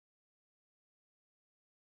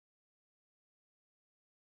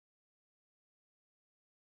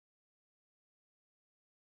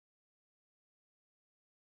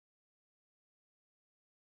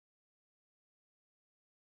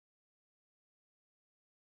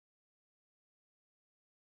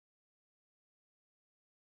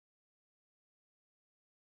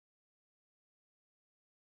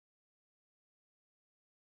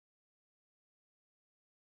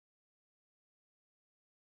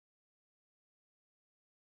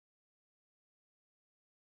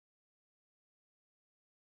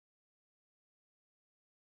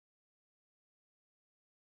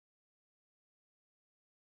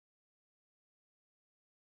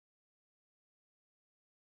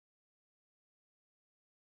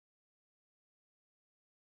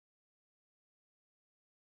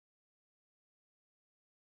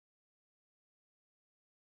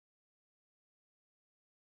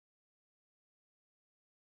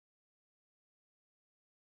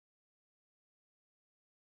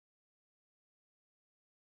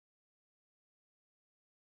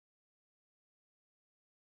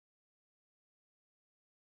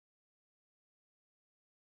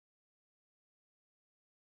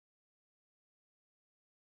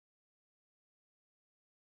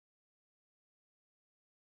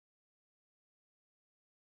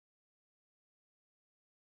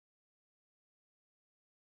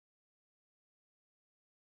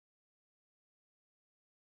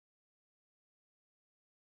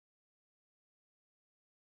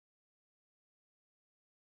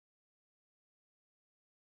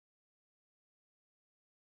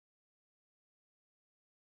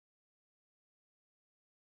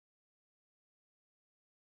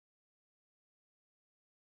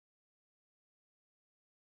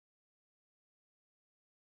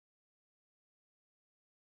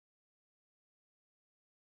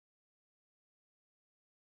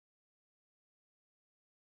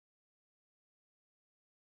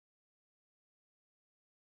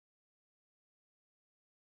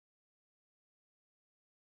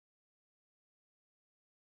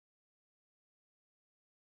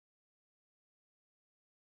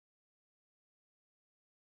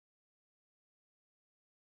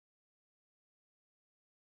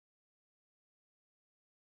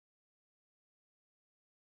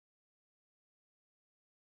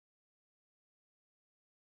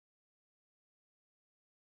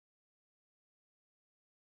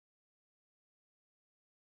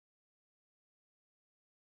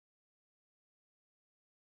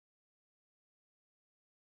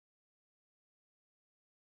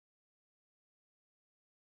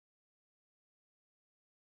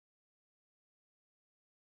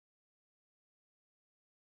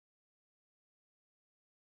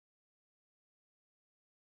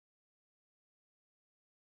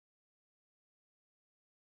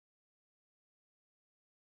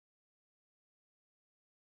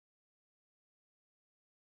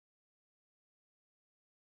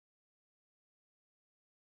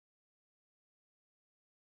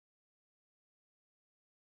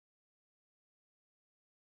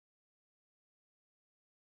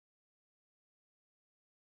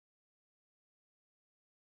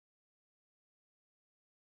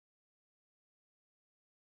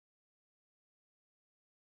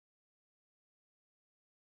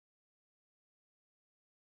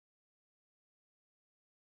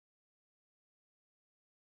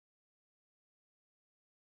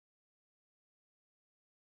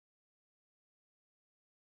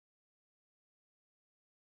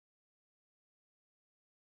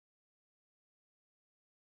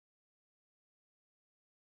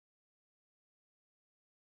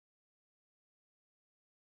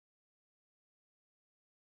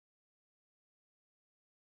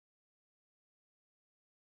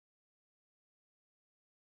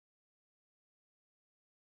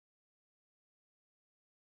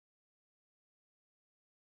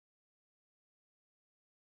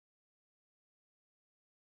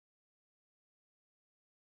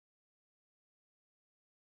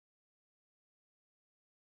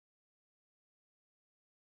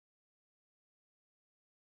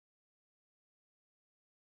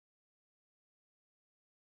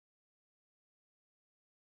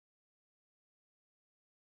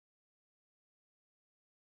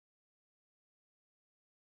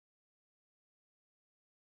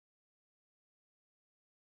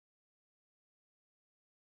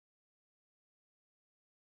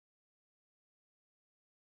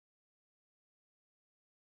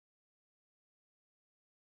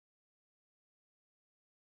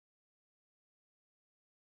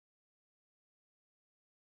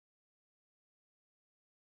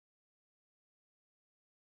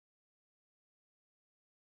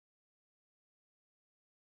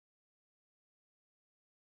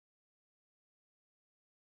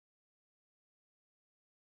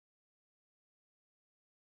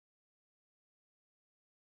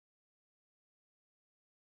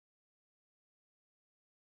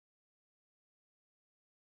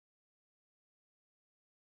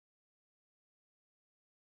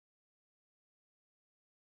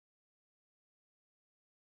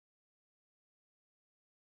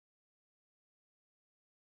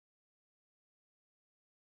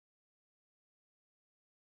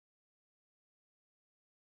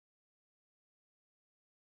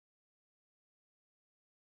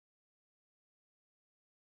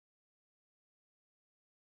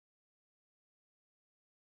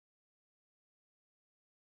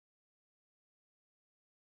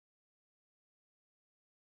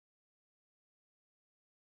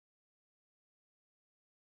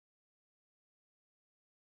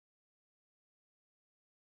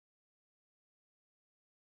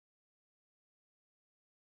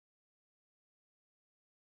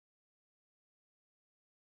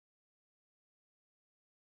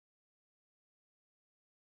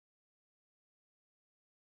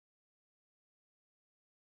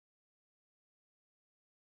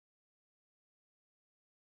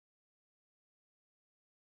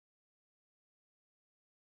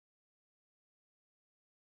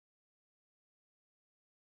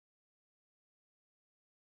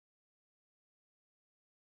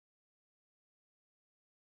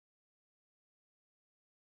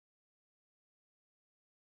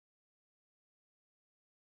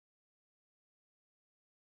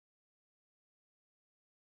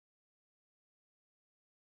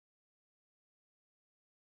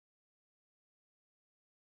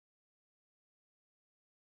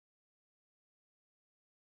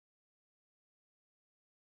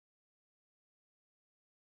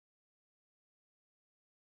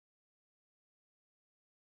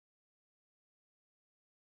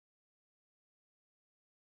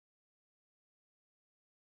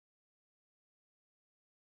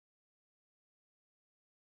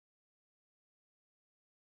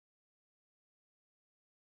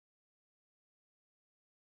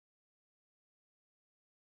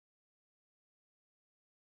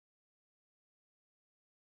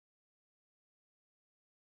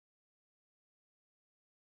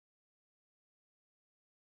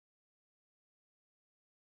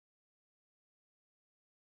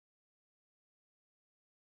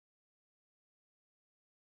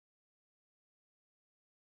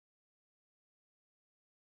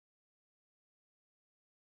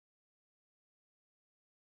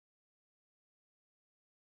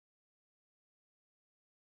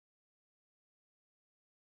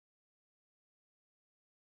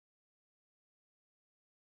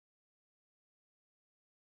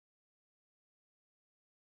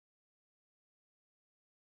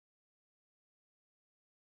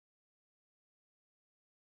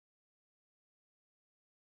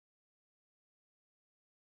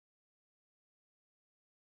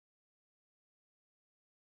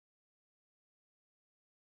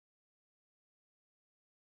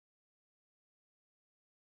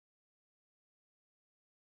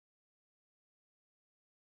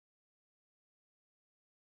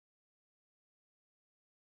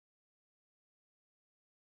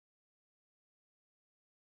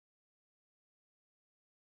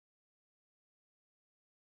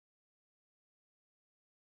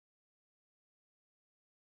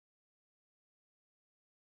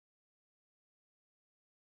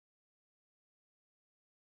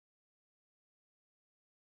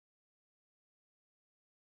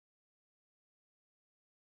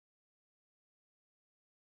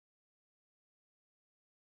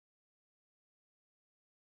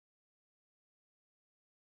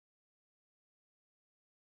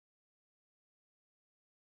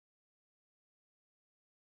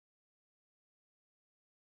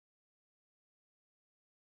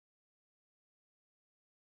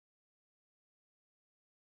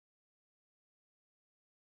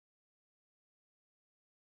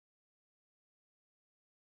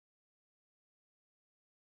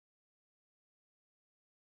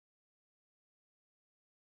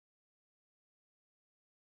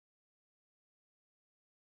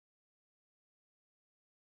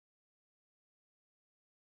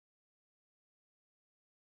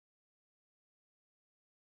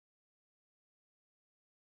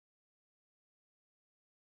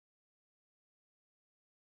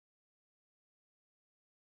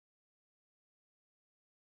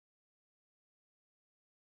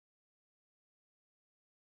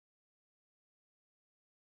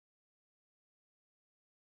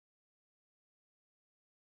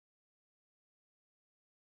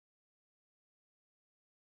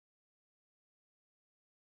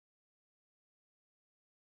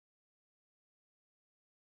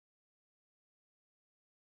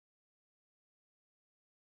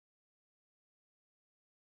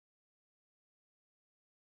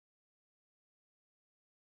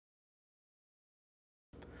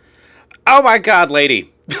Oh my god,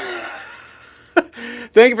 lady!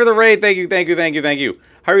 Thank you for the raid. Thank you, thank you, thank you, thank you.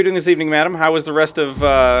 How are you doing this evening, madam? How was the rest of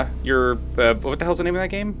your... what the hell's the name of that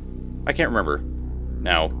game? I can't remember.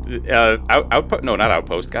 Now, Outpost? No, not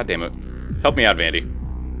Outpost. God damn it. Help me out, Vandy.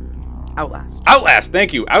 Outlast. Outlast!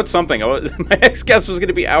 Thank you! Out something. My next guess was going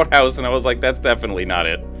to be Outhouse, and I was like, that's definitely not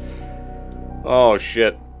it. Oh,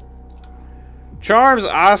 shit. Charms,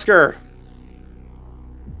 Oscar.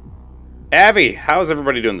 Avi, how's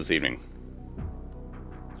everybody doing this evening?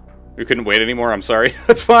 You couldn't wait anymore? I'm sorry.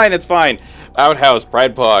 It's fine, it's fine. Outhouse,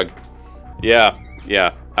 Pride Pog. Yeah,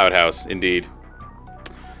 Outhouse, indeed.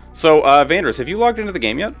 So, Vandrus, have you logged into the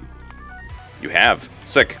game yet? You have.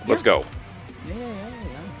 Sick. Yeah. Let's go.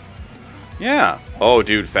 Yeah. Oh,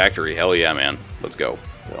 dude, Factory. Hell yeah, man. Let's go.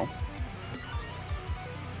 Well.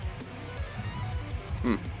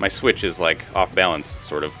 My Switch is, like, off balance,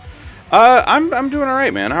 sort of. I'm doing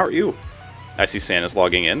alright, man. How are you? I see Santa's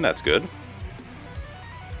logging in. That's good.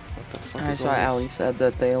 What the fuck I is saw all this? Allie said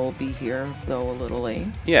that they'll be here, though a little late.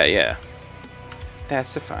 Yeah.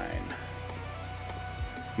 That's fine.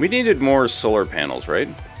 We needed more solar panels, right?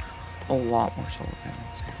 A lot more solar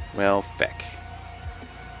panels. Well, feck.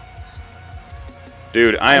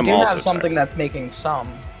 Dude, I am do also have something tired. that's making some,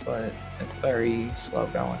 but it's very slow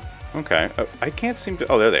going. Okay. I can't seem to...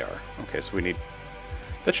 Oh, there they are. Okay, so we need...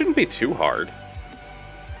 That shouldn't be too hard.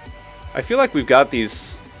 I feel like we've got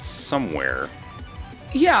these somewhere.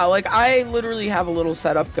 Yeah, like, I literally have a little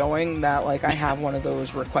setup going that, like, I have one of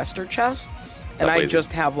those requester chests, and I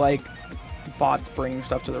just have, like, bots bringing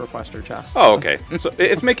stuff to the requester chest. Oh, okay. So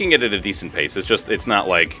it's making it at a decent pace. It's just, it's not,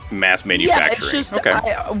 like, mass manufacturing. Yeah, it's just,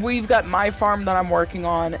 okay. We've got my farm that I'm working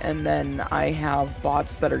on, and then I have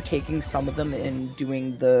bots that are taking some of them and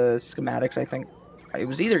doing the schematics, I think. It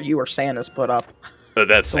was either you or Sanus put up.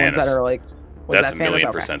 That's the ones Sanus. that are, like... That's a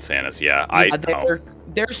million percent Sanus, yeah.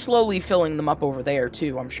 They're slowly filling them up over there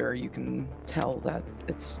too. I'm sure you can tell that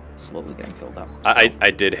it's slowly getting filled up. So.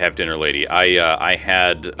 I did have dinner, lady. I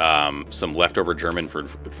had some leftover German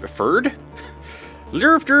food.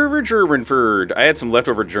 Leftover German food. I had some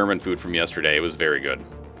leftover German food from yesterday. It was very good.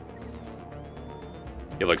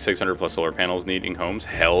 You have like 600 plus solar panels needing homes?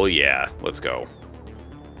 Hell yeah. Let's go.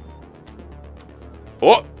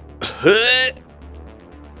 Oh!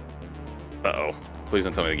 Uh-oh. Please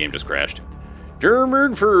don't tell me the game just crashed.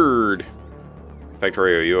 German food.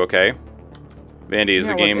 Factorio, are you okay? Vandy, is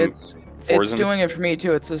the game it's doing it for me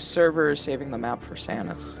too. It's a server saving the map for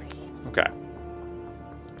Sanus. Okay.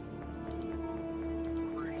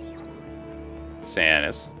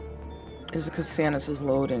 Sanus. Is it because Sanus is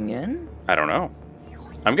loading in? I don't know.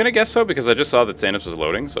 I'm gonna guess so because I just saw that Sanus was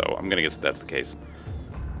loading, so I'm gonna guess that's the case.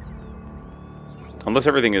 Unless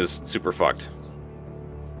everything is super fucked.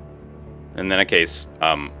 In that case,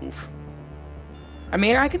 oof. I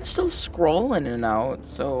mean, I can still scroll in and out,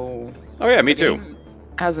 so... Oh yeah, me too.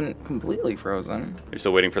 Hasn't completely frozen. You're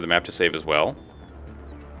still waiting for the map to save as well?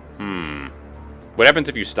 What happens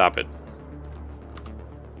if you stop it?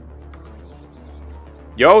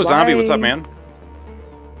 Yo, Zombie, what's up, man?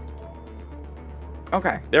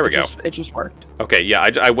 Okay. There we go. It just worked. Okay, yeah,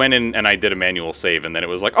 I went in and I did a manual save, and then it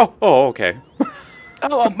was like, oh, okay.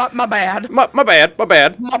 Oh, my bad. My bad. My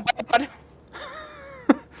bad.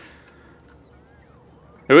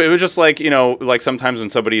 It was just like, you know, like sometimes when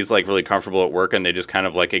somebody's like really comfortable at work and they just kind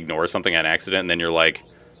of like ignore something on accident, and then you're like,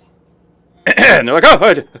 and they're like,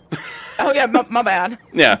 oh, oh yeah, my bad.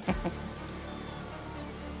 Yeah.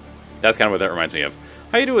 That's kind of what that reminds me of.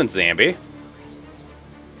 How you doing, Zambi?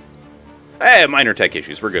 Hey, minor tech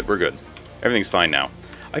issues. We're good. Everything's fine now.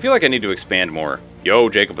 I feel like I need to expand more. Yo,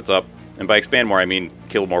 Jacob, what's up? And by expand more, I mean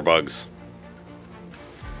kill more bugs.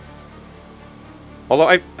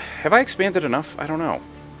 Although, have I expanded enough? I don't know.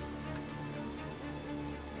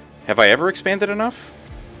 Have I ever expanded enough?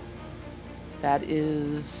 That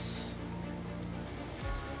is...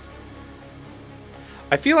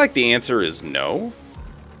 I feel like the answer is no.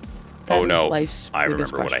 Oh no, I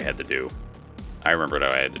remember what I had to do.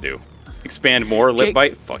 Expand more, lip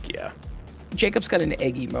bite? Fuck yeah. Jacob's got an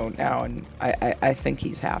egg emote now, and I think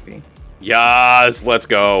he's happy. Yes, let's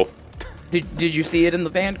go. Did you see it in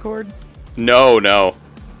the Vancord? No.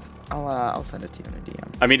 I'll send it to you in a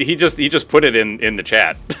DM. I mean, he just put it in the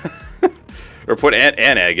chat, or put an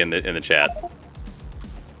egg in the chat.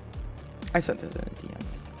 I sent it in a DM.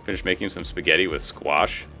 Finished making some spaghetti with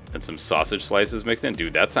squash and some sausage slices mixed in.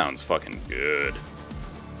 Dude, that sounds fucking good.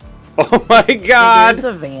 Oh my god! It is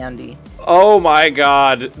a Vandy. Oh my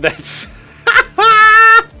god, that's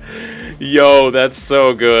yo, that's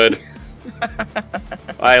so good.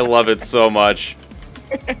 I love it so much.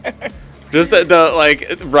 Just the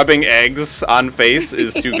like rubbing eggs on face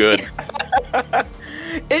is too good.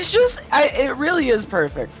 It's just, it really is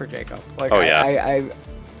perfect for Jacob. Like, oh yeah.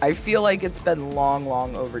 I feel like it's been long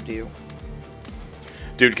overdue.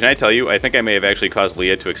 Dude, can I tell you? I think I may have actually caused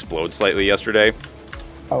Leah to explode slightly yesterday.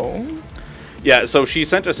 Oh. Yeah. So she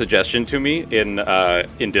sent a suggestion to me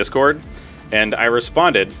in Discord, and I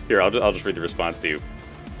responded. Here, I'll just read the response to you.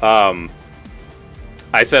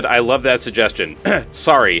 I said, I love that suggestion.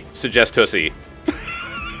 Sorry, suggest Tussie.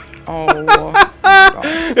 Oh. My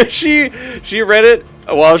God. She read it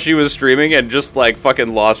while she was streaming and just like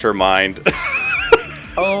fucking lost her mind.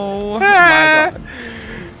 Oh my God.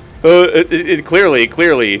 It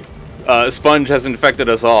clearly, Sponge has infected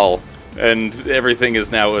us all, and everything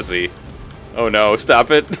is now Uzi. Oh no,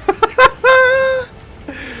 stop it.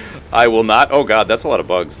 I will not. Oh God, that's a lot of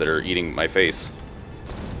bugs that are eating my face.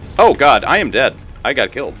 Oh God, I am dead. I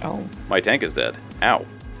got killed. Oh. My tank is dead. Ow.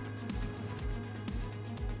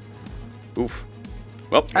 Oof.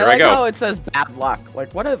 Well, here I go. I like how it says bad luck.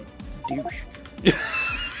 Like, what a douche.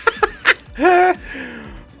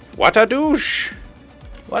 What a douche.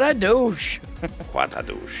 What a douche. What a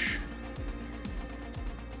douche.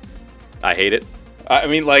 I hate it. I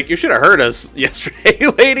mean, like, you should have heard us yesterday,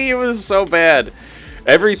 lady. It was so bad.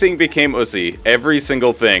 Everything became Uzi. Every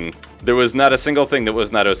single thing. There was not a single thing that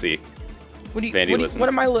was not Uzi. What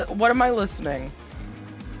am I listening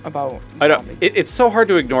about? I don't. It's so hard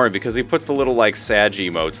to ignore him because he puts the little like sad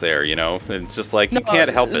emotes there, you know. And it's just like you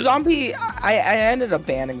can't help it. Zombie. I ended up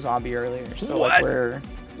banning Zombie earlier, so what? Like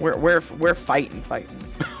we're fighting.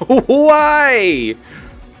 Why?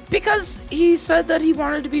 Because he said that he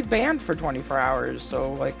wanted to be banned for 24 hours,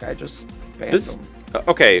 so like I just banned him.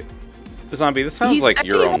 Okay, Zombie. This sounds like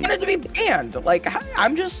your own. He wanted to be banned. Like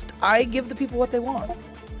I give the people what they want.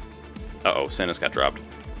 Uh-oh, Santa's got dropped.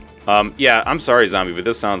 Yeah, I'm sorry, Zombie, but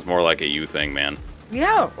this sounds more like a you thing, man.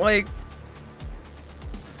 Yeah, like...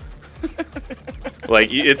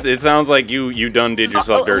 like, it sounds like you done did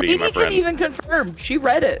yourself dirty, my friend. Can even confirm. She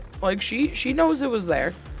read it. Like, she knows it was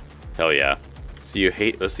there. Hell yeah. So you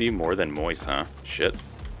hate Ussy more than Moist, huh? Shit.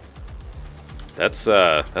 That's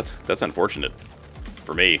unfortunate.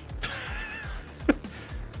 For me.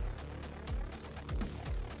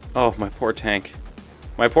 Oh, my poor tank.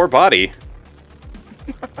 My poor body.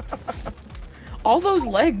 All those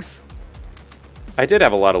legs. I did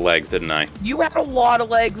have a lot of legs, didn't I? You had a lot of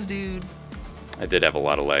legs, dude. I did have a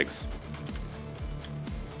lot of legs.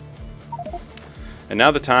 And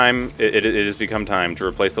now the time, it has become time to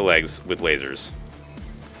replace the legs with lasers.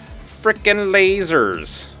 Frickin'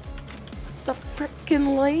 lasers! The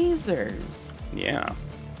frickin' lasers. Yeah.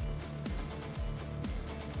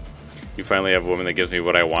 You finally have a woman that gives me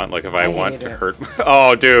what I want, like if I want to hurt...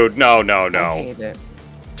 Oh, dude, no. I hate it.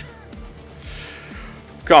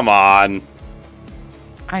 Come on.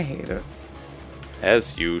 I hate it.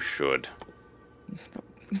 As you should.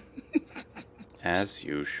 As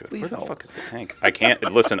you should. Please Where the help. fuck is the tank? I can't...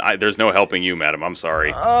 Listen, there's no helping you, madam. I'm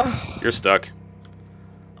sorry. You're stuck.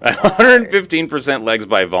 115% legs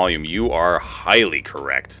by volume. You are highly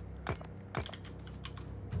correct.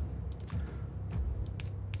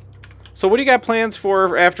 So what do you got plans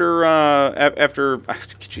for after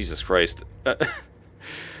Jesus Christ.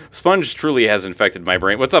 Sponge truly has infected my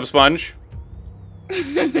brain. What's up, Sponge?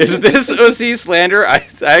 Is this OC slander? I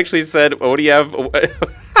actually said, what do you have?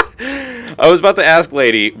 I was about to ask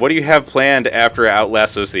Lady, what do you have planned after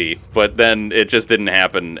Outlast OC? But then it just didn't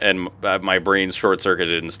happen, and my brain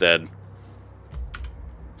short-circuited instead.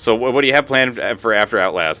 So what do you have planned for after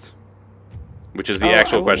Outlast? Which is the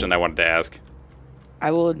actual question I wanted to ask. I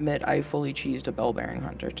will admit I fully cheesed a bell-bearing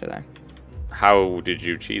hunter today. How did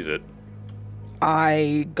you cheese it?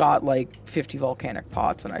 I got like 50 volcanic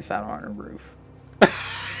pots and I sat on a roof.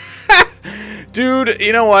 Dude,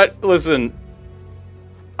 you know what? Listen.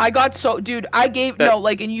 I got so... Dude, I gave... No,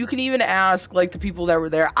 like, and you can even ask, like, the people that were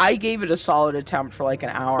there. I gave it a solid attempt for, like, an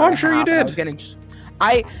hour and a half. I'm sure you did. I was getting...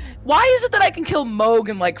 Why is it that I can kill Moog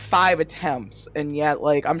in, like, 5 attempts, and yet,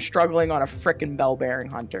 like, I'm struggling on a frickin' bell-bearing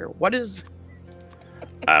hunter? What is...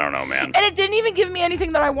 I don't know, man. And it didn't even give me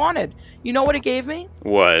anything that I wanted. You know what it gave me?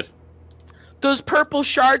 What? Those purple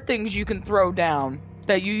shard things you can throw down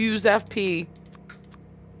that you use FP.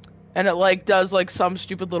 And it, like, does, like, some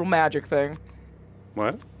stupid little magic thing.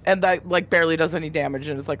 What? And that, like, barely does any damage,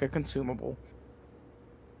 and it's, like, a consumable.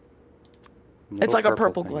 It's like a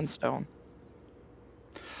purple glintstone.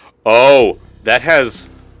 Oh, that has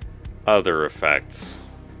other effects.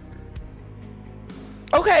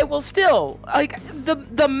 Okay, well, still, like,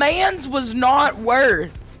 the man's was not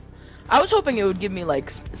worth. I was hoping it would give me, like,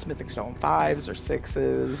 smithing stone 5s or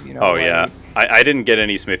 6s, you know. Oh, like... yeah. I didn't get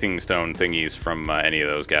any smithing stone thingies from any of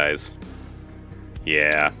those guys.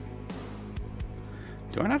 Yeah.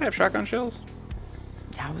 Do I not have shotgun shells?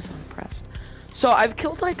 Yeah, I was unimpressed. So I've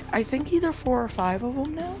killed like, I think either 4 or 5 of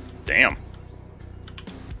them now. Damn.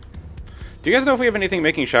 Do you guys know if we have anything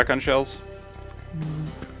making shotgun shells?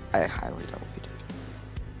 I highly doubt we do.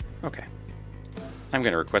 Okay. I'm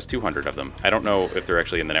going to request 200 of them. I don't know if they're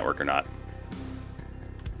actually in the network or not.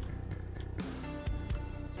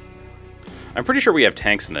 I'm pretty sure we have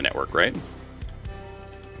tanks in the network, right?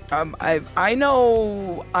 I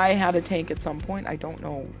know I had a tank at some point. I don't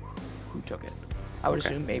know who took it. I would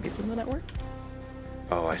assume maybe it's in the network.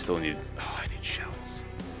 Oh, I still need... Oh, I need shells.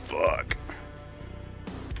 Fuck.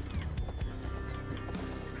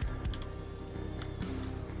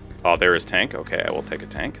 Oh, there is tank. Okay, I will take a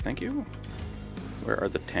tank. Thank you. Where are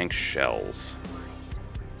the tank shells?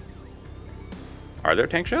 Are there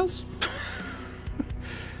tank shells?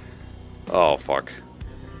 Oh, fuck.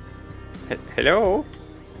 Hello?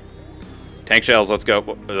 Tank shells, let's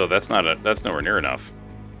go. Oh, that's nowhere near enough.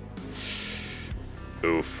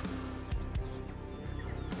 Oof.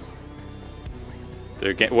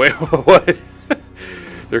 There can... Wait, what?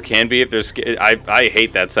 There can be if there's... I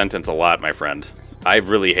hate that sentence a lot, my friend. I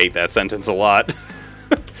really hate that sentence a lot.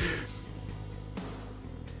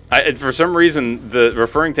 For some reason, the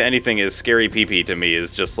referring to anything as scary pee-pee to me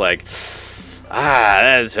is just like...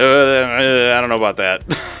 that's... I don't know about that.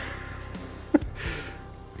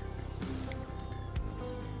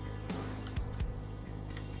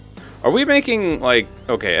 Are we making, like...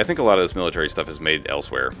 Okay, I think a lot of this military stuff is made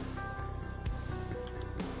elsewhere.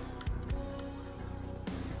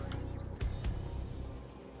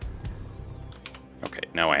 Okay,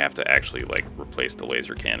 now I have to actually, like, replace the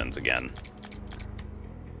laser cannons again.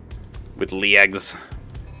 With legs.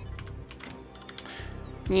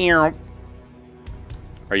 Are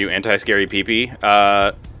you anti-scary pee-pee?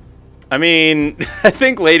 I mean, I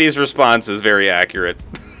think Lady's response is very accurate.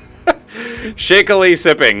 Shakily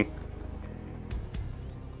sipping.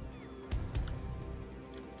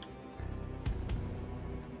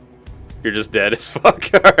 You're just dead as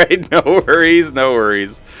fuck. Alright, no worries, no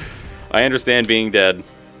worries. I understand being dead.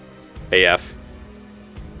 AF.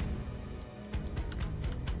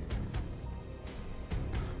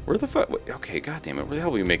 Where the fuck? Okay, goddammit, where the hell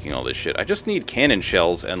are we making all this shit? I just need cannon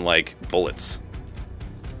shells and, like, bullets.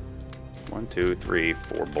 1, 2, 3,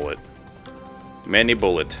 4 bullet. Many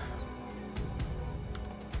bullet.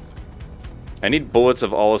 I need bullets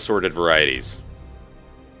of all assorted varieties.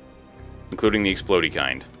 Including the explodey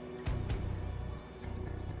kind.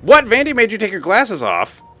 What? Vandy made you take your glasses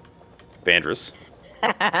off? Vandress.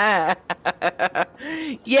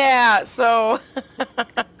 Yeah, so...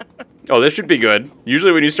 Oh, this should be good.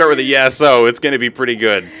 Usually when you start with a yeah, so, it's gonna be pretty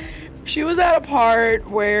good. She was at a part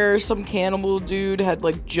where some cannibal dude had,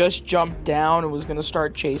 like, just jumped down and was gonna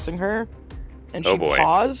start chasing her. And she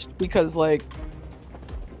paused because, like,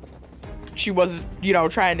 she was, you know,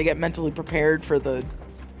 trying to get mentally prepared for the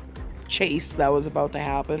chase that was about to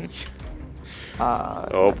happen.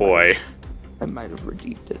 Oh boy. I might have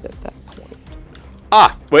redeemed it at that point.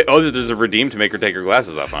 Ah! Wait, oh, there's a redeem to make her take her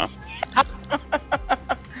glasses off, huh?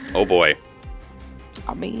 Oh boy.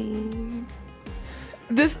 I mean...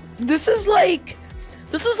 This is like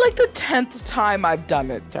the 10th time I've done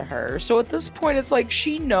it to her. So at this point, it's like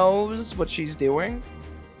she knows what she's doing.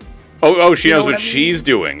 Oh, she knows what she's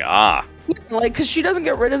doing. Ah. Like, because she doesn't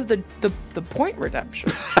get rid of the point redemption.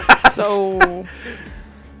 So...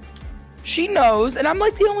 She knows, and I'm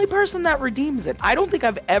like the only person that redeems it. I don't think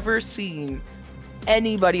I've ever seen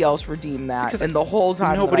anybody else redeem that because in the whole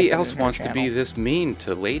time. Nobody else wants to be this mean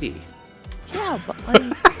to Lady. Yeah, but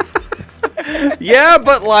like... Yeah,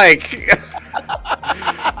 but like...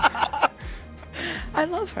 I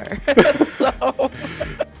love her. So...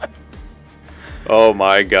 Oh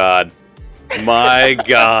my god. My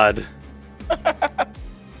god.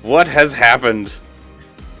 What has happened?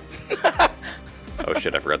 Oh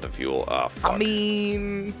shit, I forgot the fuel. Oh, fuck. I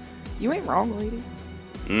mean, you ain't wrong, lady.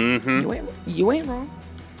 Mm-hmm. You ain't wrong.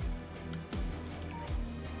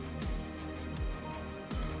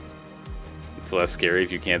 It's less scary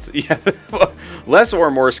if you can't see. Yeah, less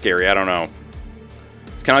or more scary, I don't know.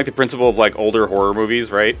 It's kind of like the principle of, like, older horror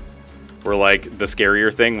movies, right? Where, like, the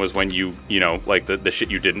scarier thing was when you know, like, the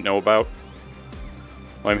shit you didn't know about.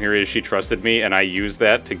 Well, I'm here is she trusted me, and I used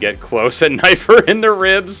that to get close and knife her in the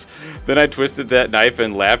ribs. Then I twisted that knife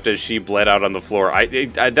and laughed as she bled out on the floor.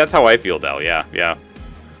 That's how I feel, Del. Yeah.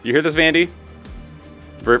 You hear this, Vandy?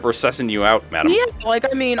 We're sussing you out, madam. Yeah, like,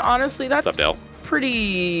 I mean, honestly, that's What's up, Del?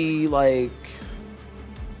 Pretty, like...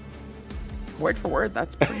 Word for word,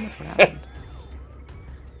 that's pretty much what happened.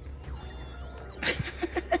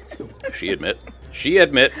 She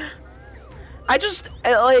admit. I just,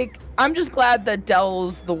 like, I'm just glad that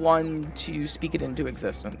Dell's the one to speak it into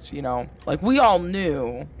existence, you know? Like, we all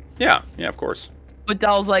knew. Yeah, of course. But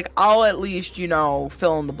Dell's like, I'll at least, you know,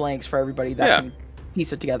 fill in the blanks for everybody that can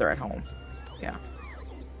piece it together at home. Yeah.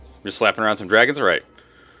 Just slapping around some dragons? All right.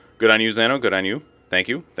 Good on you, Xano. Good on you. Thank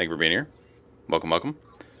you. Thank you for being here. Welcome, welcome.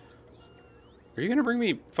 Are you going to bring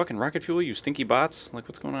me fucking rocket fuel, you stinky bots? Like,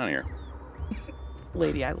 what's going on here?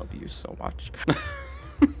 Lady, I love you so much.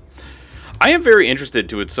 I am very interested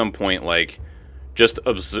to, at some point, like, just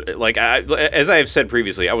observe, like, as I have said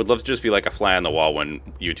previously, I would love to just be like a fly on the wall when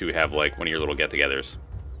you two have, like, one of your little get-togethers.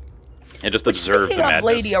 And just observe the madness.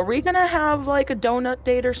 Lady, are we gonna have, like, a donut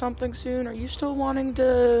date or something soon? Are you still wanting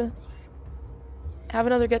to have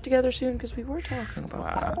another get-together soon? Because we were talking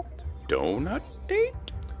about that. Donut date?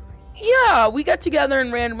 Yeah, we get together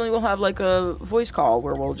and randomly we'll have, like, a voice call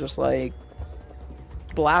where we'll just, like,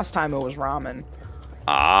 the last time it was ramen.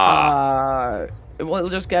 We'll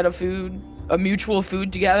just get a mutual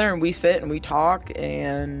food together, and we sit and we talk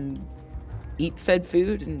and eat said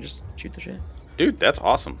food and just shoot the shit. Dude, that's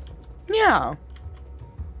awesome. Yeah.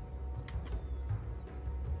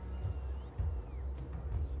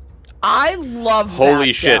 I love that.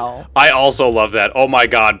 Holy shit. Del. I also love that. Oh my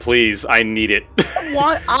god, please. I need it.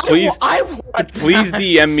 Please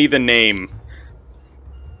DM me the name.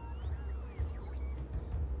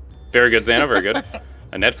 Very good, Xana. Very good.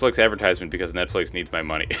 A Netflix advertisement because Netflix needs my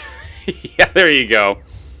money. Yeah, there you go.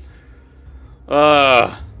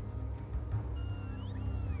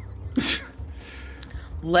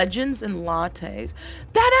 Legends and lattes.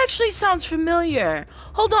 That actually sounds familiar.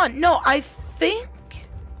 Hold on. No, I think...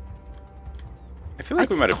 I feel like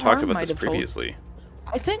we might have talked about this previously.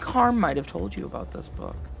 I think Harm might have told you about this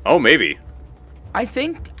book. Oh, maybe. I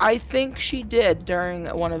think she did during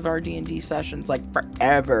one of our D&D sessions, like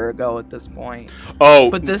forever ago at this point.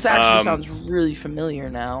 Oh, but this actually sounds really familiar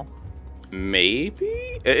now.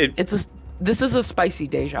 Maybe this is a spicy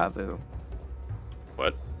deja vu.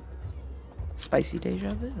 What? Spicy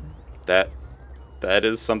deja vu. That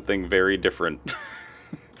is something very different.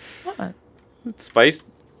 What? It's spice.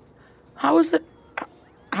 How is it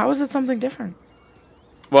something different?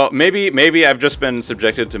 Well, maybe I've just been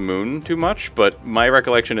subjected to Moon too much, but my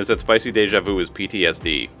recollection is that spicy deja vu is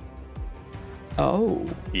PTSD. Oh.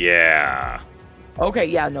 Yeah. Okay,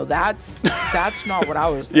 yeah, no, that's not what I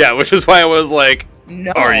was thinking. Yeah, which is why I was like,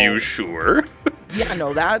 no. Are you sure? Yeah,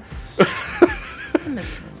 no, that's...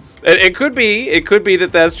 It could be that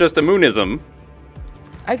that's just a Moonism.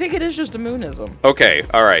 I think it is just a Moonism. Okay,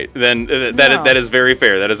 alright. Then that is very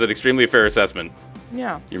fair. That is an extremely fair assessment.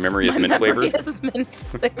 Yeah. Your memory is mint flavored? Is mint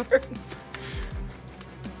flavored.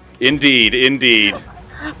 Indeed.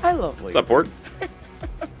 I love Lazy. What's up, Port?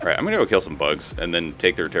 Alright, I'm gonna go kill some bugs and then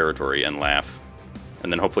take their territory and laugh. And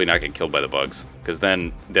then hopefully not get killed by the bugs. Because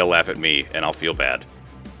then they'll laugh at me and I'll feel bad.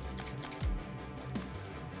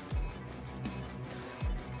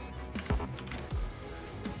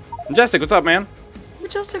 Majestic, what's up, man?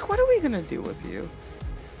 Majestic, what are we gonna do with you?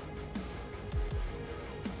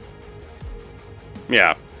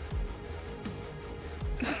 Yeah.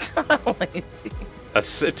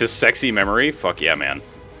 Lazy. To sexy memory? Fuck yeah, man.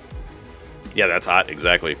 Yeah, that's hot.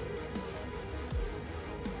 Exactly.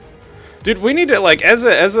 Dude, we need to, like, as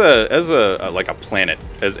a like a planet,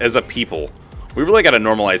 as a people, we really got to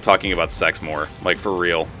normalize talking about sex more, like for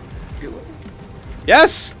real.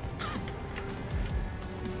 Yes.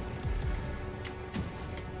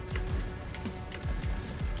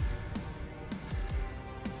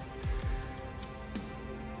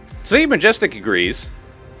 See, Majestic agrees.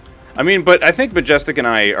 I mean, but I think Majestic and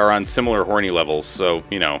I are on similar horny levels, so,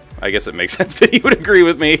 you know, I guess it makes sense that he would agree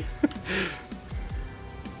with me.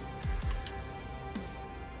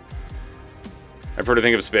 I've heard to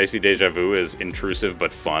think of Spicy Deja Vu as intrusive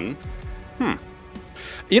but fun.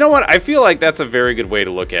 You know what? I feel like that's a very good way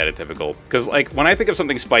to look at it, Typical. Because, like, when I think of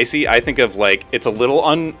something spicy, I think of, like, it's a little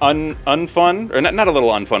unfun. Or not a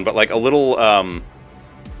little unfun, but, like, a little,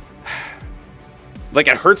 like,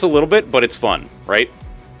 it hurts a little bit, but it's fun, right?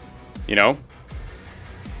 You know?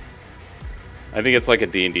 I think it's like a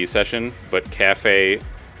D&D session, but cafe,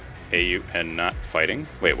 AU, and not fighting.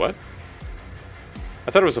 Wait, what?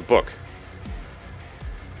 I thought it was a book.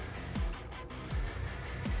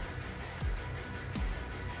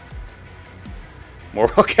 More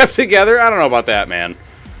well kept together? I don't know about that, man.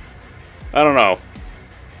 I don't know.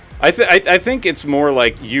 I think it's more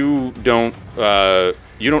like you don't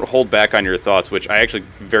hold back on your thoughts, which I actually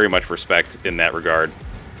very much respect in that regard.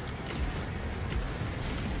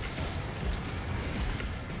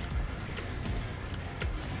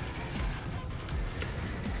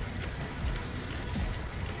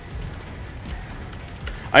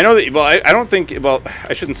 I know that, well, I don't think, well,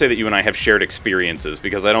 I shouldn't say that you and I have shared experiences,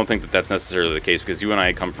 because I don't think that that's necessarily the case, because you and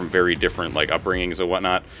I come from very different, like, upbringings and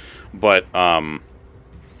whatnot, but, and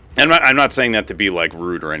I'm not saying that to be, like,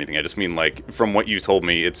 rude or anything, I just mean, like, from what you told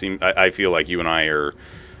me, it seemed, I feel like you and I are,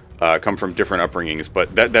 come from different upbringings,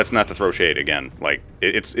 but that's not to throw shade again, like,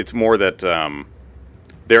 it's more that,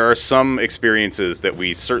 there are some experiences that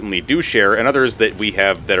we certainly do share, and others that we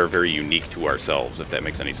have that are very unique to ourselves, if that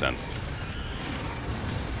makes any sense.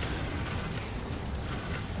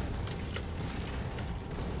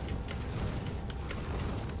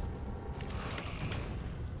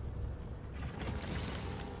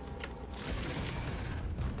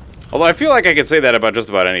 Although I feel like I could say that about just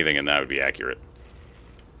about anything, and that would be accurate.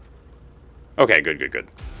 Okay, good, good, good.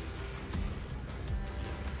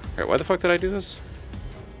 Alright, why the fuck did I do this?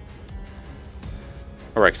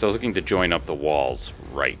 Alright, because I was looking to join up the walls.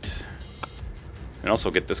 Right. And also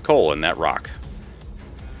get this coal and that rock.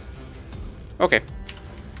 Okay.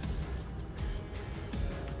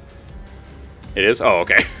 It is? Oh,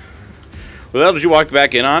 okay. Well, did you walk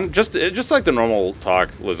back in on? Just like the normal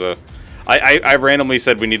talk, Liza. I randomly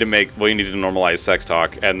said we need to normalize sex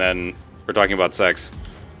talk, and then we're talking about sex,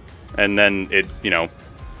 and then it, you know,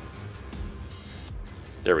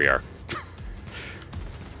 there we are.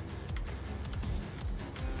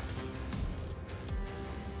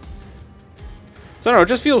 So I don't know, it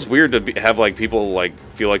just feels weird to have, like, people, like,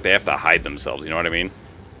 feel like they have to hide themselves, you know what I mean?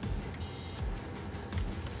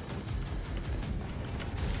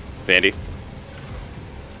 Vandy?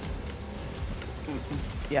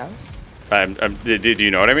 Yes. Do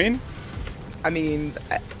you know what I mean? I mean,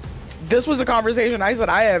 this was a conversation I said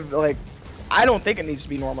I have, like, I don't think it needs to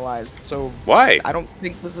be normalized, so... Why? I don't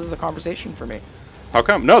think this is a conversation for me. How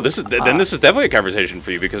come? No, this is then this is definitely a conversation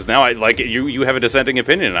for you, because now I like you have a dissenting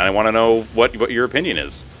opinion, and I want to know what your opinion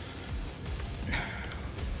is.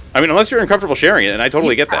 I mean, unless you're uncomfortable sharing it, and I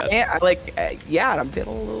totally get that. Yeah, I'm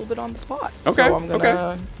feeling a little bit on the spot. Okay, so I'm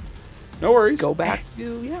gonna no worries. Go back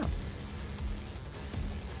to, yeah.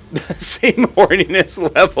 Same horniness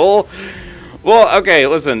level. Well, okay,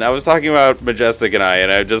 listen, I was talking about Majestic and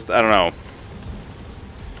I don't know.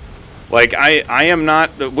 Like, I am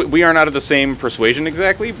not, we are not of the same persuasion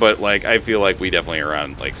exactly, but, like, I feel like we definitely are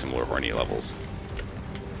on, like, similar horny levels.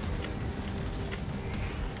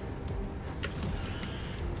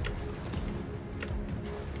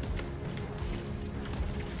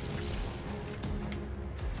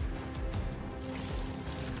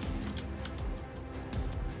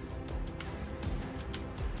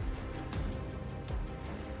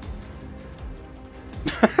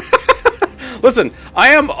 Listen, I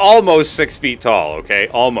am almost 6 feet tall, okay?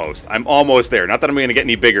 Almost. I'm almost there. Not that I'm going to get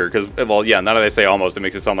any bigger, because, well, yeah, now that I say almost, it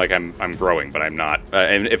makes it sound like I'm growing, but I'm not.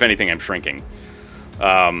 And if anything, I'm shrinking.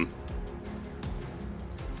 Yeah,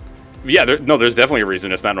 there's definitely a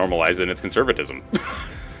reason it's not normalized, and it's conservatism.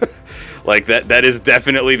 Like, that is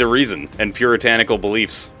definitely the reason, and puritanical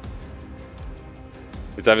beliefs.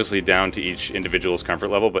 It's obviously down to each individual's comfort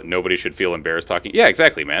level, but nobody should feel embarrassed talking... Yeah,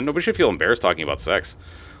 exactly, man. Nobody should feel embarrassed talking about sex.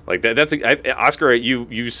 Like that's Oscar.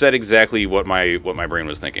 You said exactly what my brain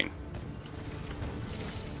was thinking.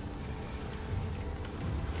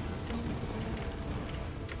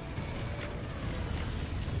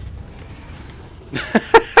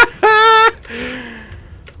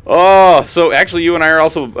 Oh, so actually, you and I are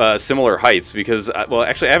also similar heights because, well,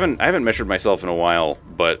 actually, I haven't measured myself in a while,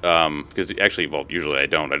 but because actually, well, usually I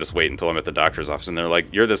don't. I just wait until I'm at the doctor's office, and they're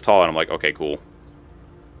like, "You're this tall," and I'm like, "Okay, cool."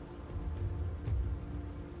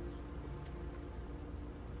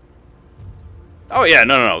 Oh, yeah,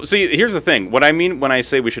 no. See, here's the thing. What I mean when I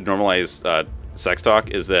say we should normalize sex talk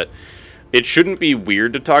is that it shouldn't be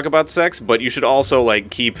weird to talk about sex, but you should also, like,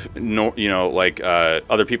 keep,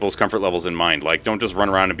 other people's comfort levels in mind. Like, don't just run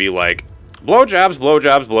around and be like, blowjobs,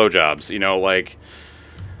 blowjobs, blowjobs, you know, like,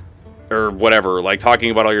 or whatever, like,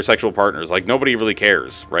 talking about all your sexual partners. Like, nobody really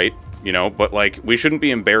cares, right? You know, but, like, we shouldn't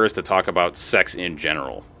be embarrassed to talk about sex in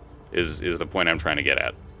general, is the point I'm trying to get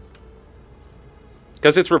at.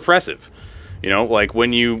 Because it's repressive. You know, like,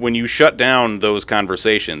 when you shut down those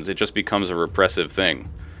conversations, it just becomes a repressive thing.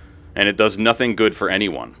 And it does nothing good for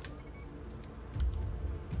anyone.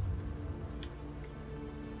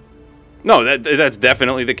 No, that's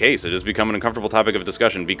definitely the case. It has become an uncomfortable topic of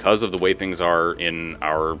discussion because of the way things are in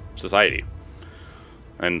our society.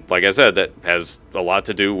 And like I said, that has a lot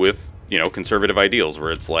to do with, you know, conservative ideals,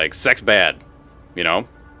 where it's like, sex bad, you know?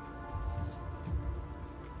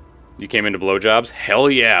 You came into blowjobs? Hell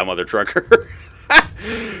yeah, mother trucker.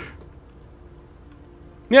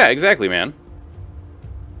 Yeah, exactly, man.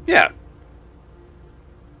 Yeah.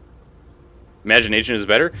 imagination is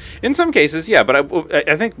better. In some cases, yeah, but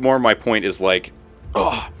I think more my point is like,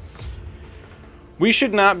 oh, we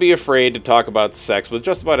should not be afraid to talk about sex with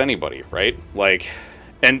just about anybody, right? Like,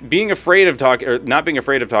 and being afraid of not being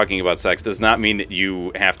afraid of talking about sex does not mean that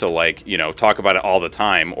you have to, like, you know, talk about it all the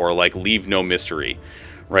time or like leave no mystery,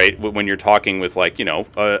 right? When you're talking with, like, you know,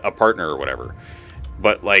 a partner or whatever.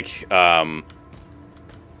 But like, I'm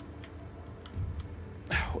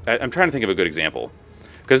trying to think of a good example.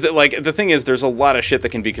 Because, like, the thing is, there's a lot of shit that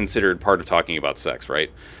can be considered part of talking about sex, right?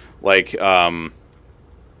 Like, actually,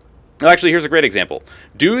 here's a great example.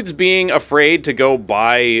 Dudes being afraid to go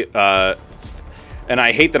buy, and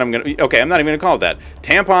I hate that I'm going to... Okay, I'm not even going to call it that.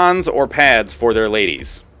 Tampons or pads for their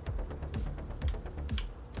ladies.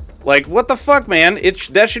 Like, what the fuck, man?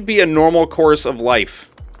 That should be a normal course of life.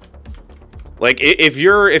 Like, if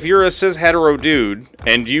you're a cis hetero dude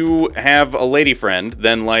and you have a lady friend,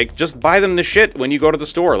 then, like, just buy them the shit when you go to the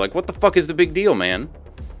store. Like, what the fuck is the big deal, man?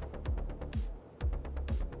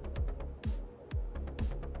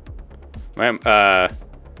 Let's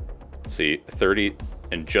see, 30,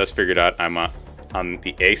 and just figured out I'm on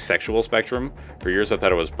the asexual spectrum. For years I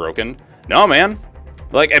thought it was broken. No, man.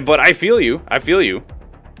 Like, but I feel you. I feel you.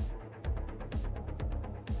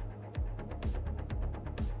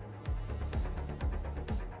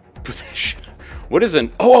 What is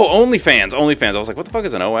an... Oh, OnlyFans. OnlyFans. I was like, what the fuck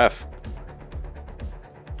is an OF?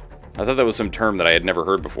 I thought that was some term that I had never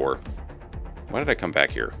heard before. Why did I come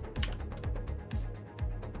back here?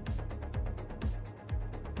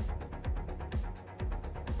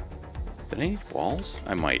 Did I need walls?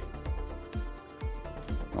 I might.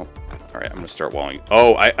 Oh, alright, I'm gonna start walling.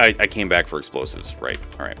 Oh, I came back for explosives. Right.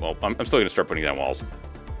 Alright, well, I'm still gonna start putting down walls.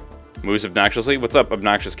 Moves obnoxiously. What's up,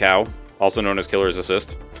 obnoxious cow? Also known as Killer's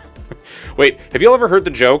Assist. Wait, have you all ever heard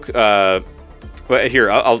the joke? Well, here,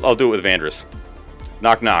 I'll do it with Vandris.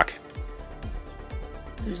 Knock, knock.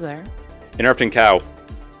 Who's there? Interrupting cow.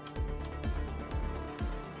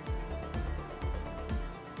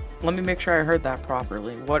 Let me make sure I heard that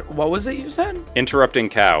properly. What was it you said? Interrupting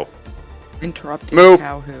cow. Interrupting Moo.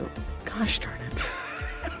 cow who? Gosh darn it.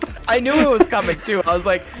 I knew it was coming too. I was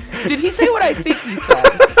like, did he say what I think he said?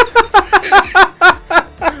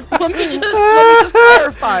 Let me just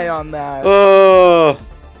clarify on that.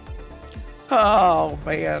 Oh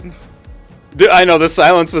man. Dude, I know the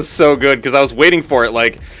silence was so good because I was waiting for it.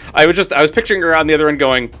 Like, I was picturing her on the other end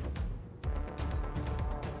going,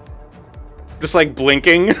 just like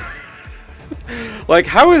blinking. Like,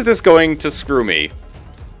 how is this going to screw me?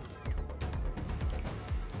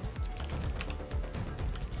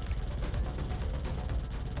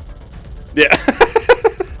 Yeah.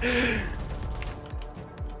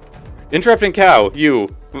 Interrupting cow, you.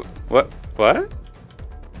 What?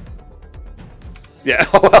 Yeah,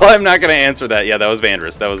 well, I'm not going to answer that. Yeah, that was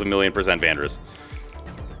Vandris. That was 1,000,000% Vandris.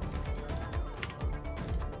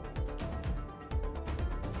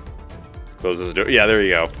 Closes the door. Yeah, there you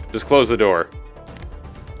go. Just close the door.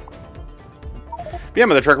 But yeah,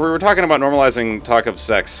 Mother Trucker, we were talking about normalizing talk of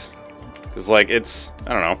sex. Because, like, it's...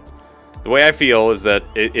 I don't know. The way I feel is that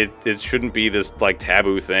it shouldn't be this, like,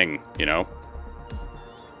 taboo thing, you know?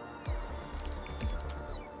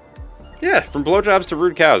 Yeah, from blowjobs to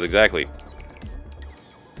rude cows, exactly.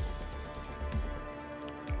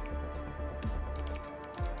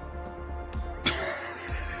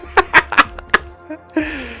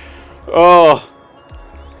 Oh.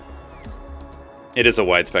 It is a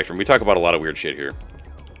wide spectrum. We talk about a lot of weird shit here.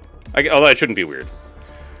 Although it shouldn't be weird.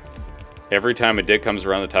 Every time a dick comes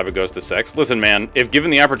around, the topic goes to sex. Listen, man, if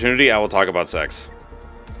given the opportunity, I will talk about sex.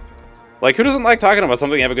 Like, who doesn't like talking about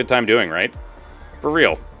something you have a good time doing, right? For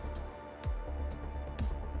real.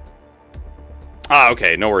 Ah,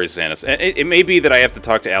 okay, no worries, Sanus. It may be that I have to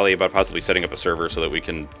talk to Allie about possibly setting up a server so that we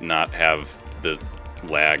can not have the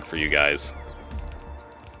lag for you guys.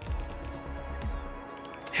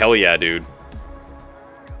 Hell yeah, dude.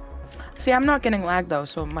 See, I'm not getting lag, though,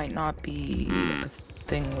 so it might not be a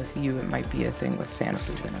thing with you. It might be a thing with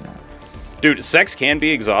Sanus's internet. Dude, sex can be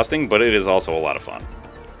exhausting, but it is also a lot of fun.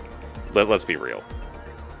 Let's be real.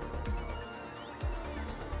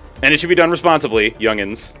 And it should be done responsibly,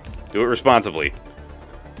 youngins. Do it responsibly.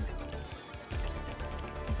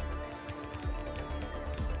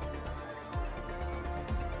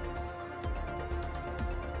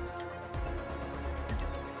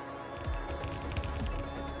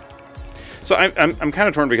 So I'm kind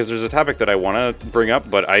of torn because there's a topic that I want to bring up,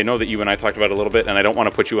 but I know that you and I talked about it a little bit, and I don't want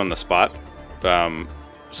to put you on the spot.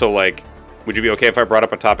 So, like, would you be okay if I brought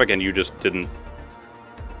up a topic and you just didn't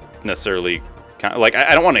necessarily... Like,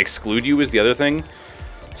 I don't want to exclude you is the other thing.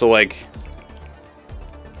 So, like...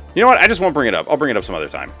 You know what? I just won't bring it up. I'll bring it up some other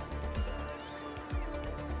time.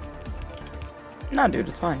 No, dude,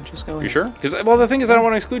 it's fine. Just go ahead. You sure? Because, well, the thing is, I don't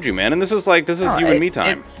want to exclude you, man. And this is like, this is you and me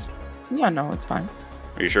time. Yeah, no, it's fine.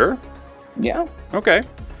 Are you sure? Yeah. Okay.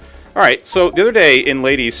 All right. So the other day in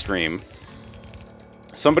Ladies' stream,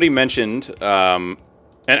 somebody mentioned, and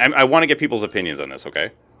I want to get people's opinions on this, okay?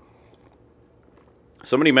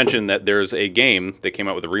 Somebody mentioned that there's a game that came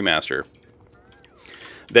out with a remaster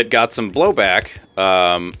that got some blowback,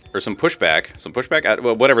 or some pushback,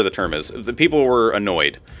 well, whatever the term is. The people were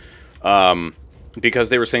annoyed. Because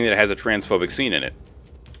they were saying that it has a transphobic scene in it,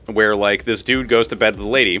 where, like, this dude goes to bed with a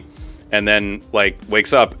lady, and then, like,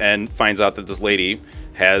 wakes up and finds out that this lady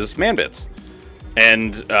has man bits,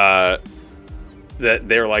 and that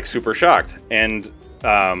they're, like, super shocked. And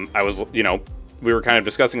I was, you know, we were kind of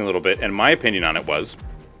discussing a little bit, and my opinion on it was,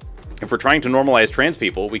 if we're trying to normalize trans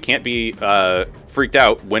people, we can't be freaked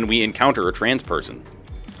out when we encounter a trans person.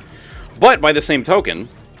 But by the same token,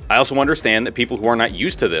 I also understand that people who are not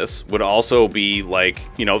used to this would also be like,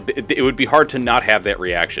 you know, it would be hard to not have that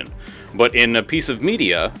reaction. But in a piece of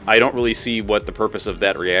media, I don't really see what the purpose of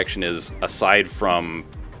that reaction is, aside from,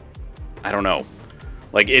 I don't know.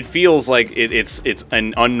 Like, it feels like it's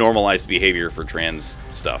an unnormalized behavior for trans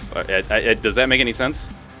stuff. Does that make any sense?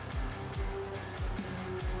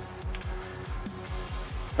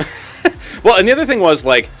 Well, and the other thing was,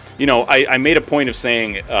 like, you know, I made a point of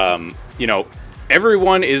saying, you know,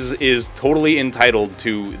 everyone is totally entitled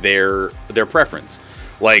to their preference.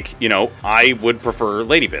 Like, you know, I would prefer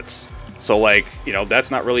lady bits. So, like, you know,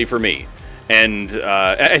 that's not really for me. And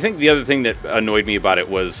I think the other thing that annoyed me about it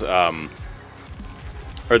was,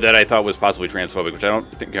 or that I thought was possibly transphobic, which I don't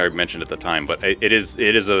think I mentioned at the time, but it is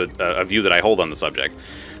a view that I hold on the subject.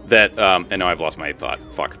 That, and now I've lost my thought.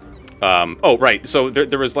 Fuck. Oh, right. So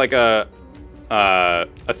there was like a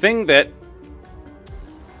thing that...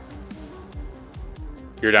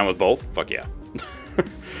 You're down with both? Fuck yeah.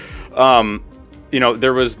 You know,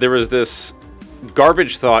 there was this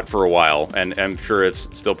garbage thought for a while, and I'm sure it's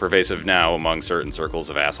still pervasive now among certain circles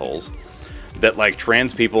of assholes, that, like,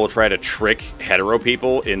 trans people try to trick hetero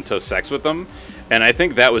people into sex with them. And I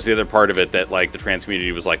think that was the other part of it, that, like, the trans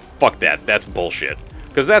community was like, fuck that, that's bullshit.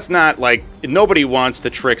 Because that's not, like, nobody wants to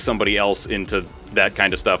trick somebody else into that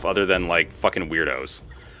kind of stuff other than, like, fucking weirdos.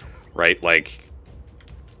 Right? Like,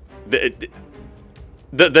 the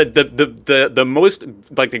most,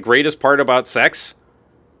 like, the greatest part about sex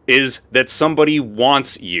is that somebody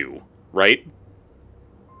wants you, right?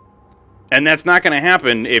 And that's not going to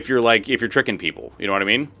happen if you're, like, if you're tricking people. You know what I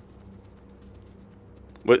mean?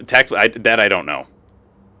 What, that I don't know.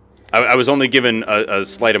 I was only given a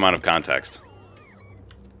slight amount of context.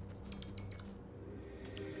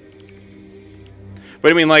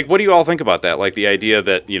 But I mean, like, what do you all think about that? Like, the idea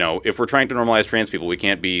that, you know, if we're trying to normalize trans people, we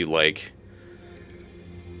can't be, like,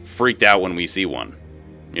 freaked out when we see one.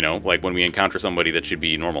 You know, like when we encounter somebody that should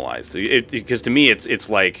be normalized. Because to me, it's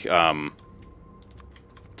like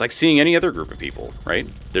seeing any other group of people, right?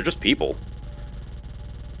 They're just people.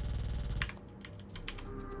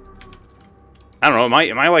 I don't know.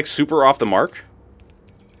 Am I like super off the mark?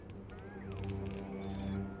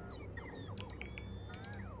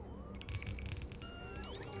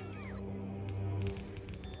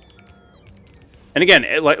 And again,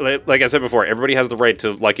 like I said before, everybody has the right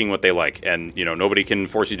to liking what they like, and, you know, nobody can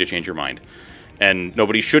force you to change your mind, and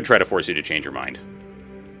nobody should try to force you to change your mind.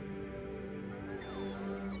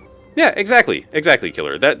 Yeah, exactly,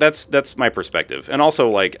 Killer. That's my perspective, and also,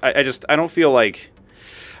 like, I don't feel like,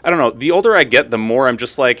 I don't know. The older I get, the more I'm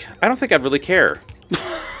just like, I don't think I'd really care.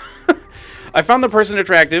 I found the person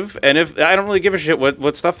attractive, and if I don't really give a shit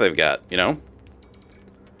what stuff they've got, you know.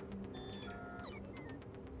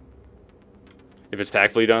 If it's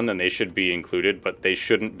tactfully done, then they should be included, but they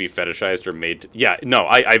shouldn't be fetishized or made... Yeah, no,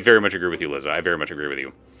 I very much agree with you, Liza. I very much agree with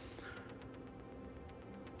you.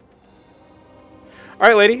 All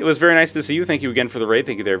right, lady. It was very nice to see you. Thank you again for the raid.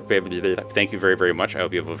 Thank you Thank you very, very much. I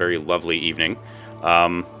hope you have a very lovely evening.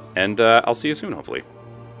 And I'll see you soon, hopefully.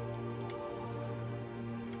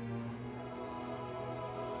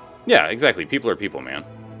 Yeah, exactly. People are people, man.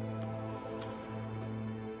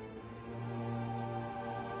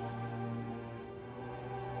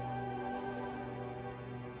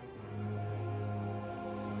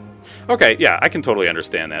 Okay, yeah, I can totally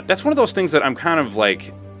understand that. That's one of those things that I'm kind of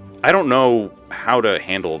like, I don't know how to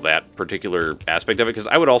handle that particular aspect of it, because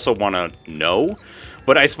I would also want to know,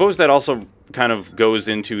 but I suppose that also kind of goes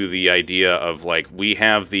into the idea of, like, we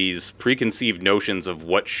have these preconceived notions of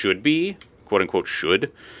what should be, quote-unquote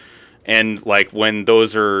should, and, like, when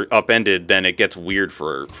those are upended, then it gets weird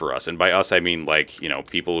for us, and by us I mean, like, you know,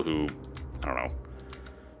 people who, I don't know,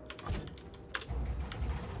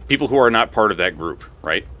 people who are not part of that group,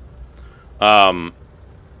 right?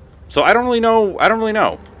 So I don't really know. I don't really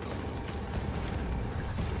know.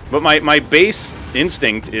 But my base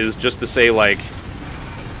instinct is just to say, like,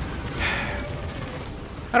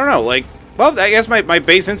 I don't know, like, well, I guess my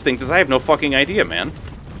base instinct is I have no fucking idea, man.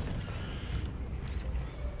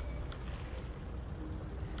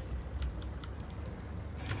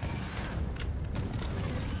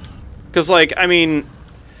 Because, like, I mean...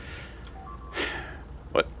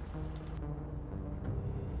 What?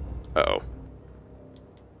 Uh-oh.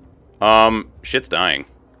 Shit's dying.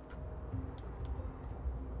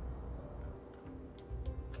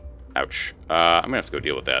 Ouch. I'm gonna have to go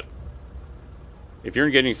deal with that. If you're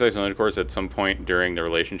getting sexual intercourse at some point during the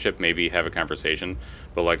relationship, maybe have a conversation.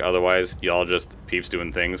 But, like, otherwise, y'all just peeps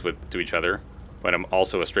doing things to each other. But I'm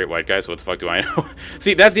also a straight white guy, so what the fuck do I know?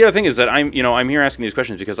 See, that's the other thing, is that I'm here asking these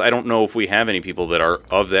questions because I don't know if we have any people that are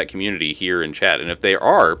of that community here in chat. And if they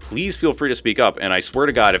are, please feel free to speak up. And I swear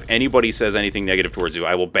to God, if anybody says anything negative towards you,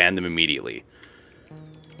 I will ban them immediately.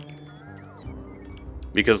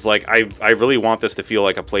 Because, like, I really want this to feel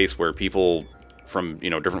like a place where people from,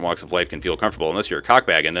 different walks of life can feel comfortable. Unless you're a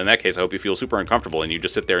cockbag, and in that case, I hope you feel super uncomfortable and you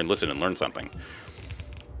just sit there and listen and learn something.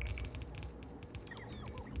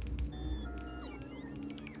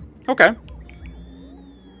 Okay.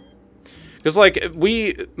 Because, like,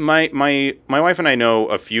 my wife and I know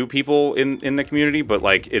a few people in the community, but,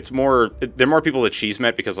 like, they're more people that she's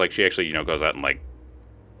met because, like, she actually, goes out and, like,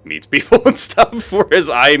 meets people and stuff, whereas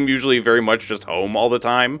I'm usually very much just home all the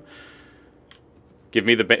time. Give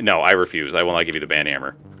me the no, I refuse. I will not give you the band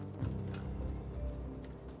hammer.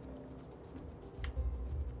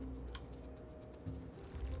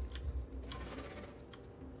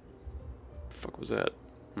 The fuck was that?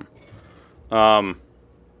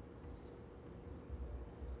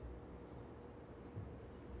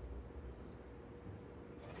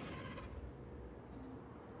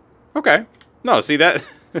 Okay. No, see that?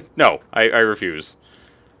 No, I refuse.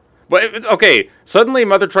 But, okay, suddenly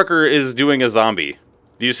Mother Trucker is doing a zombie.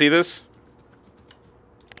 Do you see this?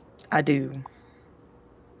 I do.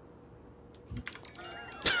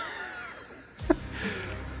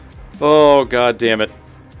 Oh, god damn it.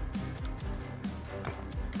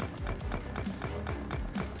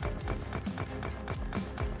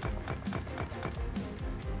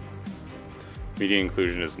 Media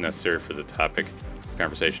inclusion is necessary for the topic of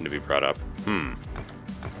conversation to be brought up.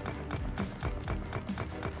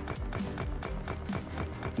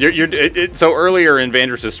 So earlier in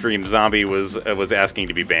Vandris' stream, Zombie was asking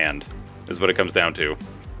to be banned, is what it comes down to.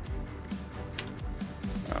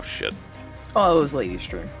 Oh, shit. Oh, it was Lady's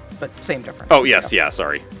stream, but same difference. Oh, yes, yeah,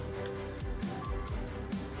 sorry.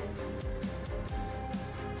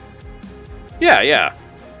 Yeah.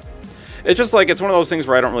 It's just like, it's one of those things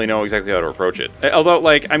where I don't really know exactly how to approach it. Although,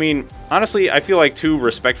 like, I mean, honestly, I feel like two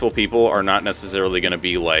respectful people are not necessarily going to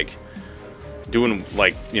be, like, doing,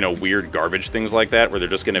 like, weird garbage things like that, where they're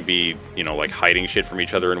just going to be, like, hiding shit from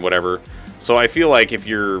each other and whatever. So I feel like if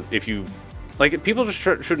you, like, people just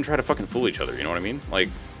shouldn't try to fucking fool each other, you know what I mean? Like,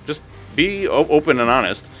 just be open and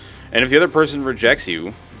honest. And if the other person rejects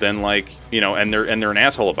you, then, like, and they're an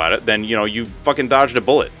asshole about it, then, you fucking dodged a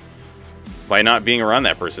bullet by not being around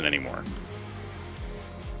that person anymore.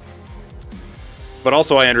 But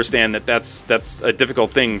also I understand that that's a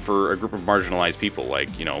difficult thing for a group of marginalized people. Like,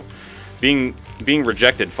 being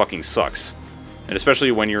rejected fucking sucks. And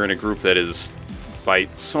especially when you're in a group that is, by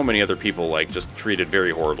so many other people, like, just treated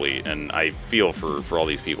very horribly. And I feel for all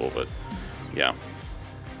these people, but, yeah.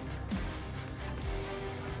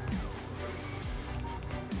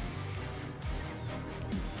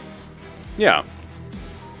 Yeah.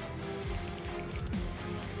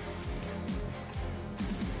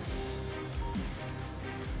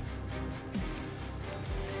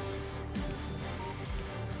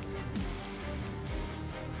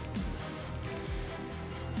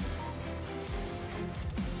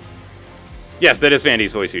 Yes, that is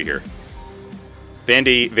Vandy's voice you hear.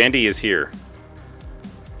 Vandy is here.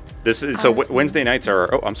 This is so Wednesday nights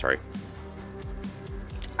are. Oh, I'm sorry.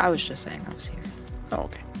 I was just saying I was here. Oh,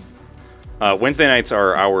 okay. Wednesday nights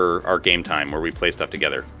are our game time where we play stuff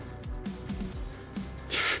together.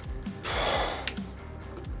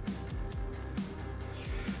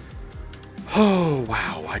 Oh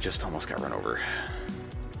wow! I just almost got run over.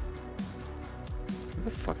 Where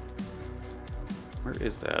the fuck? Where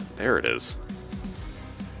is that? There it is.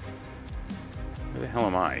 Where the hell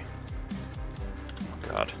am I? Oh,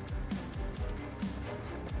 God.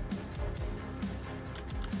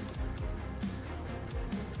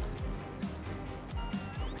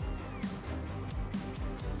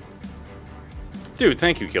 Dude,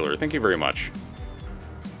 thank you, Killer. Thank you very much.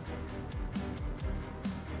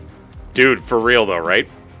 Dude, for real though, right?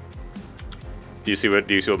 Do you see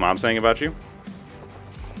what Mom's saying about you?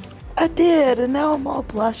 I did, and now I'm all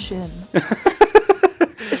blushing.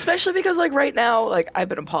 Especially because, like, right now, like, I've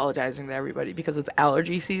been apologizing to everybody because it's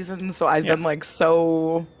allergy season, so I've been, like,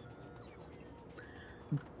 so...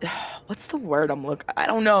 What's the word I'm looking... I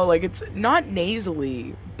don't know, like, it's not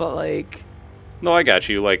nasally, but, like... No, I got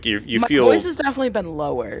you. Like, you feel... My voice has definitely been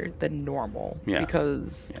lower than normal. Yeah.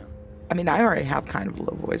 Because... Yeah. I mean, I already have kind of a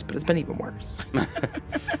low voice, but it's been even worse.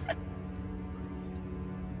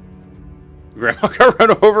 Grandma got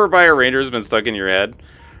run over by a ranger has been stuck in your head.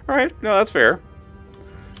 All right, no, that's fair.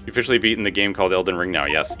 You officially beaten the game called Elden Ring now.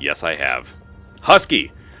 Yes, I have.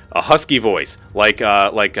 Husky, a husky voice, like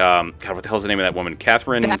God, what the hell's the name of that woman?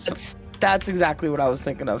 Catherine. That's exactly what I was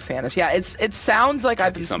thinking of, Sanis. Yeah, it sounds like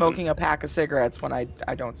I've been smoking a pack of cigarettes when I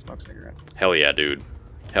don't smoke cigarettes. Hell yeah, dude.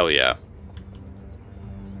 Hell yeah.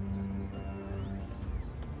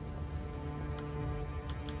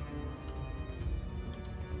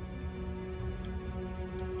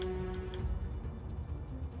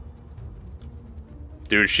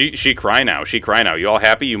 Dude, she cry now. She cry now. You all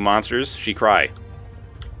happy, you monsters? She cry.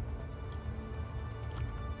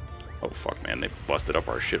 Oh, fuck, man. They busted up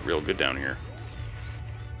our shit real good down here.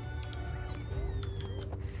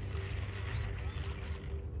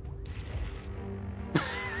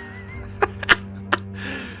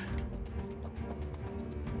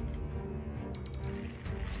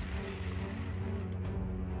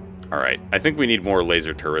 Alright, I think we need more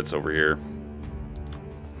laser turrets over here.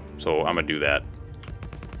 So I'm gonna do that.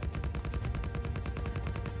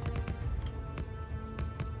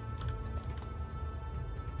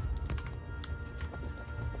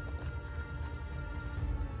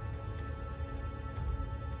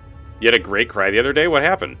 You had a great cry the other day? What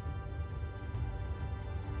happened?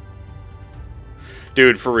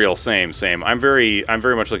 Dude, for real, same. I'm very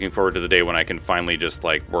much looking forward to the day when I can finally just,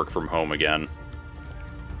 like, work from home again.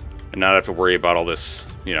 And not have to worry about all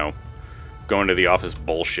this, you know, going to the office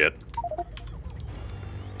bullshit.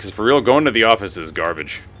 Because for real, going to the office is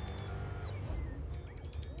garbage.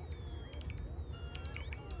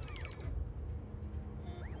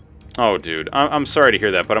 Oh, dude, I'm sorry to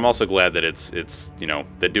hear that, but I'm also glad that it's you know,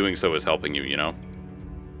 that doing so is helping you, you know?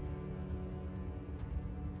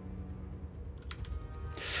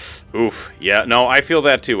 Oof, yeah, no, I feel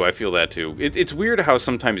that too, It's weird how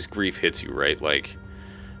sometimes grief hits you, right? Like,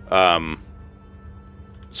 so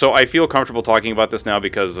I feel comfortable talking about this now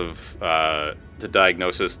because of the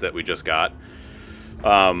diagnosis that we just got.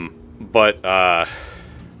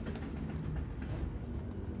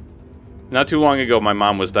 Not too long ago, my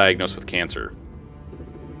mom was diagnosed with cancer.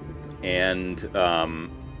 And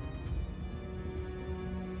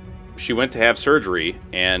she went to have surgery,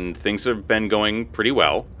 and things have been going pretty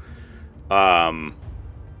well. And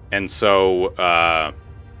so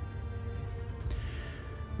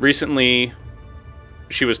recently,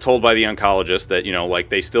 she was told by the oncologist that, you know, like,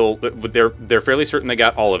 they're fairly certain they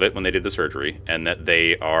got all of it when they did the surgery, and that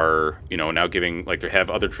they are, you know, now giving, like, they have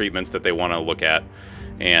other treatments that they want to look at.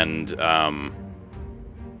 And,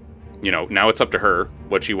 you know, now it's up to her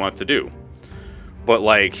what she wants to do. But,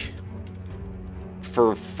 like,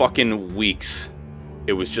 for fucking weeks,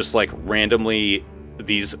 it was just, like, randomly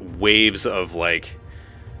these waves of, like,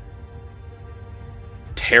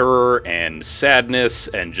 terror and sadness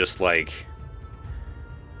and just, like,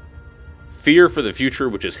 fear for the future,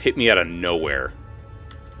 which just hit me out of nowhere.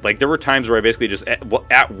 Like, there were times where I basically just,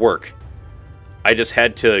 at work, I just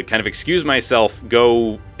had to kind of excuse myself,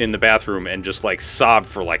 go in the bathroom, and just, like, sob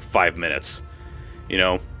for, like, 5 minutes. You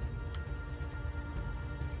know?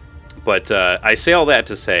 But, I say all that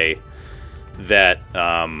to say that,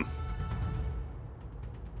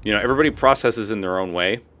 you know, everybody processes in their own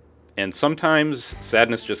way. And sometimes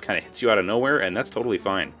sadness just kind of hits you out of nowhere, and that's totally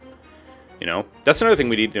fine. You know? That's another thing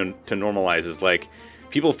we need to normalize is, like,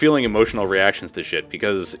 people feeling emotional reactions to shit,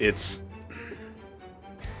 because it's...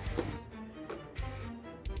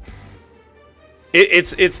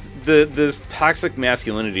 It's this toxic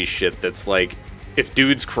masculinity shit that's like, if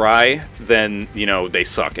dudes cry, then, you know, they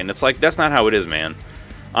suck. And it's like, that's not how it is, man.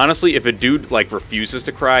 Honestly, if a dude, like, refuses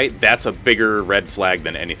to cry, that's a bigger red flag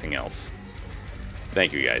than anything else.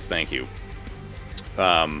 Thank you, guys. Thank you.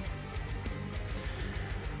 Yeah,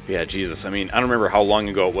 Jesus. I mean, I don't remember how long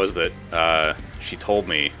ago it was that she told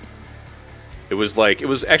me. It was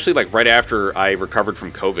actually, like, right after I recovered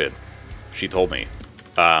from COVID. She told me.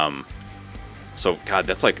 So, God,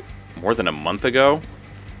 that's, like, more than a month ago?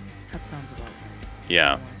 That sounds about right.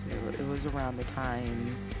 Yeah. It was around the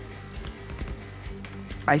time...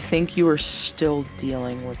 I think you were still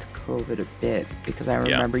dealing with COVID a bit, because I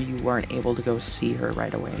remember you weren't able to go see her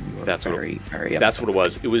right away, and you were very upset. That's what it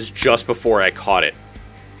was. It was just before I caught it.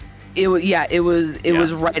 It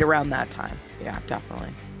was right around that time. Yeah,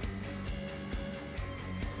 definitely.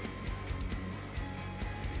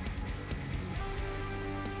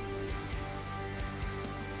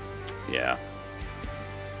 Yeah.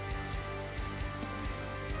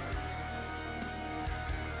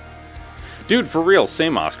 Dude, for real,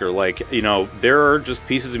 same, Oscar. Like, you know, there are just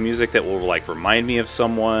pieces of music that will, like, remind me of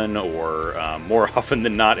someone, or more often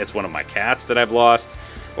than not, it's one of my cats that I've lost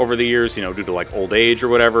over the years, you know, due to, like, old age or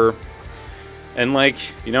whatever. And, like,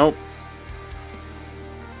 you know,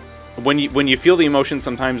 when you feel the emotion,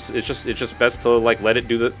 sometimes it's just best to, like, let it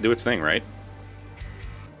do its thing, right?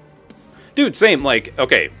 Dude, same. Like,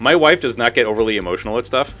 okay, my wife does not get overly emotional at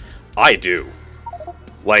stuff. I do.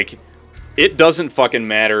 Like, it doesn't fucking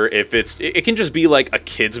matter if it can just be like a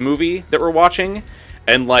kid's movie that we're watching,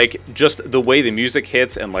 and like just the way the music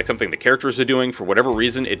hits and like something the characters are doing, for whatever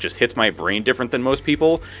reason, it just hits my brain different than most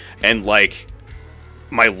people, and like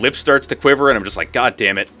my lip starts to quiver and I'm just like, God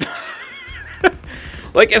damn it.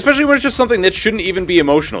 Like, especially when it's just something that shouldn't even be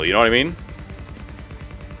emotional, you know what I mean?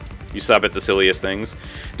 You stop at the silliest things.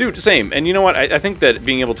 Dude, same. And you know what? I think that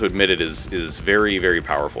being able to admit it is very, very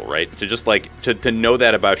powerful, right? To just, like, to know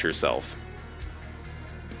that about yourself.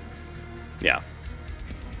 Yeah.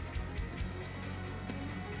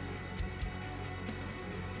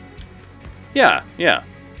 Yeah, yeah.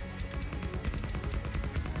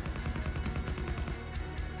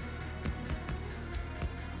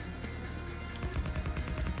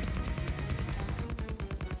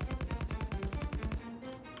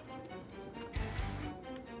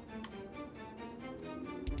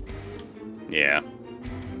 Yeah.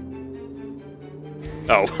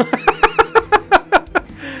 Oh.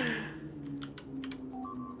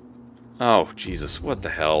 Oh, Jesus. What the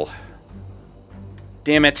hell?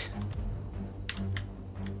 Damn it.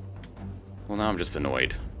 Well, now I'm just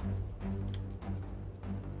annoyed.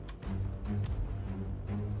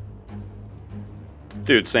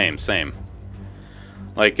 Dude, same.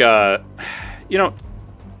 Like, you know...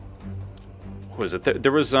 What was it?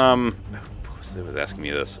 There was, who was asking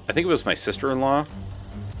me this? I think it was my sister-in-law.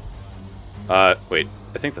 Wait.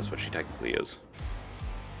 I think that's what she technically is.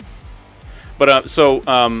 But,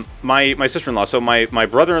 my sister-in-law, so my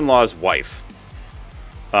brother-in-law's wife,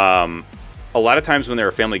 a lot of times when there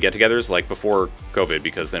were family get-togethers, like before COVID,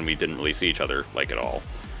 because then we didn't really see each other, like, at all,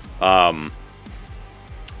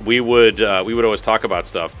 we would always talk about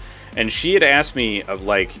stuff, and she had asked me of,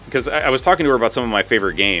 like, because I was talking to her about some of my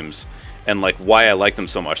favorite games, and, like, why I like them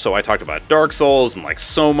so much. So I talked about Dark Souls and, like,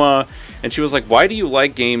 Soma, and she was like, why do you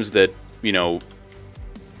like games that, you know,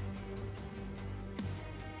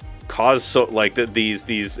 cause so, like, that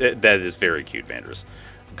is very cute, Vanders,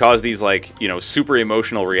 cause these, like, you know, super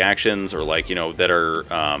emotional reactions, or, like, you know, that are,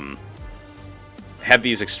 have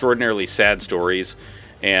these extraordinarily sad stories,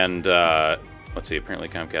 and, let's see, apparently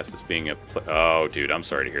Comcast is being oh, dude, I'm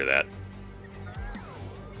sorry to hear that.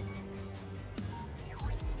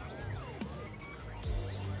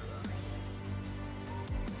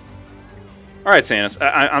 All right, Sanus,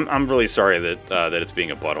 I'm really sorry that that it's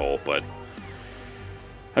being a butthole, but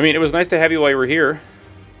I mean, it was nice to have you while you were here.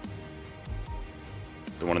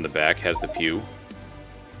 The one in the back has the pew.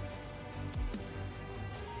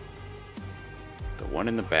 The one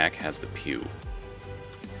in the back has the pew.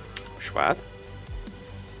 Schwat?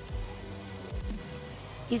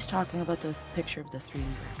 He's talking about the picture of the 3D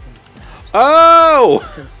raccoons. Oh!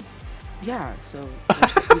 Yeah, so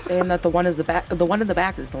he's saying that the one in the back is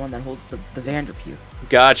the one that holds the Vander pew.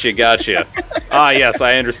 Gotcha. Ah, yes,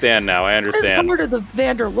 I understand now. I understand. That's part of the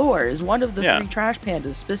Vander lore. Is one of the 3 trash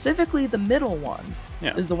pandas, specifically the middle one,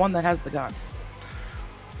 is the one that has the gun.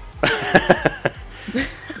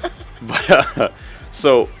 But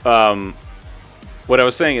so, what I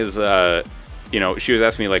was saying is, you know, she was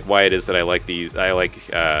asking me, like, why it is that I like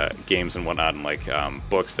games and whatnot, and, like,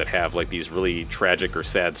 books that have, like, these really tragic or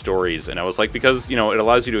sad stories, and I was like, because, you know, it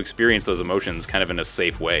allows you to experience those emotions kind of in a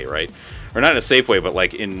safe way, right? Or not in a safe way, but,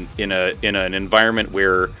 like, in an environment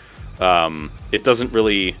where it doesn't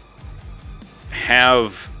really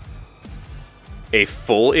have a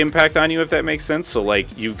full impact on you, if that makes sense. So,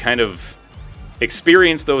 like, you kind of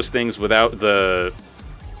experience those things without the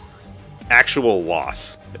actual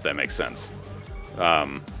loss, if that makes sense.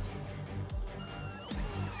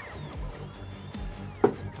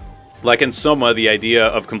 Like in Soma, the idea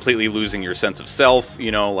of completely losing your sense of self,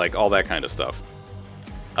 you know, like all that kind of stuff.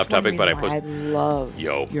 off topic, but I posted. I love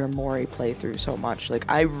your Mori playthrough so much. Like,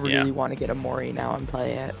 I really want to get a Mori now and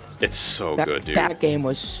play it. It's so good, dude. That game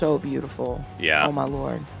was so beautiful. Yeah. Oh my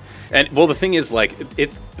lord. And well, the thing is, like,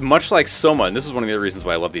 it's much like Soma, and this is one of the reasons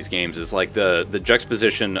why I love these games. Is like the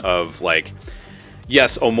juxtaposition of like,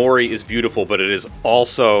 yes, Omori is beautiful, but it is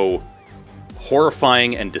also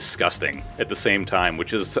horrifying and disgusting at the same time,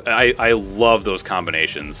 which is I love those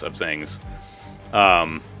combinations of things.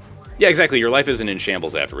 Yeah, exactly. Your life isn't in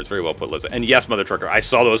shambles afterwards. Very well put, Liza. And yes, Mother Trucker, I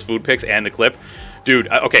saw those food pics and the clip. Dude,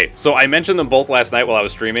 okay, so I mentioned them both last night while I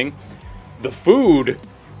was streaming. The food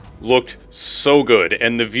looked so good,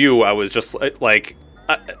 and the view, I was just like,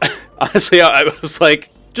 honestly, I was like,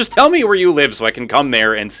 just tell me where you live so I can come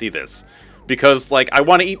there and see this. Because, like, I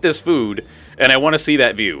want to eat this food, and I want to see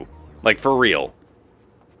that view. Like, for real.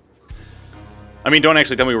 I mean, don't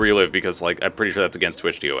actually tell me where you live, because, like, I'm pretty sure that's against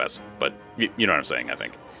Twitch TOS. But, you know what I'm saying, I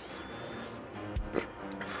think.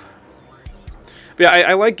 But yeah,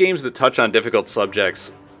 I like games that touch on difficult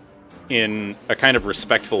subjects in a kind of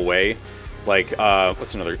respectful way. Like,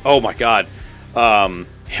 what's another? Oh my god.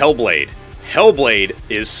 Hellblade. Hellblade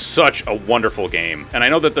is such a wonderful game. And I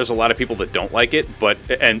know that there's a lot of people that don't like it,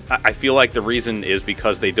 and I feel like the reason is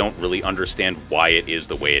because they don't really understand why it is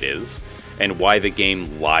the way it is, and why the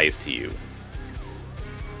game lies to you.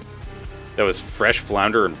 That was fresh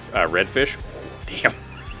flounder and redfish. Oh, damn.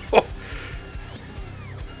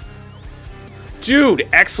 Dude,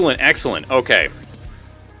 excellent, excellent. Okay.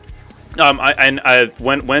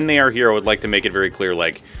 When they are here, I would like to make it very clear,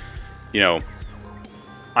 like, you know,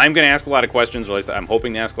 I'm going to ask a lot of questions, or at least I'm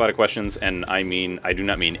hoping to ask a lot of questions, and I do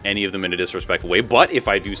not mean any of them in a disrespectful way, but if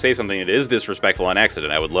I do say something that is disrespectful on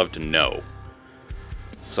accident, I would love to know.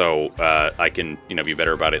 So, I can, you know, be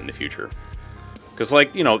better about it in the future. Because,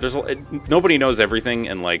 like, you know, nobody knows everything,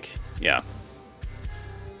 and, like, yeah.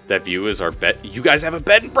 That view is our bed. You guys have a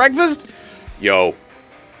bed and breakfast? Yo.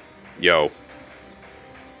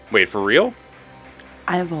 Wait, for real?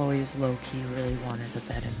 I've always low-key really wanted a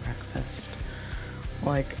bed and breakfast.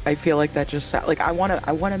 Like, I feel like that just like I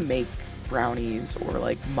wanna make brownies or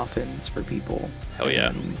like muffins for people. Hell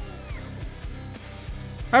yeah.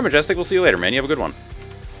 Alright, Majestic, we'll see you later, man. You have a good one.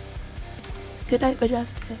 Good night,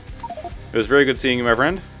 Majestic. It was very good seeing you, my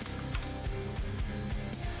friend.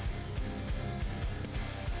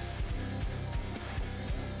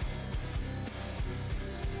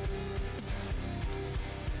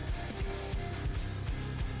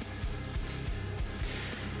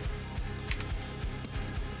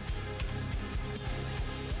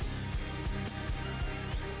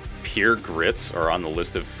 Pure grits are on the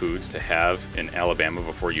list of foods to have in Alabama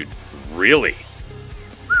before you... Really?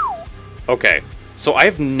 Okay. So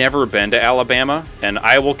I've never been to Alabama, and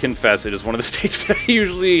I will confess it is one of the states that I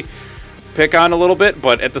usually pick on a little bit,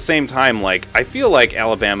 but at the same time, like, I feel like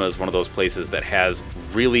Alabama is one of those places that has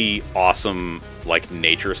really awesome, like,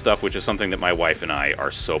 nature stuff, which is something that my wife and I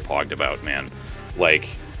are so pogged about, man. Like...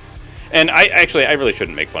 And I really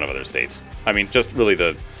shouldn't make fun of other states. I mean, just really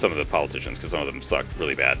some of the politicians, because some of them suck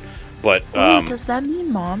really bad. But wait, does that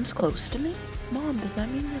mean Mom's close to me? Mom, does that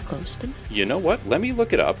mean you're close to me? You know what? Let me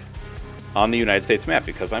look it up on the United States map,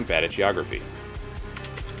 because I'm bad at geography.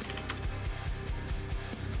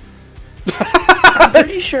 I'm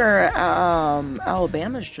pretty sure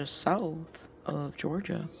Alabama's just south of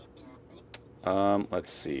Georgia.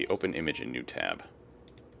 Let's see. Open image in new tab.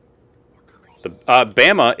 The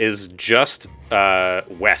Bama is just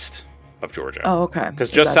west of Georgia. Oh, okay.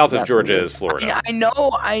 Because just south of Georgia is Florida.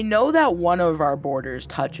 I know that one of our borders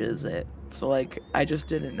touches it. So, like, I just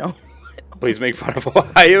didn't know. Please make fun of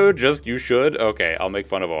Ohio. You should? Okay, I'll make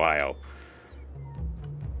fun of Ohio.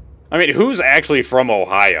 I mean, who's actually from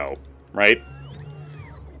Ohio, right?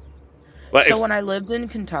 So when I lived in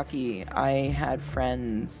Kentucky, I had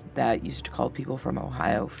friends that used to call people from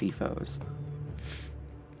Ohio FIFOs.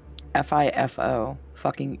 FIFO.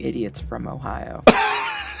 Fucking idiots from Ohio.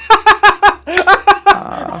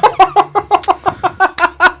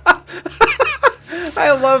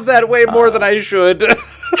 I love that way more than I should.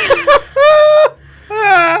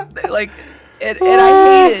 Like, and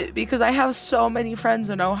I hate it because I have so many friends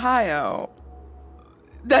in Ohio.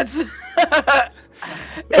 That's... and I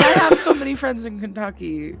have so many friends in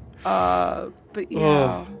Kentucky. But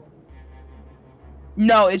yeah.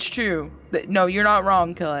 No, it's true. No, you're not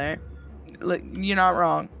wrong, Killer. You're not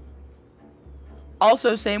wrong.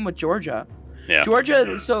 Also, same with Georgia. Yeah.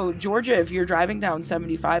 Georgia, if you're driving down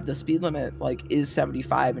 75, the speed limit, like, is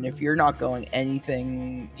 75. And if you're not going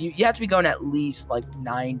anything, you have to be going at least, like,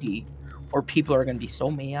 90. Or people are going to be so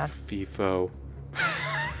mad. FIFO.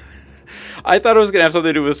 I thought it was going to have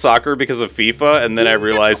something to do with soccer because of FIFA, and then I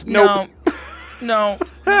realized, nope. No.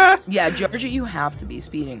 Yeah, Georgia, you have to be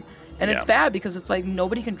speeding. And it's Yeah. bad because it's like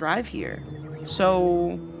nobody can drive here.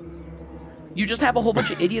 So you just have a whole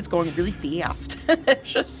bunch of idiots going really fast.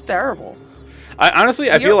 It's just terrible. I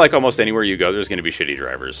feel like almost anywhere you go, there's going to be shitty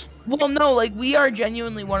drivers. Well, no, like we are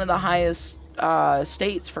genuinely one of the highest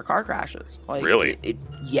states for car crashes. Like, Really?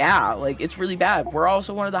 Yeah, like it's really bad. We're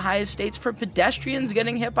also one of the highest states for pedestrians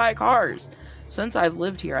getting hit by cars. Since I've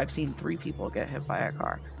lived here, I've seen 3 people get hit by a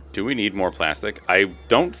car. Do we need more plastic? I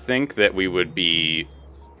don't think that we would be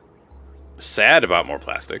sad about more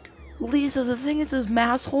plastic. Lisa, the thing is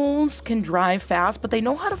massholes can drive fast, but they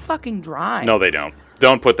know how to fucking drive. No, they don't.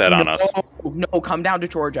 Don't put that on us. No, come down to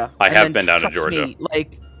Georgia. I have been down to Georgia. Me,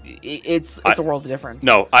 like, it's a world of difference.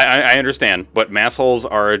 No, I understand, but massholes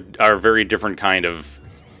are a very different kind of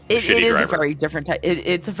shitty driver. It is a very different type.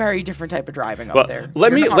 It's a very different type of driving well, up there.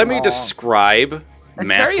 Let me describe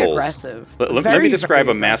massholes. Very aggressive. Let me describe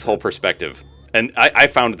a masshole perspective, and I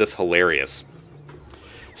found this hilarious.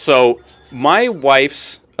 So my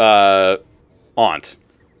wife's aunt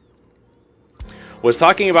was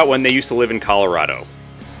talking about when they used to live in Colorado.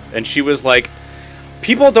 And she was like,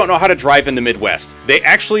 people don't know how to drive in the Midwest. They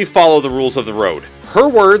actually follow the rules of the road. Her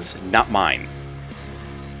words, not mine.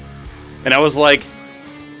 And I was like,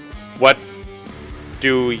 what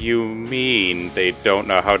do you mean they don't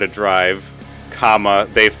know how to drive, comma,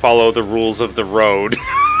 they follow the rules of the road?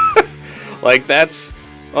 Like, that's...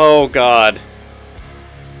 Oh, God.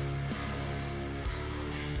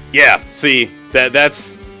 Yeah, see,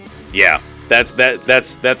 that's... Yeah. That's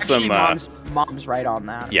Actually, some mom's right on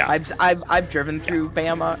that. Yeah. I've driven through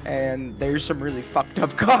Bama and there's some really fucked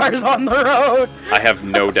up cars on the road. I have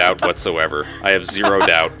no doubt whatsoever. I have zero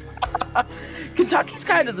doubt. Kentucky's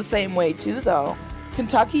kind of the same way too, though.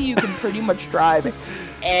 Kentucky, you can pretty much drive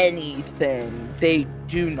anything. They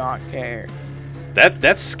do not care.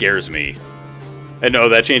 That scares me. And no,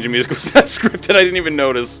 that change in music was not scripted. I didn't even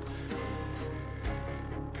notice.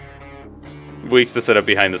 Weeks to set up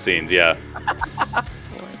behind the scenes, yeah.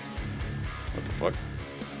 What the fuck?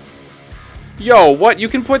 Yo, what? You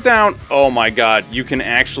can put down... Oh my god, you can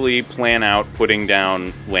actually plan out putting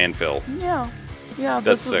down landfill. Yeah,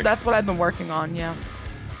 that's sick. That's what I've been working on, yeah.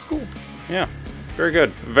 It's cool. Yeah, very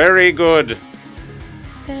good. Very good.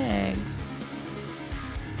 Thanks.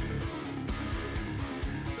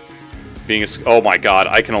 Being a... Oh my god,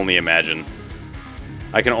 I can only imagine.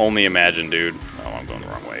 I can only imagine, dude. Oh, I'm going the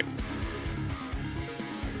wrong way.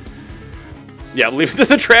 Yeah, leave it to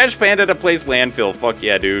the trash panda to place landfill. Fuck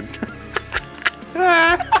yeah, dude.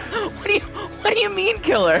 What do you mean,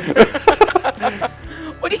 killer?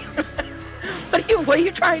 What are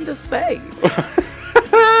you trying to say?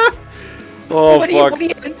 Oh, fuck. What are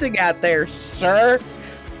you hinting at there, sir?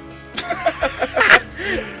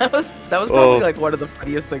 That was probably like one of the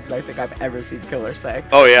funniest things I think I've ever seen Killer say.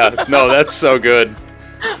 Oh yeah, no, that's so good.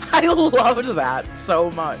 I loved that so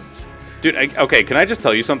much. Dude, okay, can I just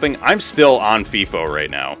tell you something? I'm still on FIFO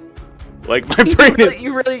right now. Like, my brain is...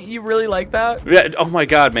 You really like that? Yeah, oh my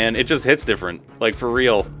god, man, it just hits different. Like, for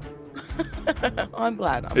real. I'm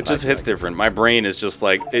glad. It just hits different. My brain is just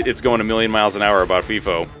like, it's going a million miles an hour about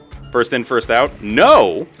FIFO. First in, first out?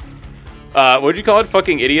 No! What'd you call it?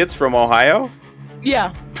 Fucking idiots from Ohio?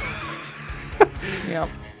 Yeah. Yeah.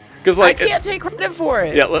 Because, like... I can't take credit for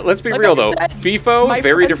it. Yeah, let's be real, though. FIFO,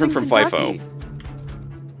 very different from FIFO.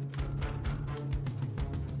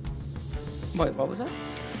 Wait, what was that?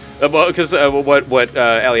 Well, because what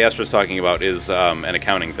Ali Astra's talking about is an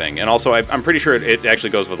accounting thing, and also I'm pretty sure it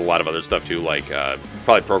actually goes with a lot of other stuff too, like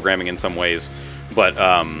probably programming in some ways. But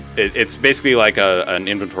it's basically like an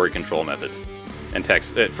inventory control method, and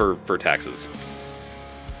tax for taxes.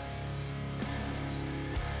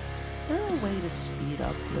 Is there a way to speed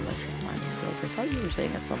up the electric mining drills? I thought you were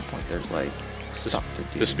saying at some point there's like stuff to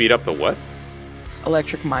do. To speed up the what?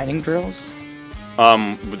 Electric mining drills.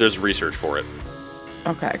 There's research for it.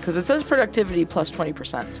 Okay, because it says productivity plus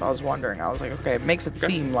 20%, so I was wondering. I was like, okay, it makes it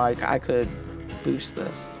seem like I could boost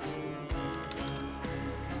this.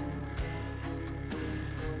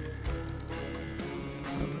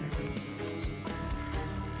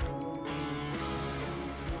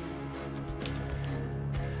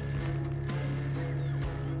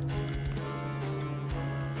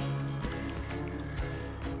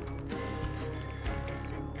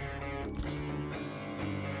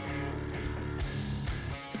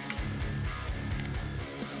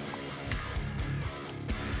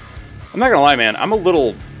 I'm not gonna lie, man. I'm a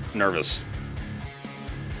little nervous.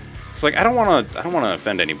 It's like I don't want to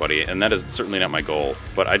offend anybody, and that is certainly not my goal.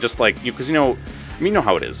 But I just like you, because I mean, you know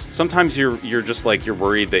how it is. Sometimes you're just like you're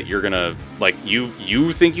worried that you're gonna like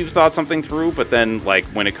you think you've thought something through, but then like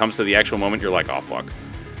when it comes to the actual moment, you're like, oh fuck.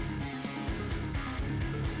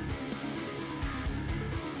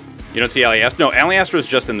 You don't see Aliastra? No, Aliastra is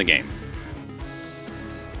just in the game.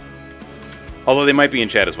 Although they might be in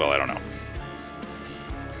chat as well, I don't know.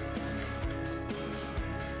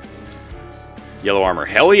 Yellow armor.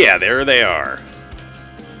 Hell yeah, there they are.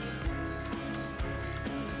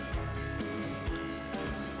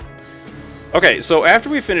 Okay, so after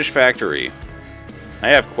we finish Factory, I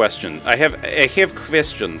have questions. I have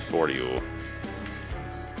questions for you.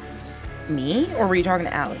 Me? Or were you talking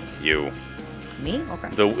to Allie? You. Me? Okay.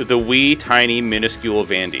 The wee, tiny, minuscule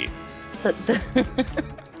Vandy.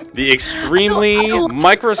 The extremely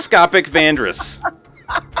microscopic Vandrus.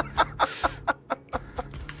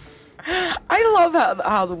 I love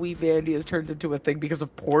how the wee Vandy has turned into a thing because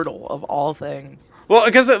of Portal, of all things. Well,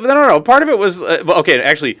 because, no. Part of it was, okay,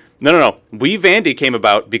 actually, no. Wee Vandy came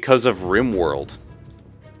about because of RimWorld.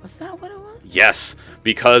 Was that what it was? Yes,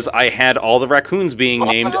 because I had all the raccoons being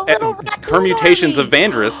named permutations of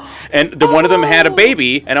Vandrus, and one of them had a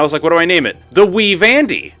baby, and I was like, what do I name it? The Wee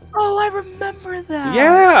Vandy. Oh, I remember that.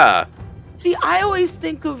 Yeah. See, I always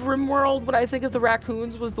think of RimWorld when I think of the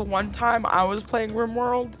raccoons was the one time I was playing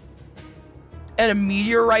RimWorld, and a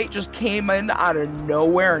meteorite just came in out of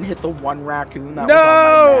nowhere and hit the one raccoon that was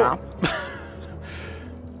on my map.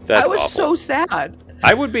 That's I was awful. so sad.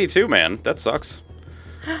 I would be too, man. That sucks.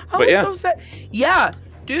 I was so sad. Yeah,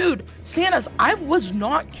 dude, Santas, I was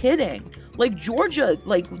not kidding. Like, Georgia,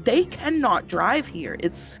 like, they cannot drive here.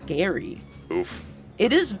 It's scary. Oof.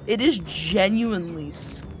 It is genuinely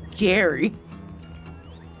scary.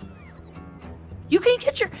 You can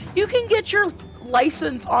get your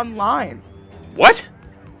license online. What?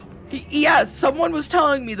 Yeah, someone was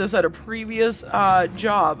telling me this at a previous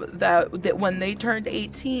job that when they turned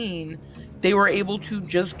 18, they were able to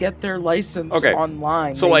just get their license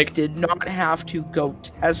online. So, they like, did not have to go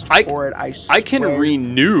test for it. I swear. I can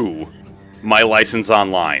renew my license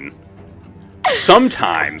online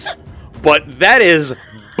sometimes, but that is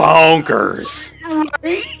bonkers.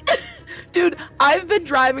 Right? Dude, I've been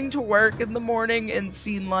driving to work in the morning and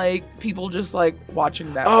seen, like, people just, like, watching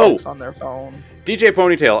Netflix on their phone. DJ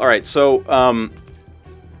Ponytail, alright, so,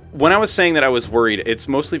 when I was saying that I was worried, it's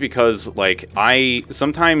mostly because, like, I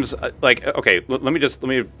sometimes, like, okay, let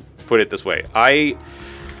me put it this way. I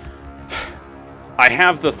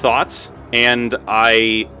have the thoughts, and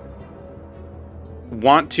I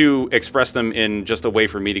want to express them in just a way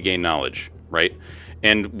for me to gain knowledge, right?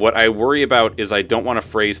 And what I worry about is I don't want to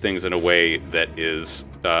phrase things in a way that is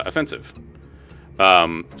offensive.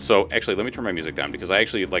 So actually, let me turn my music down because I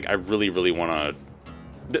actually, like, I really, really want to,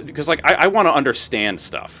 because, like, I want to understand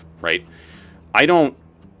stuff, right? I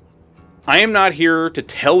am not here to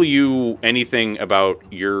tell you anything about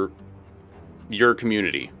your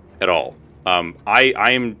community at all.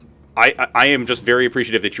 I am just very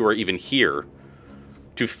appreciative that you are even here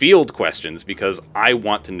to field questions because I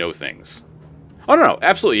want to know things. Oh, no,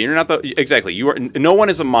 absolutely. You're not exactly. You are. No one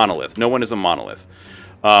is a monolith. No one is a monolith.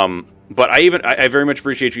 But I very much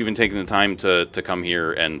appreciate you even taking the time to come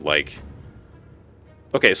here and, like.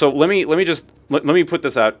 Okay, so let me put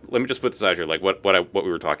this out. Let me just put this out here, like what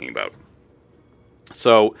we were talking about.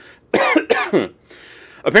 So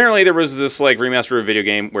apparently there was this, like, remaster of a video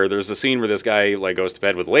game where there's a scene where this guy, like, goes to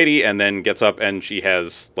bed with a lady and then gets up and she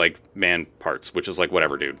has, like, man parts, which is like,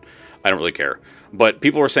 whatever, dude. I don't really care. But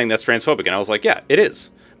people were saying that's transphobic, and I was like, yeah, it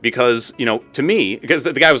is. Because, you know, to me, because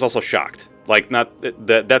the guy was also shocked. Like, not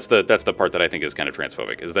that's the part that I think is kind of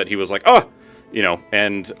transphobic, is that he was like, oh, you know,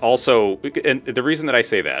 and also, and the reason that I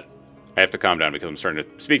say that, I have to calm down because I'm starting to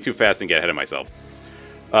speak too fast and get ahead of myself.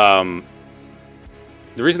 The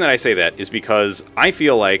reason that I say that is because I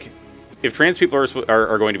feel like if trans people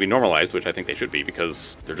are going to be normalized, which I think they should be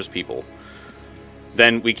because they're just people,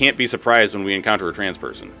 then we can't be surprised when we encounter a trans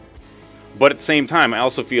person. But at the same time, I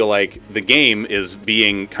also feel like the game is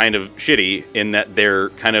being kind of shitty in that they're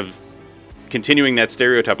kind of continuing that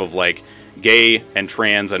stereotype of, like, gay and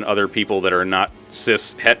trans and other people that are not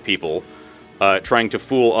cis het people trying to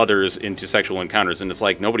fool others into sexual encounters. And it's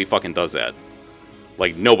like, nobody fucking does that.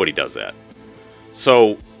 Like, nobody does that.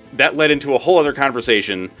 So that led into a whole other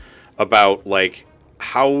conversation about, like,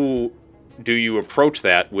 how do you approach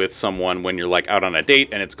that with someone when you're, like, out on a date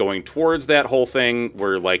and it's going towards that whole thing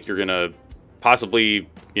where, like, you're gonna possibly,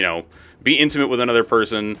 you know, be intimate with another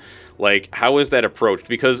person. Like, how is that approached?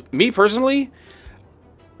 Because me personally,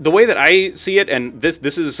 the way that I see it, and this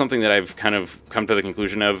is something that I've kind of come to the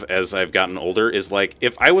conclusion of as I've gotten older, is, like,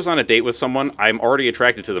 if I was on a date with someone, I'm already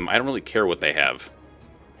attracted to them. I don't really care what they have.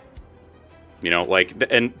 You know, like,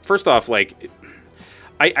 and first off, like,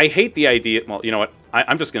 I hate the idea. Well, you know what?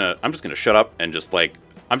 I'm just gonna shut up and just, like,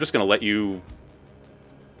 I'm just gonna let you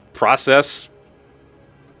process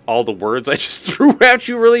all the words I just threw at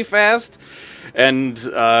you really fast, and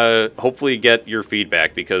hopefully get your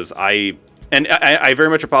feedback, because I very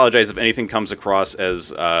much apologize if anything comes across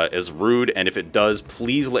as rude, and if it does,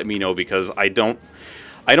 please let me know, because I don't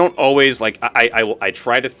always, like, I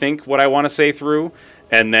try to think what I want to say through,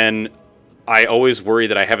 and then I always worry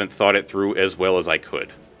that I haven't thought it through as well as I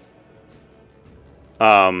could.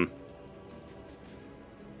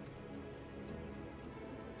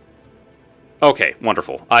 Okay,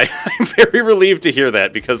 wonderful. I'm very relieved to hear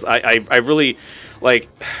that, because I really, like...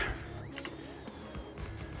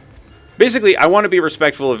 Basically, I want to be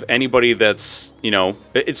respectful of anybody that's, you know...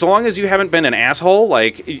 So long as you haven't been an asshole,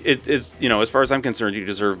 like, it is, you know, as far as I'm concerned, you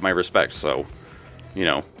deserve my respect, so, you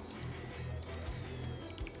know.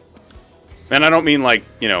 And I don't mean, like,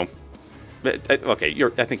 you know... Okay,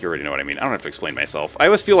 I think you already know what I mean. I don't have to explain myself. I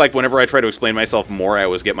always feel like whenever I try to explain myself more, I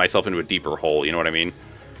always get myself into a deeper hole, you know what I mean?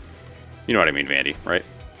 You know what I mean, Vandy, right?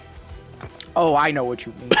 Oh, I know what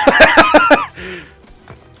you mean.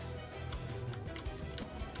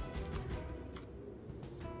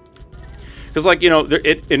 Because, like, you know,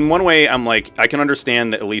 in one way, I'm like, I can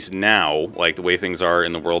understand that at least now, like, the way things are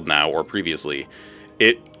in the world now, or previously,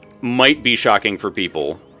 it might be shocking for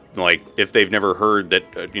people, like, if they've never heard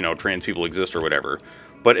that, you know, trans people exist or whatever.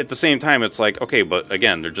 But at the same time, it's like, okay, but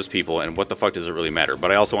again, they're just people, and what the fuck does it really matter?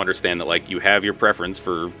 But I also understand that, like, you have your preference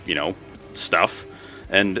for, you know, stuff,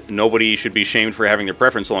 and nobody should be shamed for having their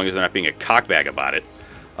preference so long as they're not being a cockbag about it.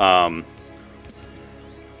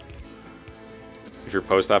 If you're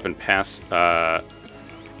post-op and pass...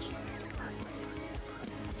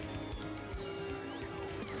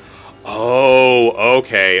 Oh,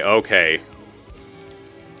 okay, okay.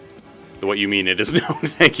 What you mean it is known.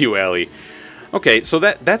 Thank you, Allie. Okay, so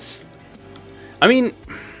that's... I mean...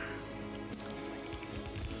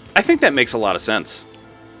 I think that makes a lot of sense.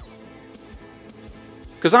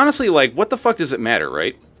 Because honestly, like, what the fuck does it matter,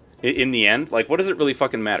 right? In the end, like, what does it really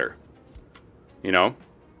fucking matter? You know?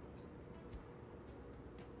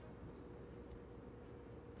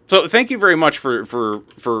 So thank you very much for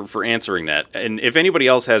answering that. And if anybody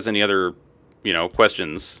else has any other, you know,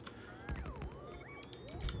 questions,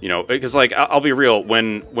 you know, because, like, I'll be real,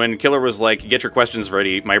 when Killer was like, get your questions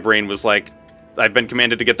ready, my brain was like, I've been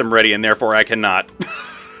commanded to get them ready, and therefore I cannot.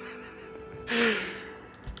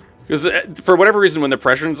 Because for whatever reason, when the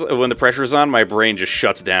pressure's on, my brain just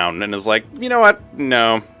shuts down and is like, you know what?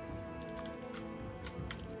 No.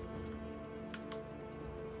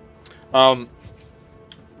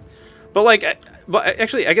 But, like,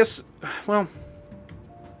 actually, I guess, well...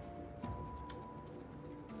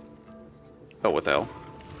 Oh, what the hell?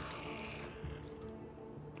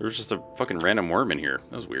 There was just a fucking random worm in here.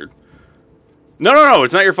 That was weird. No,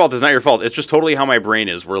 it's not your fault, it's not your fault. It's just totally how my brain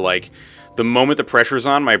is, where, like, the moment the pressure's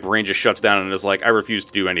on, my brain just shuts down and is like, I refuse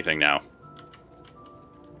to do anything now.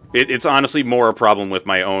 It's honestly more a problem with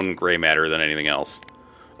my own gray matter than anything else.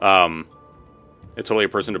 It's totally a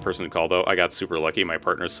person-to-person call, though. I got super lucky. My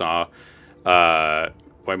partner saw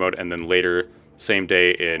boy mode, and then later, same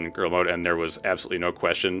day in girl mode, and there was absolutely no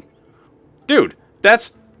question. Dude,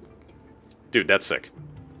 that's sick.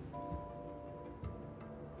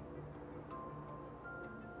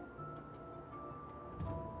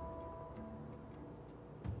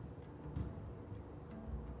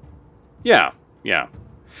 Yeah, yeah.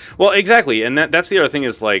 Well, exactly, and that's the other thing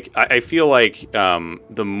is, like, I feel like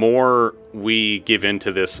the more we give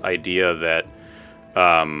into this idea that,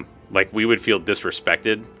 like, we would feel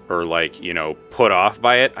disrespected or, like, you know, put off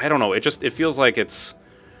by it, I don't know, it feels like it's...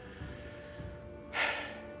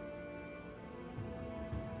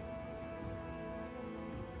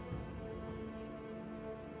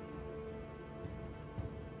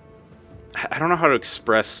 I don't know how to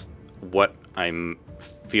express what I'm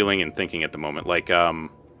feeling and thinking at the moment. Like,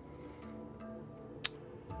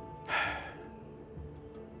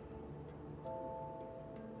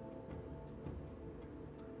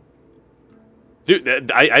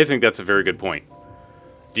 dude, I think that's a very good point.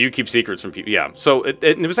 Do you keep secrets from people? Yeah. So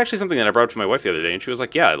it was actually something that I brought up to my wife the other day, and she was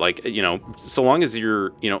like, yeah, like, you know, so long as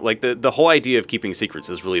you're, you know, like, the whole idea of keeping secrets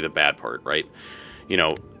is really the bad part, right? You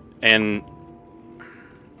know, and...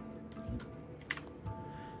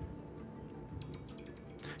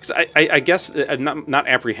 Because I guess, not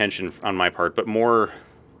apprehension on my part, but more...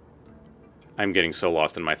 I'm getting so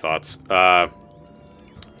lost in my thoughts. A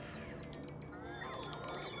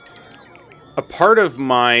part of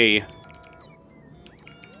my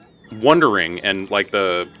wondering and, like,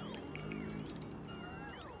 the...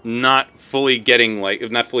 not fully getting, like,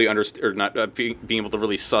 not fully understand, or not being able to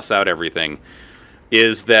really suss out everything,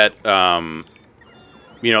 is that,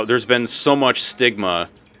 you know, there's been so much stigma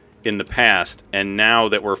in the past, and now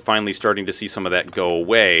that we're finally starting to see some of that go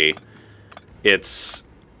away, it's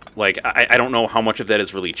like I don't know how much of that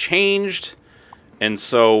has really changed, and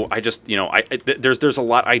so I just, you know, there's a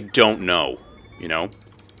lot I don't know, you know.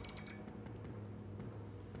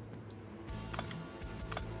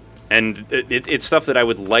 And it's stuff that I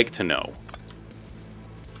would like to know.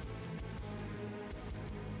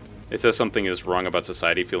 It says something is wrong about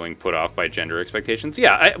society feeling put off by gender expectations.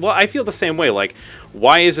 Yeah, well, I feel the same way. Like,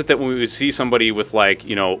 why is it that when we see somebody with, like,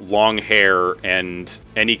 you know, long hair and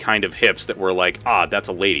any kind of hips that we're like, ah, that's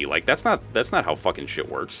a lady? Like, that's not how fucking shit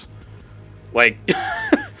works. Like,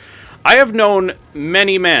 I have known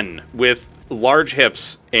many men with large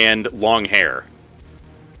hips and long hair.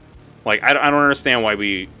 Like, I don't understand why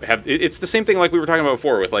we have... It's the same thing like we were talking about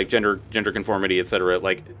before with, like, gender conformity, etc.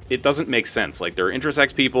 Like, it doesn't make sense. Like, there are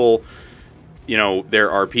intersex people, you know, there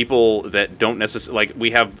are people that don't necessarily... Like, we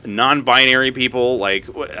have non-binary people. Like,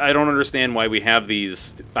 I don't understand why we have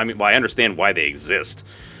these... I mean, well, I understand why they exist,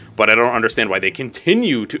 but I don't understand why they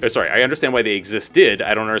continue to... Sorry, I understand why they existed.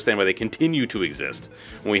 I don't understand why they continue to exist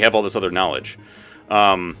when we have all this other knowledge.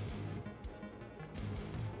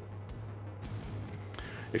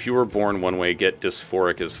 If you were born one way, get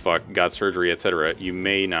dysphoric as fuck, got surgery, etc., you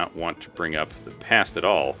may not want to bring up the past at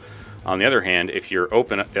all. On the other hand, if you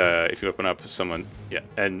open up someone, yeah,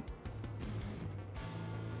 and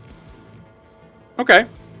okay,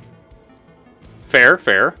 fair,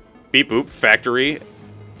 beep boop, factory,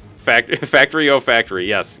 factory,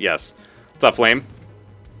 yes. What's up, Flame?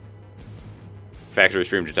 Factory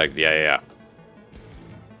stream detected, yeah.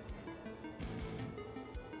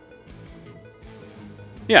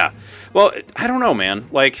 Yeah, well, I don't know, man.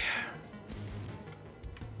 Like,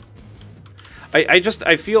 I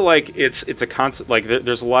feel like it's a constant. Like,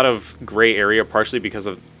 there's a lot of gray area, partially because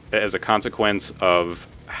of as a consequence of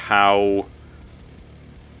how,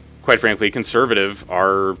 quite frankly, conservative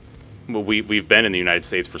we've been in the United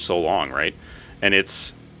States for so long, right? And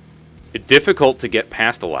it's difficult to get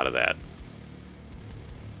past a lot of that.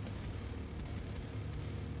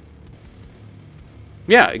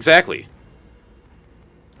 Yeah, exactly.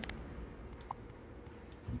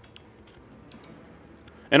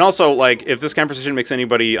 And also, like, if this conversation makes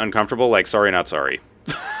anybody uncomfortable, like, sorry, not sorry.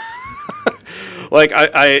 Like,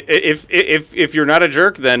 if you're not a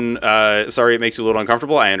jerk, then sorry, it makes you a little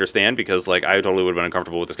uncomfortable. I understand, because, like, I totally would have been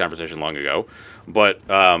uncomfortable with this conversation long ago. But,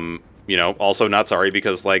 you know, also not sorry,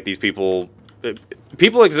 because, like, these people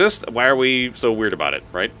exist. Why are we so weird about it,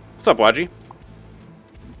 right? What's up, Waji?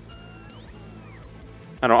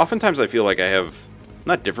 I don't know, oftentimes I feel like I have,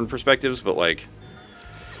 not different perspectives, but, like,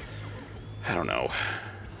 I don't know.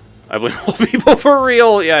 I blame old people for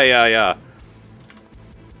real. Yeah.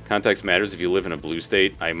 Context matters. If you live in a blue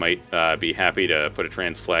state, I might be happy to put a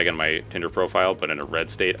trans flag on my Tinder profile, but in a red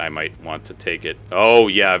state, I might want to take it. Oh,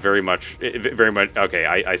 yeah, very much. Okay,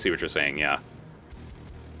 I see what you're saying, yeah.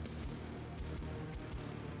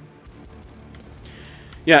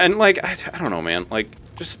 Yeah, and, like, I don't know, man. Like,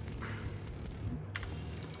 I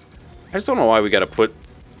just don't know why we gotta put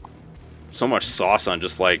so much sauce on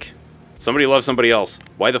just, like... Somebody loves somebody else.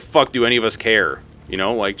 Why the fuck do any of us care? You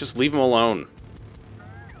know, like, just leave them alone.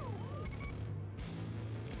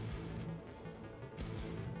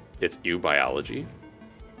 It's biology.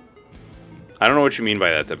 I don't know what you mean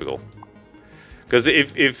by that, typical. Because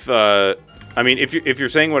I mean, if you're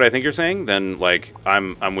saying what I think you're saying, then, like,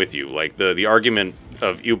 I'm with you. Like, the argument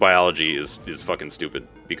of biology is fucking stupid,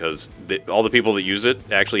 because all the people that use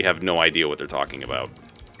it actually have no idea what they're talking about.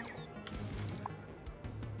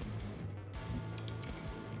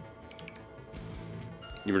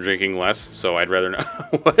 You were drinking less, so I'd rather not.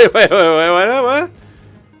 Wait, what?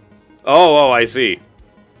 Oh, I see.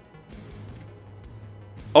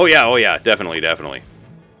 Oh yeah, definitely.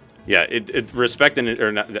 Yeah, respect and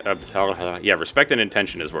respect and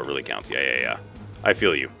intention is what really counts. Yeah. I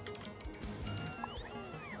feel you.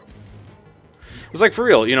 It's like, for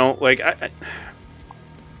real, you know, like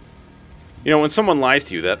you know, when someone lies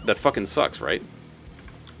to you, that fucking sucks, right?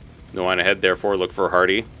 No one ahead, therefore look for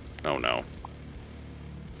Hardy. Oh no.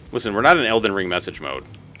 Listen, we're not in Elden Ring message mode.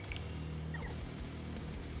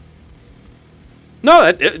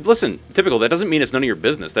 No, listen, typical. That doesn't mean it's none of your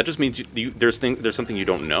business. That just means there's something you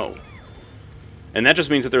don't know, and that just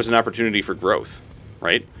means that there's an opportunity for growth,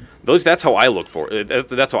 right? That's how I look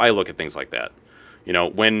that's how I look at things like that. You know,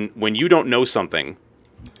 when you don't know something,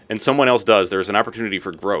 and someone else does, there's an opportunity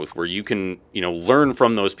for growth where you can, you know, learn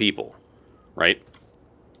from those people, right?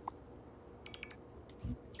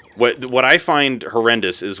 What I find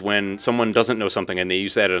horrendous is when someone doesn't know something and they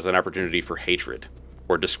use that as an opportunity for hatred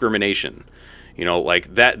or discrimination. You know,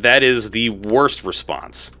 like, that is the worst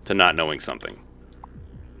response to not knowing something.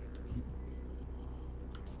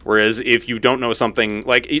 Whereas if you don't know something,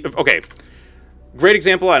 like, okay, great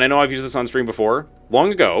example, and I know I've used this on stream before,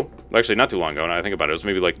 long ago, actually not too long ago, now I think about it, it was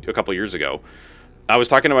maybe like a couple years ago, I was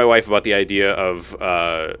talking to my wife about the idea of,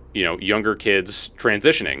 you know, younger kids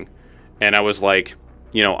transitioning, and I was like,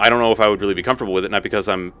 you know, I don't know if I would really be comfortable with it, not because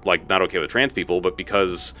I'm, like, not okay with trans people, but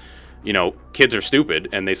because, you know, kids are stupid,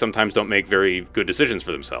 and they sometimes don't make very good decisions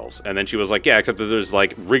for themselves. And then she was like, yeah, except that there's,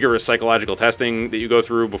 like, rigorous psychological testing that you go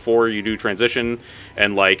through before you do transition,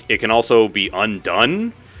 and, like, it can also be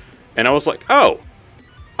undone. And I was like, oh,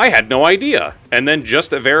 I had no idea. And then just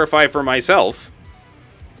to verify for myself,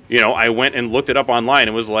 you know, I went and looked it up online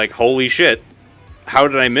and was like, holy shit, how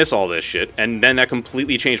did I miss all this shit? And then that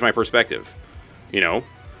completely changed my perspective. You know,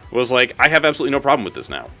 it was like, I have absolutely no problem with this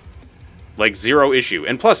now. Like, zero issue.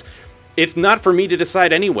 And plus, it's not for me to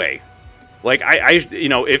decide anyway. Like, you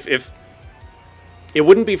know, if it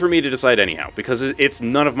wouldn't be for me to decide anyhow, because it's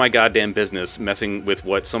none of my goddamn business messing with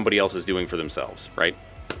what somebody else is doing for themselves, right?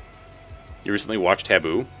 You recently watched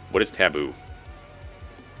Taboo? What is Taboo?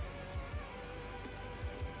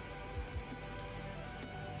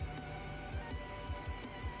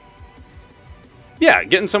 Yeah,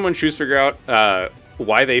 get in someone's shoes, figure out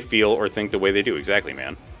why they feel or think the way they do. Exactly,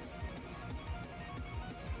 man.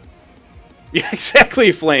 Yeah,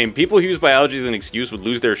 exactly, Flame. People who use biology as an excuse would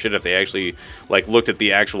lose their shit if they actually, like, looked at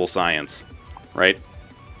the actual science, right?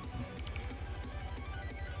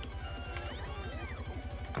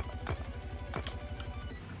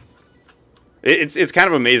 It's kind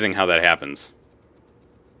of amazing how that happens.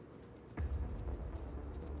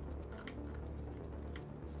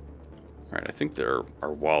 Alright, I think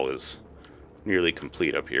our wall is nearly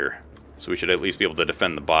complete up here. So we should at least be able to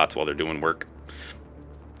defend the bots while they're doing work.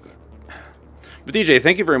 But DJ,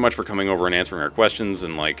 thank you very much for coming over and answering our questions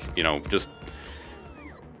and, like, you know, just...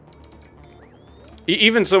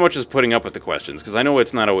 even so much as putting up with the questions, because I know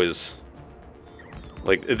it's not always...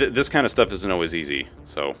 like, this kind of stuff isn't always easy,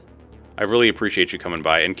 so... I really appreciate you coming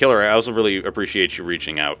by. And Killer, I also really appreciate you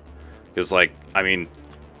reaching out. Because, like, I mean...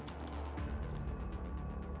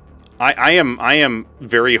 I am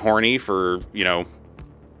very horny for, you know,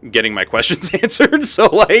 getting my questions answered. So,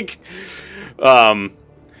 like, yeah,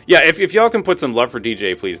 if y'all can put some love for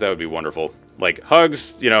DJ, please, that would be wonderful. Like,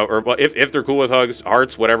 hugs, you know, or if they're cool with hugs,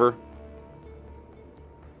 hearts, whatever.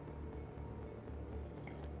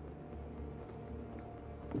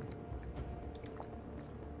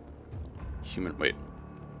 Wait.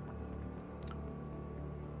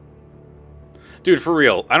 Dude, for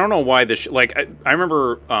real, I don't know why this... like, I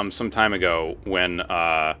remember some time ago when,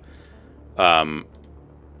 God,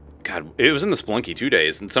 it was in the Splunky 2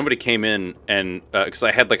 days, and somebody came in and, because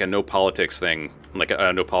I had, like, a no politics thing, like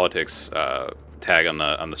a no politics tag on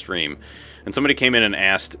the stream, and somebody came in and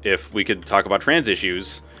asked if we could talk about trans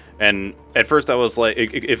issues, and at first I was like,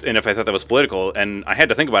 if I thought that was political, and I had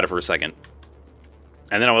to think about it for a second.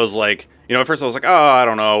 And then I was like, you know, at first I was like, oh, I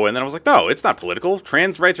don't know. And then I was like, no, it's not political.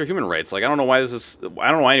 Trans rights are human rights. Like, I don't know why this is...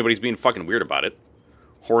 I don't know why anybody's being fucking weird about it.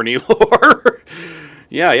 Horny lore.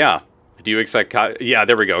 Yeah, yeah. Do you accept... yeah,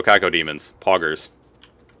 there we go. Kako demons. Poggers.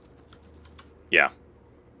 Yeah.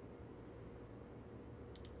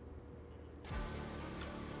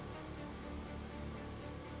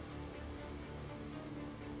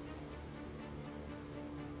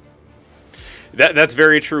 That's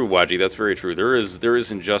very true, Waji. That's very true. There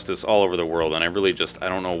is injustice all over the world, and I really just... I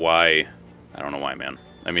don't know why... I don't know why, man.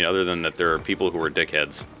 I mean, other than that there are people who are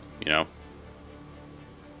dickheads, you know?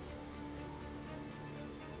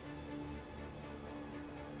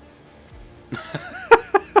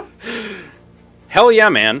 Hell yeah,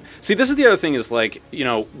 man. See, this is the other thing is, like, you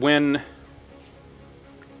know, when...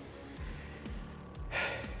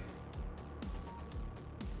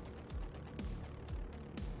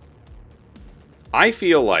 I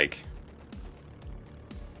feel like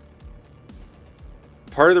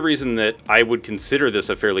part of the reason that I would consider this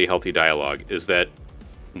a fairly healthy dialogue is that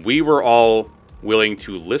we were all willing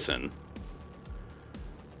to listen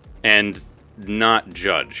and not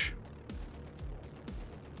judge.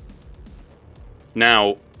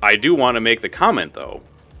 Now, I do want to make the comment, though,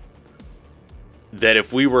 that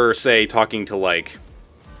if we were, say, talking to, like,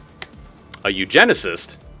 a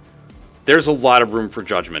eugenicist, there's a lot of room for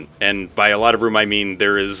judgment. And by a lot of room, I mean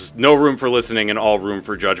there is no room for listening and all room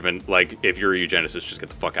for judgment. Like, if you're a eugenicist, just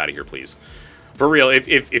get the fuck out of here, please. For real,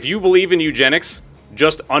 if you believe in eugenics,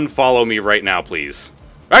 just unfollow me right now, please.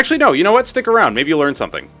 Actually, no, you know what? Stick around. Maybe you'll learn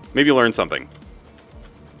something. Maybe you'll learn something.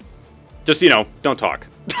 Just, you know, don't talk.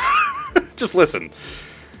 Just listen.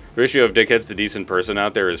 ratio of dickheads to decent person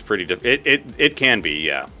out there is pretty... It can be,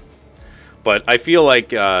 yeah. But I feel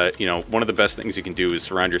like, you know, one of the best things you can do is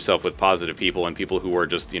surround yourself with positive people and people who are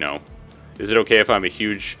just, you know... Is it okay if I'm a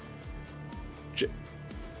huge...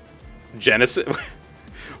 Genesis...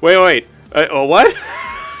 wait. What?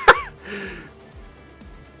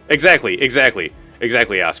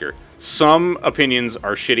 Exactly, Oscar. Some opinions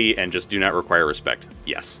are shitty and just do not require respect.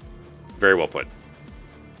 Yes. Very well put.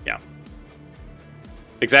 Yeah.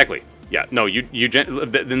 Exactly. Yeah, no,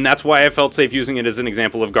 then that's why I felt safe using it as an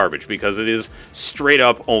example of garbage, because it is straight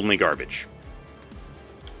up only garbage.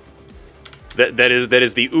 That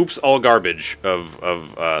is the oops all garbage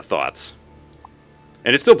of thoughts.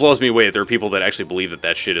 And it still blows me away that there are people that actually believe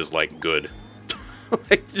that shit is, like, good.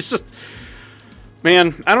 Like, it's just...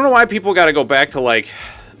 Man, I don't know why people gotta go back to, like,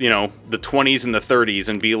 you know, the 20s and the 30s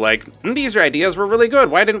and be like, these ideas were really good,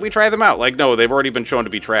 why didn't we try them out? Like, no, they've already been shown to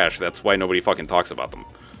be trash. That's why nobody fucking talks about them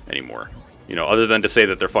anymore. You know, other than to say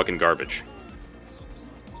that they're fucking garbage.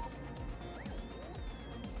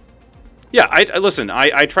 Yeah, listen,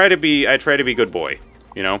 I try to be good boy,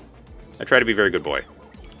 you know? I try to be very good boy.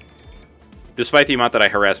 Despite the amount that I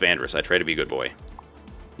harass Vandrus, I try to be good boy.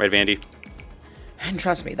 Right, Vandy? And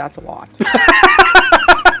trust me, that's a lot.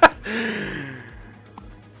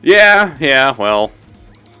 Yeah, well,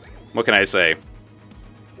 what can I say?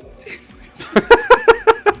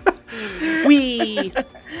 Wee!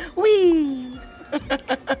 Wee!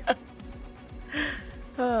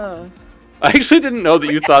 I actually didn't know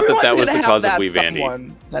that you thought that was the cause of Wee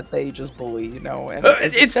Vandy. That they just bully, you know. And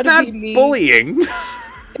it's not bullying.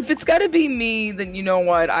 If it's gotta be me, then you know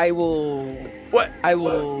what? I will. What? I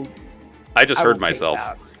will. I just heard myself.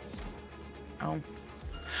 Oh.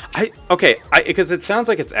 Okay, because it sounds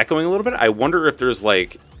like it's echoing a little bit. I wonder if there's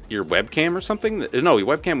like your webcam or something. No, your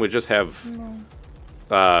webcam would just have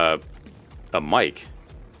a mic.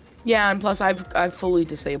 Yeah, and plus I've fully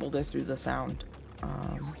disabled it through the sound.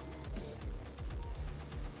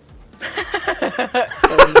 So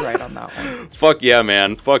he's right on that one. Fuck yeah,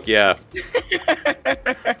 man. Fuck yeah.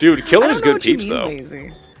 Dude, Killer's good peeps though.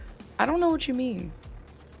 Lazy. I don't know what you mean.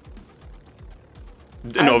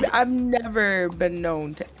 No. I've never been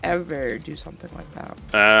known to ever do something like that.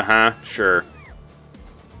 Uh-huh, sure.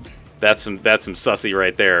 That's some sussy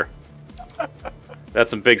right there. That's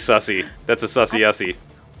some big sussy. That's a sussy-ussy.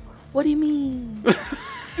 What do you mean?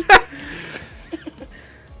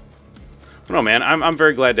 No, man, I'm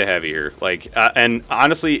very glad to have you here. Like, and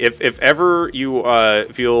honestly, if ever you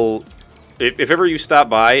feel... If ever you stop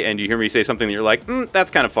by and you hear me say something that you're like, that's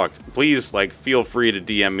kind of fucked, please, like, feel free to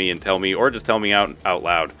DM me and tell me, or just tell me out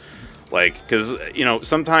loud. Like, because, you know,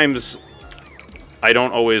 sometimes I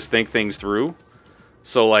don't always think things through.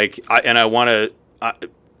 So, like, I want to...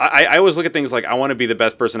 I always look at things like, I want to be the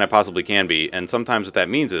best person I possibly can be, and sometimes what that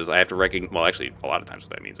means is I have to recognize... Well, actually, a lot of times what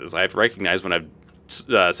that means is I have to recognize when I've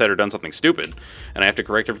said or done something stupid, and I have to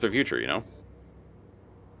correct it for the future, you know?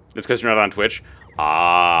 It's because you're not on Twitch?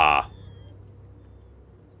 Ah...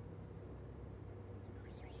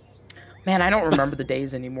 Man, I don't remember the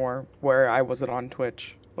days anymore where I wasn't on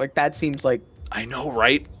Twitch. Like, that seems like... I know,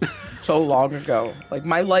 right? So long ago. Like,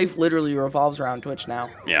 my life literally revolves around Twitch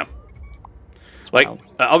now. Yeah. Like,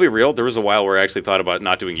 I'll be real, there was a while where I actually thought about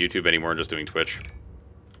not doing YouTube anymore and just doing Twitch.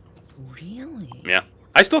 Really? Yeah.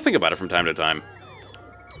 I still think about it from time to time.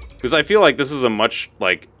 Because I feel like this is a much,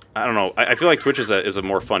 like... I don't know. I feel like Twitch is a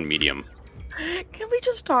more fun medium. Can we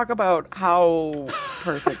just talk about how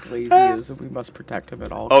perfect Lazy is and we must protect him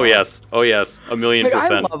at all costs? Oh, yes. Oh, yes.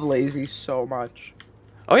 1,000,000%. I love Lazy so much.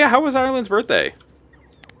 Oh, yeah. How was Ireland's birthday?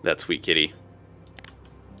 That sweet kitty.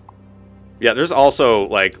 Yeah, there's also,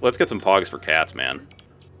 like, let's get some pogs for cats, man.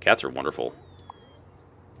 Cats are wonderful.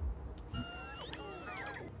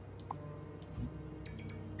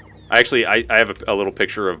 Actually, I have a little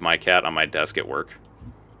picture of my cat on my desk at work.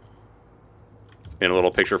 In a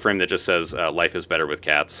little picture frame that just says, life is better with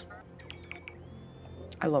cats.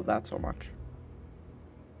 I love that so much.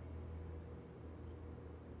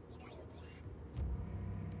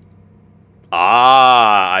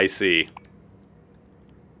 Ah, I see.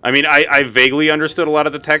 I mean, I vaguely understood a lot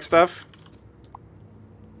of the tech stuff.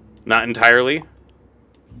 Not entirely.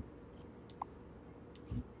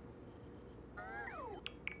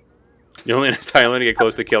 The only nice Thailand to get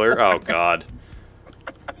close to killer? Oh, God.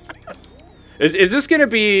 Is this gonna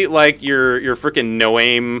be like your freaking no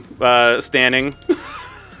aim standing?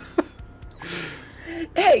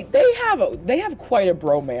 Hey, they have quite a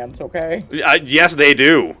bromance, okay? Yes, they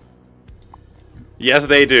do. Yes,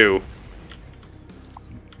 they do.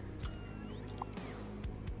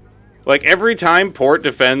 Like every time Port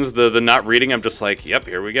defends the not reading, I'm just like, yep,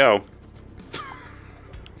 here we go.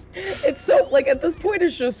 It's so like at this point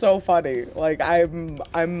it's just so funny. Like I'm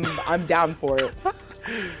down for it.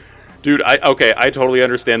 Dude, I totally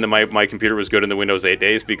understand that my computer was good in the Windows 8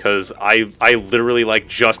 days because I literally like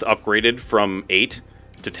just upgraded from 8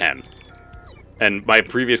 to 10. And my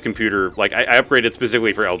previous computer, like I upgraded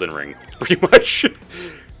specifically for Elden Ring, pretty much.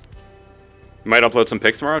 Might upload some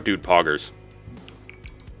pics tomorrow? Dude, poggers.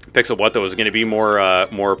 Pics of what though? Is it gonna be more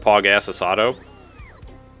pog ass asado?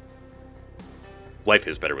 Life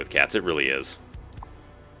is better with cats, it really is.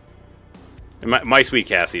 And my sweet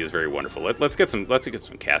Cassie is very wonderful. Let's get some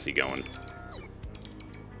Cassie going.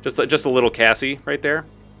 Just a little Cassie right there.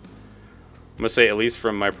 I'm gonna say, at least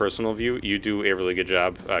from my personal view, you do a really good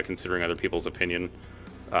job considering other people's opinion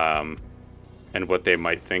and what they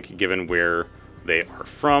might think, given where they are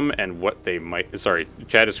from and what they might. Sorry,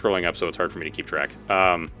 chat is scrolling up, so it's hard for me to keep track.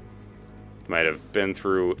 Might have been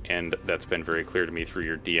through, and that's been very clear to me through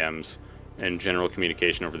your DMs and general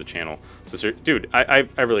communication over the channel. So, sir, dude, I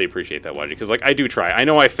really appreciate that, Wadji, because like I do try. I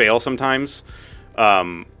know I fail sometimes,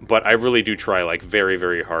 but I really do try like very,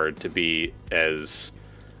 very hard to be as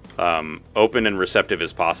open and receptive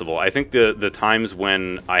as possible. I think the times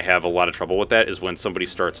when I have a lot of trouble with that is when somebody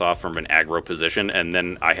starts off from an aggro position, and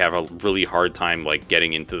then I have a really hard time like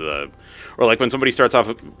getting into the, or like when somebody starts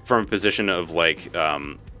off from a position of like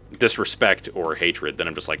disrespect or hatred, then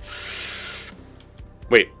I'm just like.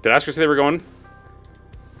 Wait, did Oscar say they were going?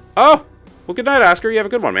 Oh! Well, good night, Oscar. You have a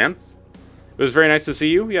good one, man. It was very nice to see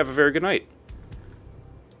you. You have a very good night.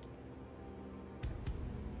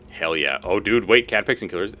 Hell yeah. Oh, dude, wait. Cat picks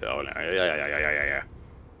and killers. Oh, no. Yeah.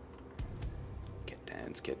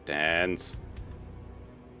 Get dance.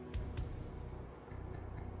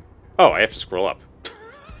 Oh, I have to scroll up.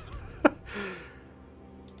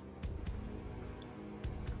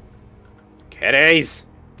 Kitties!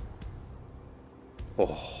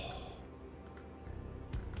 Oh.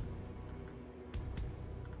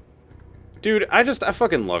 Dude, I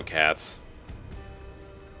fucking love cats.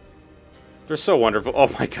 They're so wonderful. Oh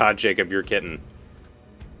my god, Jacob, your kitten.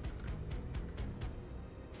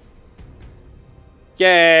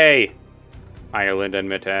 Yay! Ireland and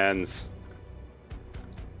mittens.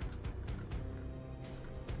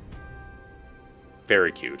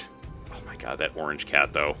 Very cute. Oh my god, that orange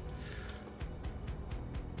cat, though.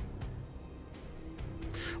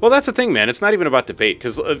 Well, that's the thing, man. It's not even about debate,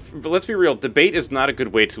 because let's be real. Debate is not a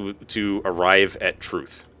good way to arrive at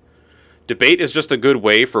truth. Debate is just a good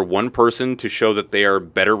way for one person to show that they are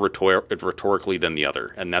better rhetorically than the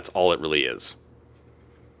other, and that's all it really is.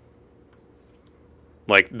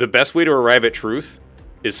 Like, the best way to arrive at truth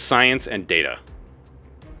is science and data.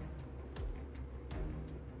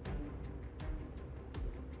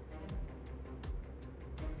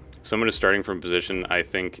 Someone is starting from a position, I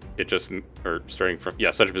think it just, or starting from,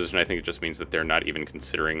 yeah, such a position, I think it just means that they're not even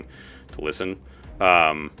considering to listen.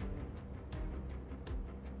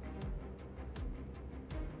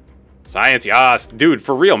 Science, yes. Dude,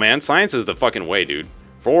 for real, man. Science is the fucking way, dude.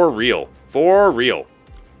 For real. For real.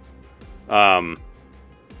 Yeah,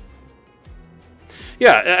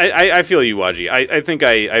 I feel you, Waji. I think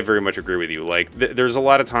I very much agree with you. Like, there's a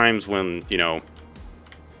lot of times when, you know,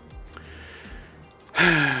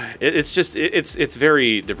 it's just it's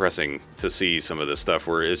very depressing to see some of this stuff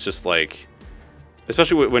where it's just like,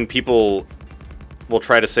 especially when people will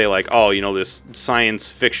try to say like, oh, you know, this science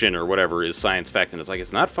fiction or whatever is science fact, and it's like,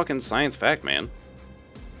 it's not fucking science fact, man.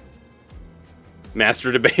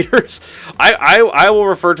 Master debaters. I will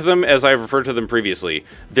refer to them as I've referred to them previously.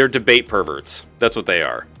 They're debate perverts. That's what they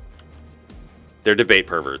are. They're debate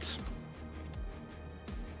perverts.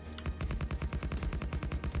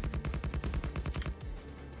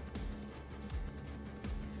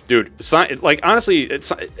 Dude, like, honestly, I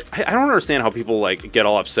don't understand how people, like, get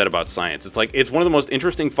all upset about science. It's like, it's one of the most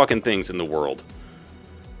interesting fucking things in the world.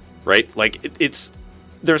 Right? Like,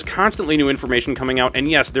 there's constantly new information coming out,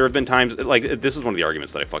 and yes, there have been times, like, this is one of the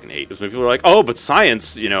arguments that I fucking hate, is when people are like, oh, but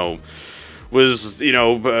science, you know, was, you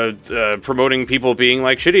know, promoting people being,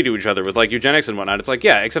 like, shitty to each other with, like, eugenics and whatnot. It's like,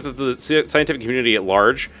 yeah, except that the scientific community at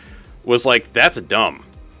large was like, that's dumb.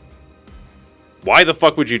 Why the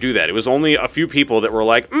fuck would you do that? It was only a few people that were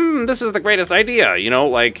like, this is the greatest idea, you know,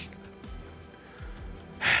 like...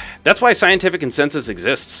 That's why scientific consensus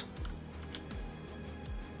exists.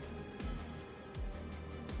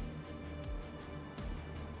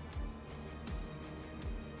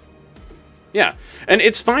 Yeah, and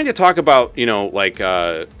it's fine to talk about, you know, like,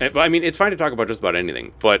 I mean, it's fine to talk about just about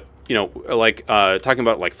anything, but, you know, like, talking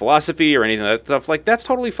about, like, philosophy or anything like that stuff, like, that's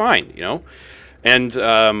totally fine, you know?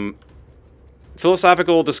 And,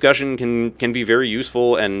 philosophical discussion can be very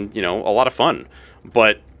useful and, you know, a lot of fun,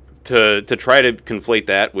 but to try to conflate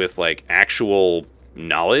that with like actual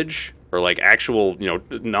knowledge or like actual, you know,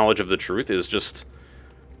 knowledge of the truth is just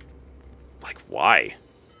like, why?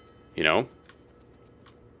 You know?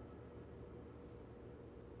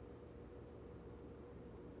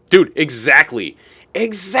 Dude, exactly.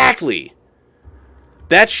 Exactly.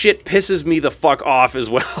 That shit pisses me the fuck off as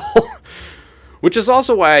well. Which is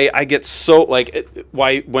also why I get so, like,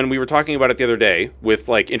 why when we were talking about it the other day with,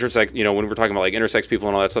 like, intersex, you know, when we were talking about, like, intersex people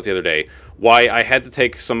and all that stuff the other day, why I had to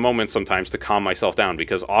take some moments sometimes to calm myself down,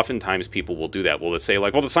 because oftentimes people will do that. Well, they say,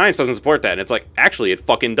 like, well, the science doesn't support that. And it's like, actually, it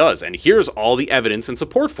fucking does. And here's all the evidence and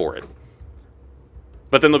support for it.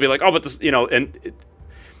 But then they'll be like, oh, but this, you know, and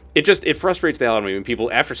it frustrates the hell out of me when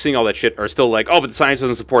people, after seeing all that shit, are still like, oh, but the science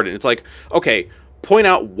doesn't support it. And it's like, okay, point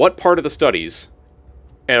out what part of the studies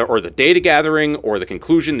or the data gathering or the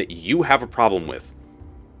conclusion that you have a problem with.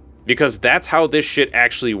 Because that's how this shit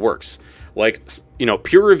actually works. Like, you know,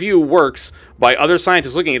 peer review works by other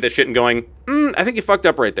scientists looking at this shit and going, I think you fucked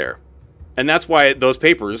up right there. And that's why those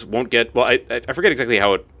papers won't get, well, I forget exactly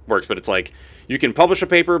how it works, but it's like, you can publish a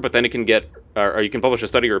paper, but then it can get, or you can publish a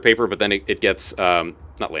study or a paper, but then it gets,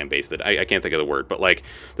 not lambasted, I can't think of the word, but like,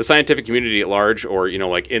 the scientific community at large, or, you know,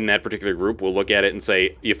 like, in that particular group, will look at it and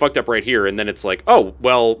say, you fucked up right here, and then it's like, oh,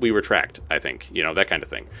 well, we retract, I think, you know, that kind of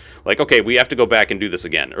thing. Like, okay, we have to go back and do this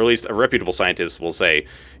again, or at least a reputable scientist will say,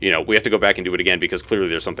 you know, we have to go back and do it again, because clearly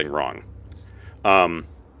there's something wrong.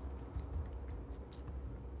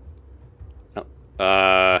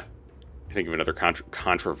 Think of another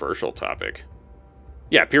controversial topic.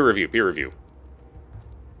 Yeah, peer review, peer review.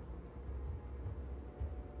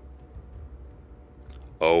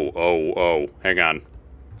 Oh, hang on.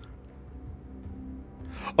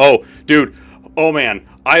 Oh, dude. Oh, man.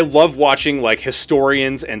 I love watching, like,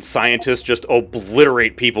 historians and scientists just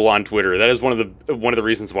obliterate people on Twitter. That is one of the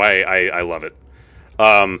reasons why I love it.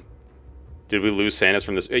 Did we lose Sanus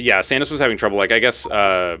from this? Yeah, Sanus was having trouble. Like, I guess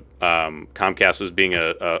Comcast was being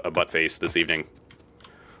a buttface this evening.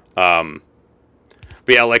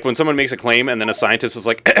 But yeah, like, when someone makes a claim and then a scientist is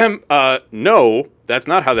like, no, that's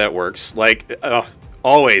not how that works. Like,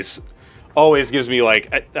 always gives me,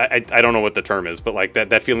 like, I don't know what the term is, but, like,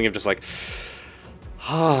 that feeling of just, like,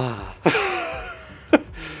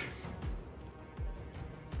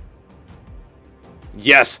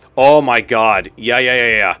 yes. Oh, my God.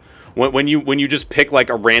 Yeah. When you just pick, like,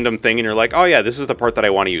 a random thing and you're like, oh yeah, this is the part that I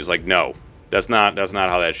want to use. Like, no, that's not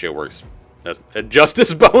how that shit works. That's a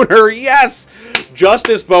Justice Boner. Yes,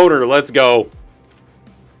 Justice Boner. Let's go.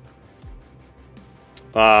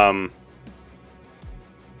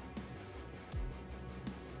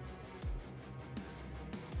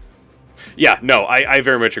 Yeah, no, I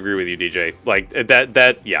very much agree with you, DJ. Like,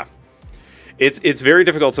 that yeah. It's very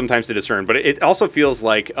difficult sometimes to discern, but it also feels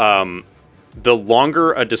like the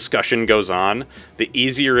longer a discussion goes on, the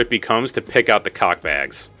easier it becomes to pick out the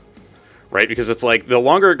cockbags. Right? Because it's like, the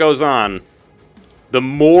longer it goes on, the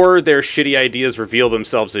more their shitty ideas reveal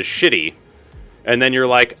themselves as shitty. And then you're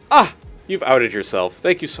like, you've outed yourself.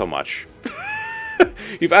 Thank you so much.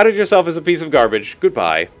 You've outed yourself as a piece of garbage.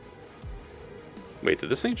 Goodbye. Wait, did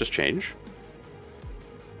this thing just change?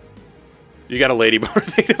 You got a lady boner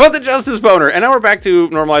thinking about the Justice Boner. And now we're back to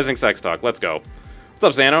normalizing sex talk. Let's go. What's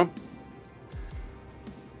up, Sano?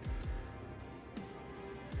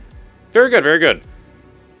 Very good, very good.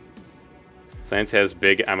 Science has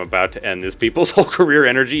big, I'm about to end this people's whole career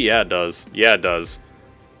energy. Yeah, it does. Yeah, it does.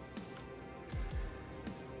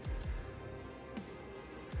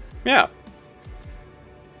 Yeah.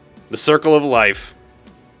 The circle of life.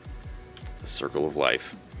 The circle of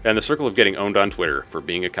life. And the circle of getting owned on Twitter for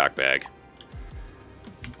being a cockbag.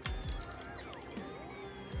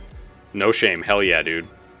 No shame. Hell yeah, dude.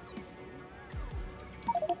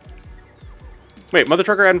 Wait, Mother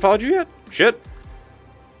Trucker hadn't followed you yet? Shit.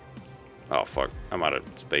 Oh, fuck. I'm out of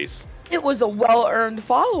space. It was a well-earned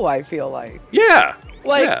follow, I feel like. Yeah.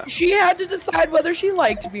 Like, yeah. She had to decide whether she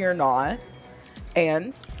liked me or not.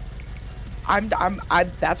 And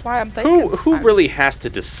that's why I'm thinking. Who really has to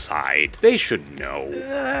decide? They should know.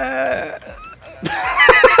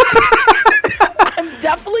 I'm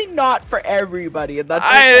definitely not for everybody, and that's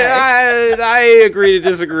okay. I agree to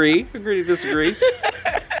disagree. Agree to disagree.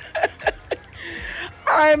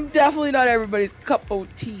 I'm definitely not everybody's cup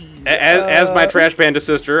of tea. As my Trash Panda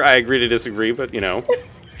sister, I agree to disagree, but, you know.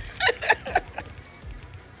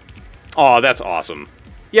 Aw, that's awesome.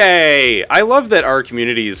 Yay! I love that our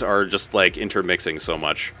communities are just, like, intermixing so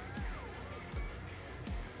much.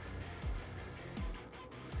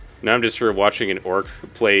 Now I'm just sure watching an orc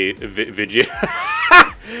play Vigia.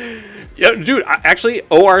 Yeah, dude, actually,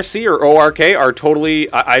 ORC or ORK are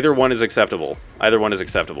totally... either one is acceptable. Either one is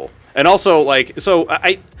acceptable. And also, like, so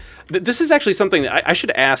this is actually something that I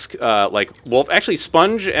should ask, like, Wolf, actually,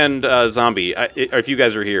 Sponge and Zombie, if you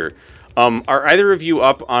guys are here, are either of you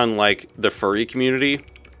up on, like, the furry community?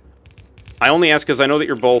 I only ask because I know that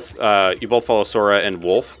you both follow Sora and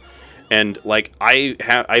Wolf, and, like,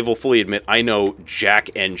 I will fully admit I know jack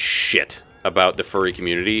and shit about the furry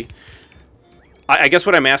community. I guess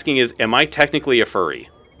what I'm asking is, am I technically a furry?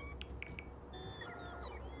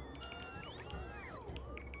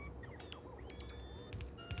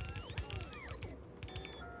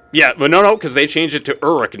 Yeah, but no, because they changed it to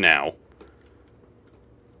Uruk now.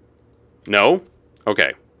 No?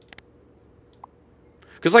 Okay.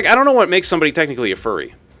 Because, like, I don't know what makes somebody technically a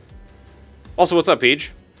furry. Also, what's up,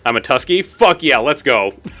 Peach? I'm a Tusky? Fuck yeah, let's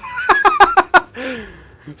go.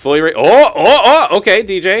 Slowly okay,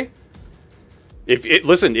 DJ.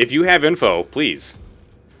 Listen, if you have info, please.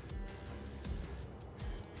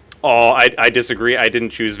 Oh, I disagree. I didn't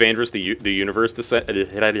choose Vandrus. The universe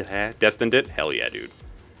destined it. Hell yeah, dude.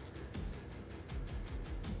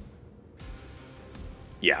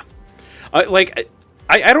 Yeah. I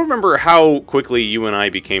don't remember how quickly you and I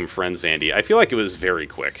became friends, Vandy. I feel like it was very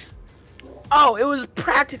quick. Oh, it was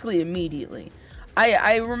practically immediately.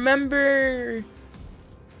 I remember...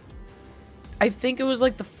 I think it was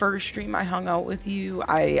like the first stream I hung out with you.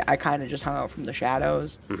 I kind of just hung out from the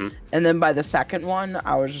shadows. Mm-hmm. And then by the second one,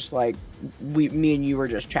 I was just like... Me and you were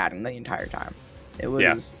just chatting the entire time. It was...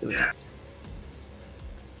 Yeah. It was...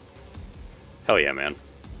 Hell yeah, man.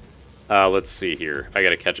 Let's see here. I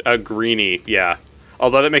gotta catch a greenie. Yeah.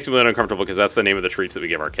 Although that makes me a little uncomfortable because that's the name of the treats that we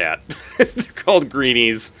give our cat. They're called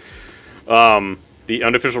greenies. The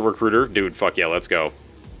unofficial recruiter. Dude, fuck yeah, let's go.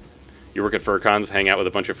 You work at FurCons, hang out with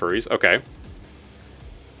a bunch of furries. Okay.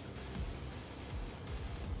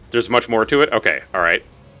 There's much more to it? Okay, alright.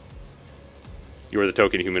 You are the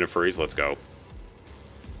token human of furries. Let's go.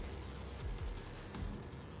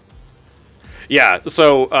 Yeah,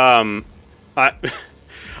 so,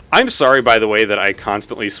 I'm sorry, by the way, that I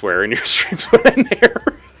constantly swear in your streams when I'm there.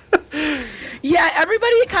 Yeah,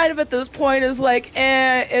 everybody kind of at this point is like,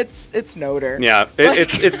 it's Noder. Yeah,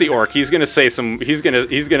 it's the orc. He's gonna say he's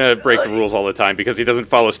gonna break the rules all the time because he doesn't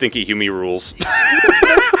follow Stinky Humi rules.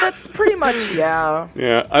 that's pretty much, yeah.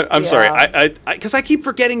 Yeah, I'm sorry. Because I keep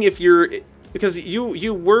forgetting because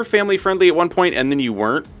you were family friendly at one point and then you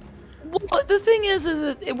weren't. Well, the thing is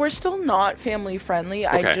that we're still not family friendly.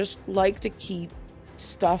 Okay. I just like to keep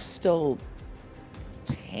stuff still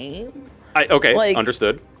tame. Okay, like,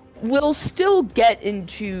 understood. We'll still get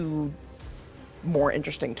into more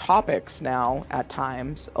interesting topics now at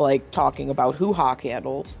times, like talking about hoo-ha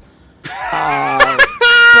candles. But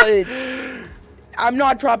I'm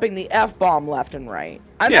not dropping the F-bomb left and right.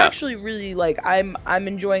 I'm actually really, like, I'm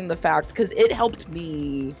enjoying the fact, because it helped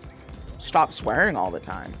me stop swearing all the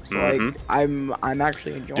time. So, like, I'm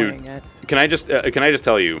actually enjoying it. Can I just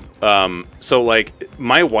tell you, so, like,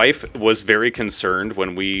 my wife was very concerned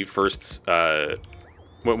when we first,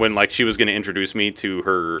 when like she was going to introduce me to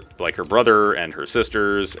her, like, her brother and her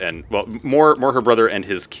sisters, and, well, more her brother and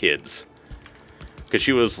his kids, because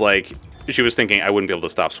she was thinking I wouldn't be able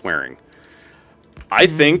to stop swearing. I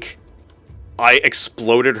think I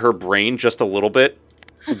exploded her brain just a little bit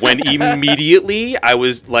when immediately I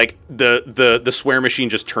was like, the swear machine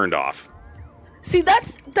just turned off. See,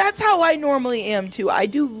 that's how I normally am too. I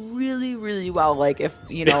do really, really well, like, if,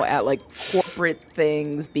 you know, at, like, corporate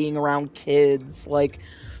things, being around kids, like,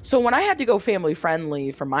 so when I had to go family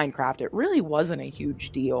friendly for Minecraft, it really wasn't a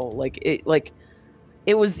huge deal. Like,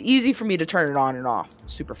 it was easy for me to turn it on and off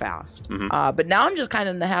super fast. But now I'm just kind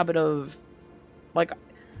of in the habit of, like,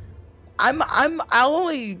 I'll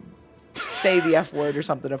only say the F word or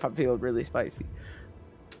something if I'm feeling really spicy.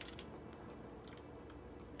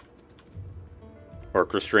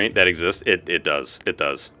 Orc restraint that exists, it does,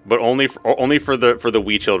 but only for the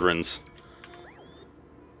wee children's,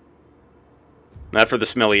 not for the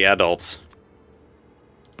smelly adults.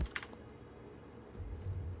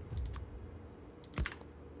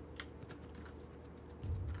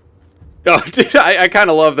 Oh, dude, I kind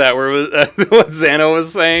of love that where it was what Xano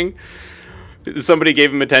was saying. Somebody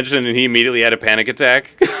gave him attention and he immediately had a panic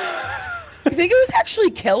attack. I think it was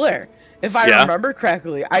actually Killer. If I remember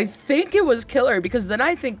correctly, I think it was Killer, because then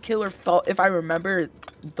I think Killer felt, if I remember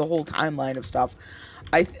the whole timeline of stuff,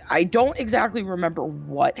 I don't exactly remember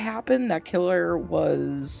what happened. That Killer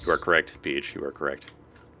was... You are correct, Peach. You are correct.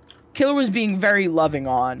 Killer was being very loving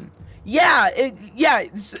on. Yeah,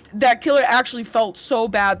 that Killer actually felt so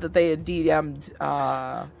bad that they had DM'd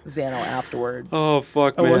Xano afterwards. Oh,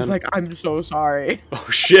 fuck, man. I was like, I'm so sorry. Oh,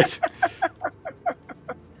 shit.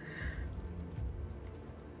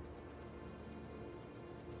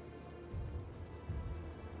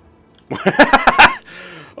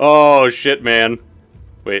 Oh, shit, man.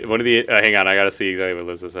 Wait, one of the... hang on, I gotta see exactly what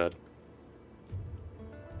Liz said.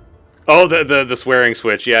 Oh, the swearing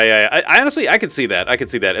switch. Yeah. I honestly, I could see that. I could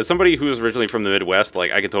see that. As somebody who was originally from the Midwest,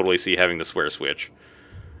 like, I could totally see having the swear switch.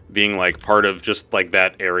 Being, like, part of just, like,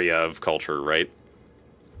 that area of culture, right?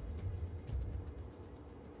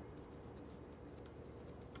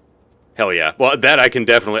 Hell yeah. Well, that I can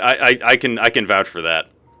definitely... I can vouch for that.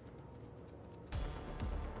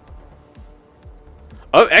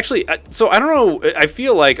 Oh, actually, so I don't know. I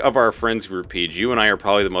feel like of our friends group, Peach, you and I are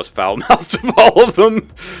probably the most foul-mouthed of all of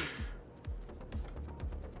them.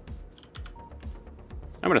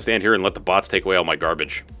 I'm going to stand here and let the bots take away all my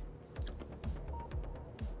garbage.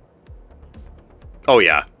 Oh,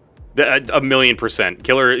 yeah. 1,000,000%.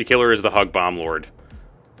 Killer is the hug bomb lord.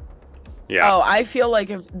 Yeah. Oh, I feel like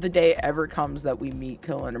if the day ever comes that we meet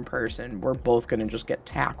Killen in person, we're both going to just get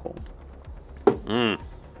tackled.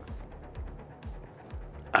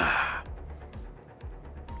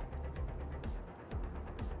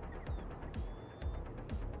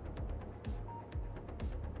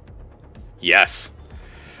 Yes.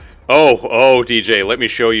 Oh, DJ, let me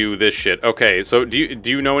show you this shit. Okay, so do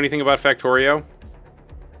you know anything about Factorio?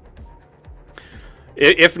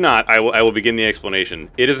 If not, I will begin the explanation.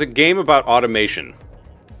 It is a game about automation.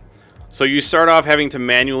 So you start off having to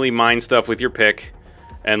manually mine stuff with your pick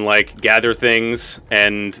and like gather things,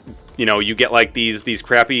 and you know, you get like these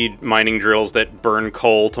crappy mining drills that burn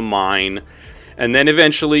coal to mine. And then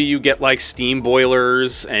eventually you get like steam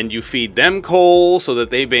boilers and you feed them coal so that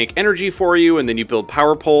they make energy for you, and then you build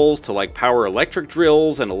power poles to like power electric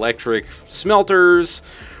drills and electric smelters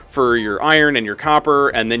for your iron and your copper,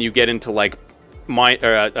 and then you get into like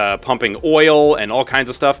pumping oil and all kinds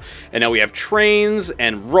of stuff. And now we have trains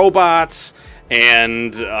and robots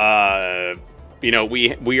and you know,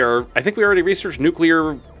 we are, I think we already researched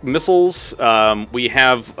nuclear missiles. We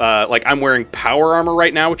have, like, I'm wearing power armor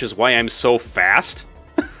right now, which is why I'm so fast.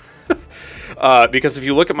 Because if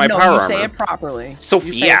you look at my power armor... No, you say it properly. So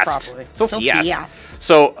fast. So fast.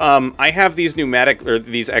 So, I have these pneumatic, or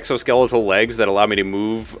these exoskeletal legs that allow me to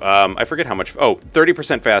move, I forget how much,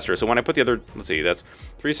 30% faster. So when I put the other, let's see, that's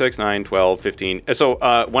 3, 6, 9, 12, 15.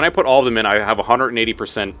 So, when I put all of them in, I have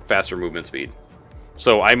 180% faster movement speed.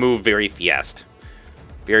 So I move very fast.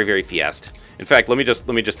 Very, very fast. In fact, let me just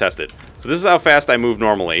test it. So this is how fast I move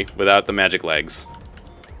normally without the magic legs.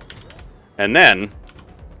 And then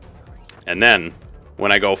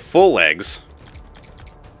when I go full legs,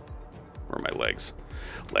 where are my legs?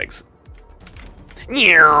 Legs.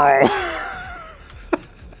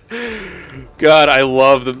 God, I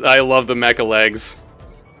love the mecha legs.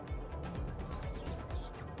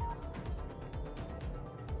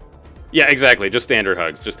 Yeah, exactly. Just standard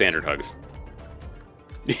hugs. Just standard hugs.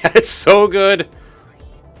 Yeah, it's so good.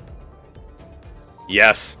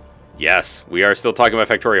 Yes. Yes. We are still talking about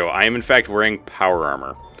Factorio. I am, in fact, wearing power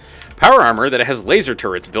armor. Power armor that has laser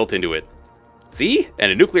turrets built into it. See?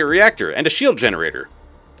 And a nuclear reactor and a shield generator.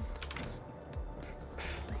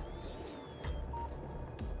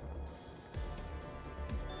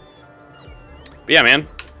 But yeah, man.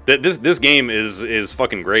 This game is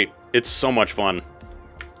fucking great. It's so much fun.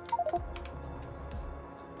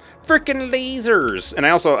 Frickin' lasers! And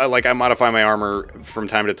I also, I modify my armor from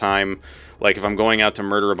time to time. Like, if I'm going out to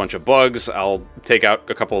murder a bunch of bugs, I'll take out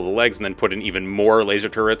a couple of the legs and then put in even more laser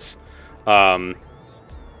turrets. I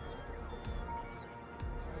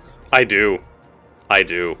do.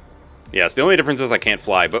 Yes, the only difference is I can't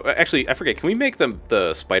fly. But actually, I forget, can we make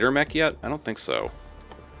the spider mech yet? I don't think so.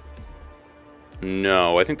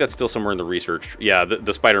 No, I think that's still somewhere in the research. Yeah,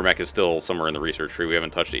 the spider mech is still somewhere in the research tree. We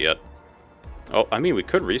haven't touched it yet. Oh, I mean, we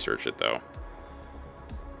could research it, though.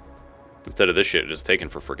 Instead of this shit just taking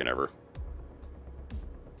for frickin' ever.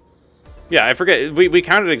 Yeah, I forget. We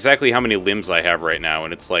counted exactly how many limbs I have right now,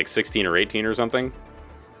 and it's like 16 or 18 or something.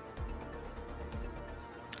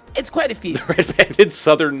 It's quite a few. The red-banded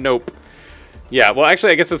southern nope. Yeah, well,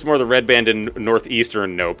 actually, I guess it's more the red-banded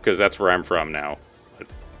northeastern nope, because that's where I'm from now.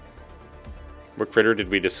 What critter did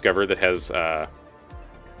we discover that has...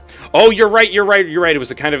 Oh, you're right. It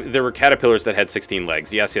was a kind of... There were caterpillars that had 16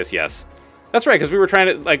 legs. Yes. That's right, because we were trying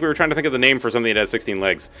to think of the name for something that has 16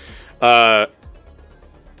 legs.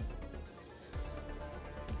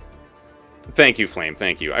 Thank you, Flame.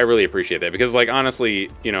 Thank you. I really appreciate that, because, like, honestly,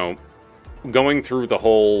 you know, going through the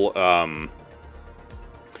whole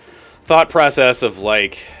thought process of,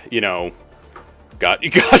 like, you know,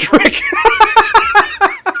 Godric.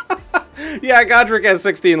 Yeah, Godric has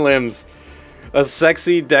 16 limbs. A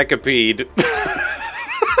sexy decapede.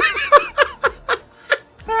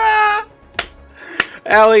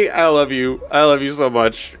 Allie, I love you. I love you so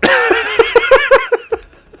much.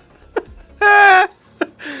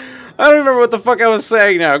 remember what the fuck I was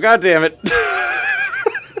saying now. God damn it.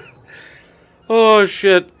 Oh,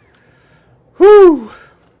 shit. Whew.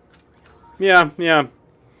 Yeah.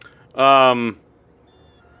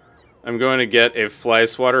 I'm going to get a fly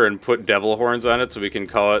swatter and put devil horns on it so we can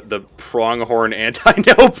call it the pronghorn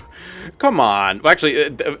anti-nope. Come on. Well,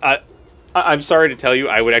 actually, I'm sorry to tell you,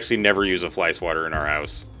 I would actually never use a fly swatter in our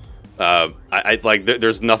house.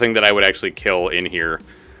 There's nothing that I would actually kill in here.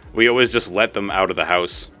 We always just let them out of the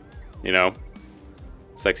house, you know?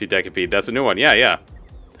 Sexy decipede, that's a new one. Yeah.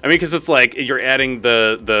 I mean, because it's like, you're adding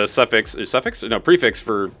the suffix? No, prefix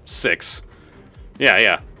for 6.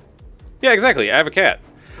 Yeah, exactly. I have a cat.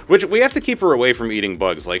 Which, we have to keep her away from eating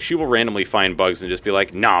bugs. Like, she will randomly find bugs and just be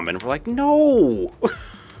like, nom. And we're like, no!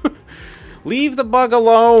 Leave the bug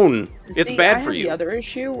alone. It's bad for you. The other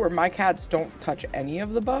issue where my cats don't touch any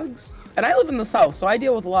of the bugs. And I live in the south, so I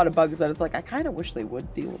deal with a lot of bugs that it's like, I kind of wish they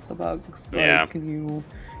would deal with the bugs. Yeah. Like,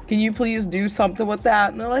 can you please do something with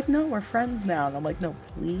that? And they're like, no, we're friends now. And I'm like, no,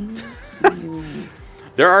 please.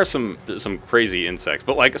 There are some crazy insects,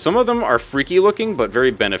 but like some of them are freaky looking, but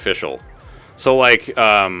very beneficial. So like,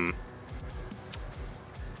 for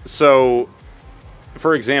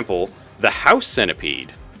example, the house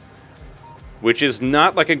centipede, which is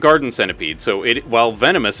not like a garden centipede. So while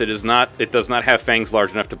venomous, it does not have fangs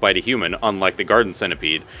large enough to bite a human, unlike the garden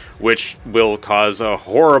centipede, which will cause a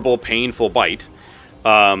horrible, painful bite.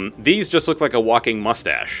 These just look like a walking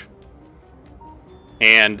mustache.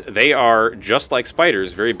 And they are, just like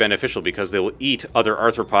spiders, very beneficial because they will eat other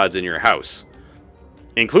arthropods in your house,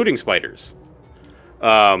 including spiders.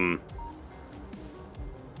 Oh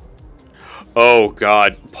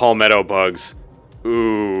god, palmetto bugs.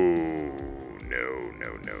 Ooh,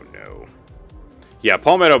 no. Yeah,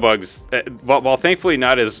 palmetto bugs, while thankfully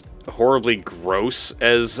not as horribly gross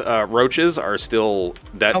as roaches, are still,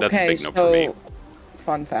 that's a big no for me.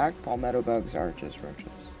 Fun fact, palmetto bugs are just roaches.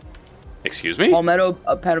 Excuse me? A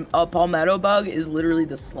palmetto bug is literally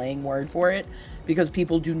the slang word for it because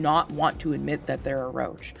people do not want to admit that they're a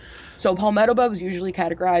roach. So palmetto bugs usually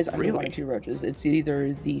categorize under one of two roaches. It's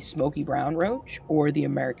either the smoky brown roach or the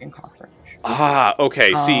American cockroach. Ah,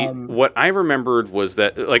 okay. See, what I remembered was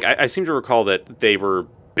that, like, I seem to recall that they were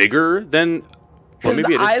bigger than... Well,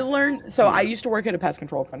 maybe I learned... So I used to work at a pest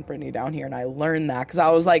control company down here, and I learned that because I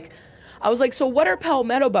was like, so what are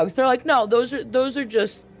palmetto bugs? They're like, no, those are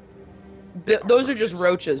just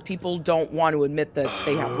roaches. People don't want to admit that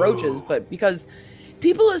they have roaches, but because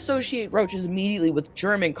people associate roaches immediately with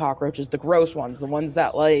German cockroaches, the gross ones, the ones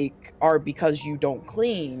that like are because you don't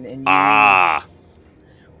clean and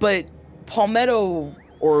but palmetto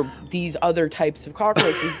or these other types of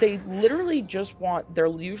cockroaches, they literally just they're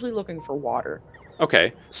usually looking for water.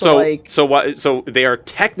 Okay, so they are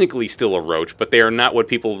technically still a roach, but they are not what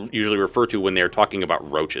people usually refer to when they are talking about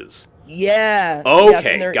roaches. Yeah.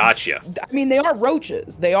 Okay, yes, gotcha. I mean, they are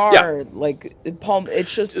roaches. They are like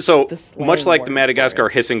it's just so much like the Madagascar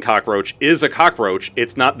hissing cockroach is a cockroach.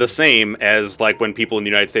 It's not the same as like when people in the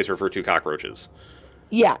United States refer to cockroaches.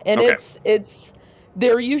 Yeah, and it's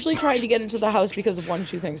they're usually trying to get into the house because of one of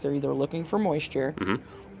two things. They're either looking for moisture,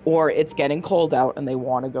 or it's getting cold out and they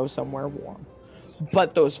want to go somewhere warm.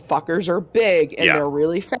 But those fuckers are big and they're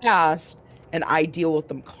really fast. And I deal with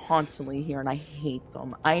them constantly here, and I hate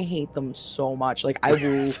them. I hate them so much. Like I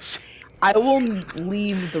will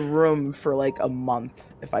leave the room for like a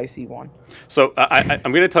month if I see one. So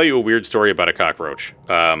I'm going to tell you a weird story about a cockroach.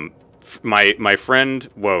 My friend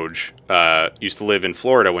Woj used to live in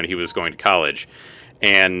Florida when he was going to college,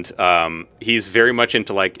 and he's very much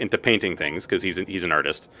into painting things because he's an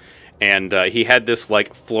artist, and he had this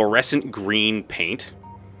like fluorescent green paint.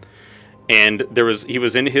 And he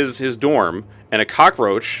was in his dorm, and a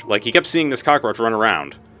cockroach, like, he kept seeing this cockroach run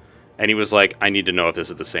around. And he was like, I need to know if this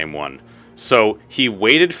is the same one. So he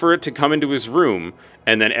waited for it to come into his room,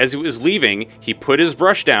 and then as it was leaving, he put his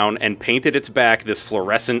brush down and painted its back this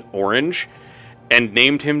fluorescent orange, and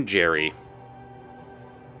named him Jerry.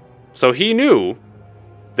 So he knew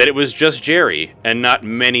that it was just Jerry, and not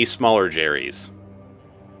many smaller Jerrys.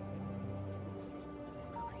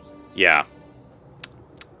 Yeah.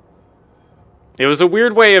 It was a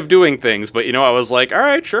weird way of doing things, but, I was like, all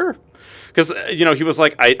right, sure. Because, he was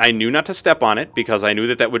like, I knew not to step on it because I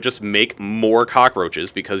knew that would just make more cockroaches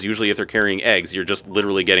because usually if they're carrying eggs, you're just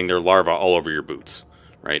literally getting their larvae all over your boots,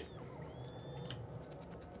 right?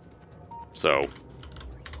 So,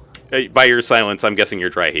 by your silence, I'm guessing you're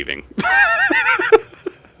dry heaving.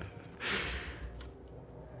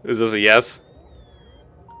 Is this a yes?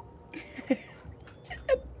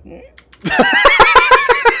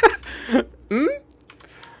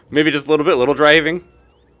 Maybe just a little dry heaving?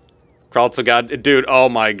 Crawled so god... Dude, oh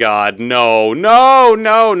my god. No, no,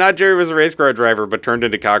 no. Not Jerry was a race car driver, but turned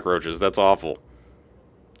into cockroaches. That's awful.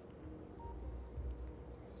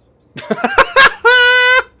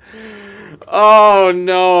 Oh,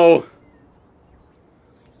 no.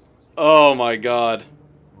 Oh my god.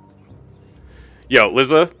 Yo,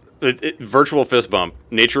 Liza, virtual fist bump.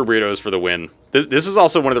 Nature weirdos for the win. This is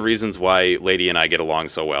also one of the reasons why Lady and I get along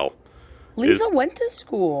so well. Lisa went to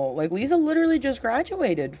school. Like, Lisa literally just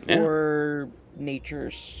graduated for nature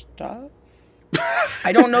stuff.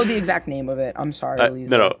 I don't know the exact name of it. I'm sorry,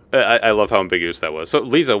 Lisa. No. I love how ambiguous that was. So,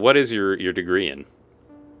 Lisa, what is your degree in?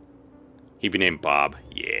 He'd be named Bob.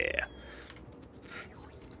 Yeah.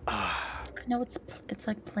 No, it's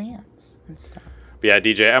like plants and stuff. Yeah,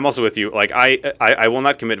 DJ, I'm also with you. Like, I will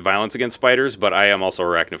not commit violence against spiders, but I am also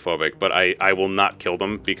arachnophobic. But I will not kill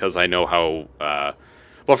them because I know how...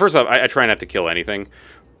 well, first off, I try not to kill anything.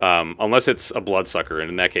 Unless it's a bloodsucker, and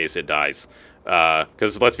in that case, it dies.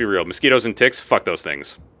 Because, let's be real, mosquitoes and ticks, fuck those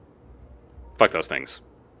things. Fuck those things.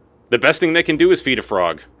 The best thing they can do is feed a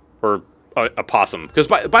frog. Or a possum. Because,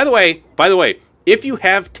 by the way, if you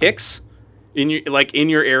have ticks in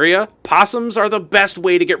your area, possums are the best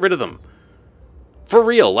way to get rid of them. For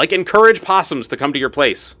real. Like, encourage possums to come to your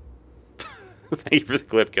place. Thank you for the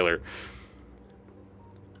clip, killer.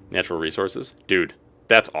 Natural resources? Dude,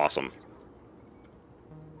 that's awesome.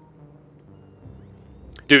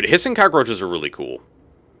 Dude, hissing cockroaches are really cool.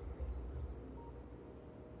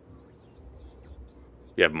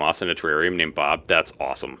 You have moss in a terrarium named Bob? That's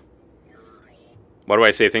awesome. Why do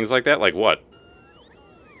I say things like that? Like what?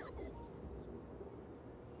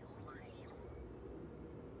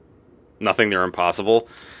 Nothing, they're impossible.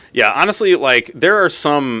 Yeah, honestly, like, there are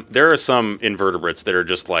some invertebrates that are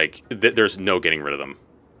just like, there's no getting rid of them.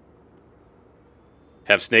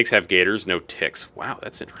 Have snakes, have gators, no ticks. Wow,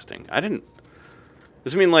 that's interesting. I didn't...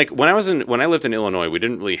 Does it mean, like, when I lived in Illinois, we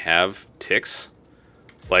didn't really have ticks.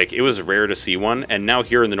 Like, it was rare to see one, and now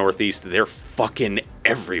here in the Northeast, they're fucking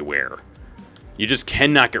everywhere. You just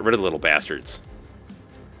cannot get rid of the little bastards.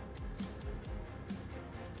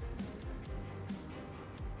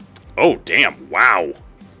 Oh, damn. Wow.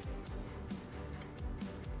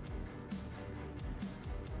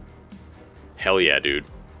 Hell yeah, dude.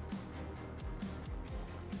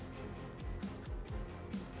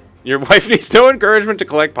 Your wife needs no encouragement to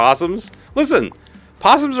collect possums? Listen,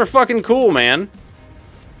 possums are fucking cool, man.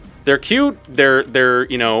 They're cute. They're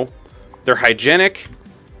you know, they're hygienic.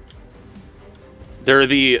 They're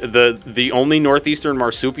the only northeastern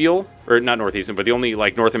marsupial, or not northeastern, but the only,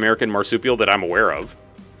 like, North American marsupial that I'm aware of.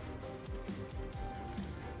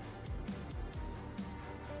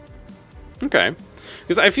 Okay.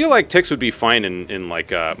 Because I feel like ticks would be fine in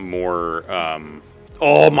like, more,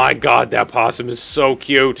 Oh my god, that possum is so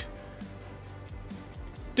cute!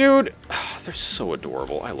 Dude, they're so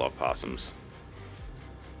adorable. I love possums.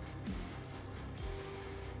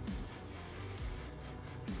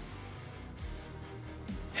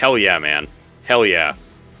 Hell yeah, man. Hell yeah.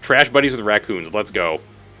 Trash buddies with raccoons. Let's go.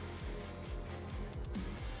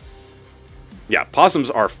 Yeah, possums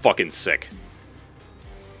are fucking sick.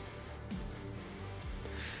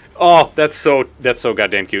 Oh, that's so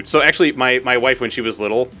goddamn cute. So actually, my wife, when she was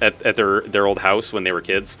little, at their old house when they were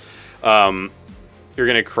kids, you're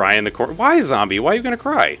gonna cry in the corner. Why, zombie? Why are you gonna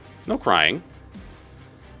cry? No crying.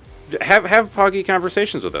 Have poggy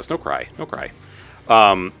conversations with us. No cry. No cry.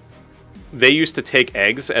 They used to take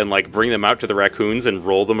eggs and, like, bring them out to the raccoons and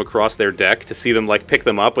roll them across their deck to see them, like, pick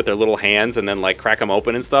them up with their little hands and then, like, crack them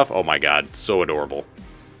open and stuff. Oh my god, so adorable.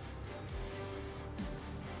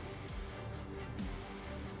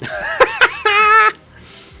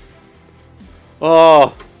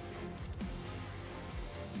 Oh.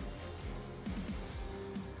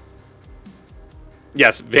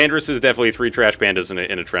 Yes, Vandrus is definitely 3 trash pandas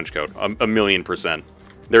in a trench coat. A 1,000,000%.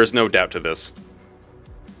 There's no doubt to this.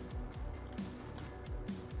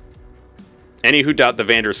 Any who doubt the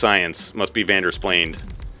Vander science must be Vandersplained.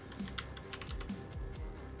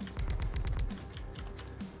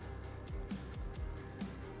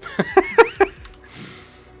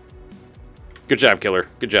 Good job, killer.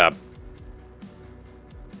 Good job.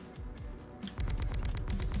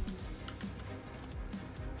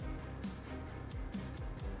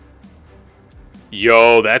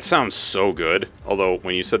 Yo, that sounds so good. Although,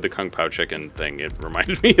 when you said the Kung Pao chicken thing, it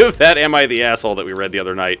reminded me of that Am I the Asshole that we read the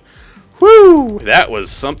other night. Woo! That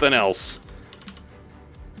was something else.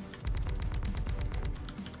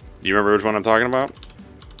 Do you remember which one I'm talking about?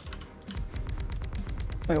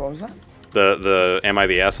 Wait, what was that? The Am I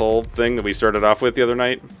the Asshole thing that we started off with the other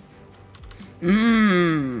night?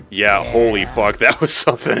 Yeah, holy fuck, that was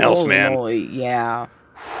something else, man. Holy, yeah.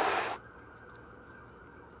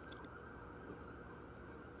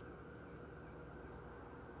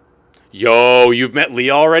 Yo, you've met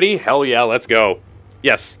Leah already? Hell yeah, let's go.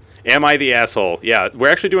 Yes. Am I the asshole? Yeah,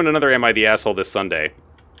 we're actually doing another Am I the Asshole this Sunday.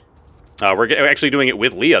 We're actually doing it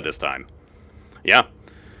with Leah this time. Yeah.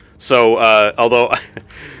 So, although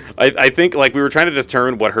I think, like, we were trying to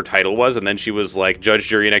determine what her title was, and then she was, like, Judge,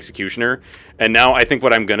 Jury, and Executioner. And now I think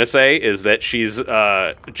what I'm going to say is that she's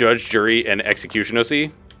Judge, Jury, and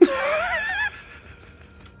Executionocy.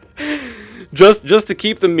 just to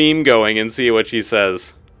keep the meme going and see what she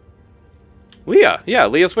says. Leah. Yeah,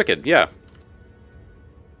 Leah's wicked. Yeah.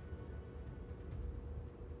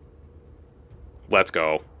 Let's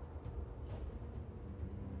go.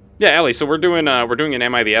 Yeah, Ellie, so we're doing an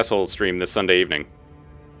Am I the Asshole stream this Sunday evening.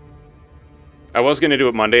 I was going to do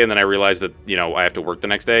it Monday, and then I realized that, you know, I have to work the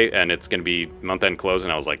next day, and it's going to be month-end close,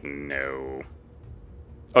 and I was like, no.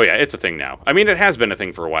 Oh, yeah, it's a thing now. I mean, it has been a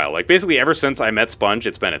thing for a while. Like, basically, ever since I met Sponge,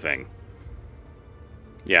 it's been a thing.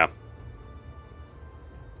 Yeah.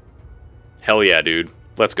 Hell yeah, dude.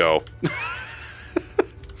 Let's go.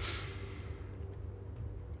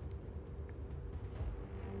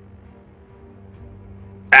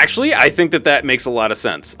 Actually, I think that makes a lot of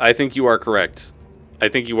sense. I think you are correct. I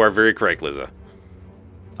think you are very correct, Liza.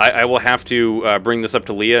 I will have to bring this up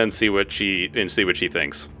to Leah and see what she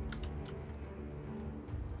thinks.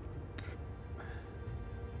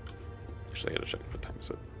 Actually, I gotta check what time is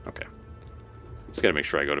it. Okay. Just gotta make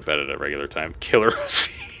sure I go to bed at a regular time. Killer OC.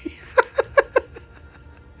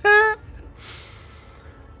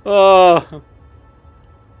 Oh.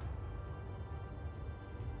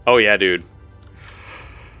 Oh yeah, dude.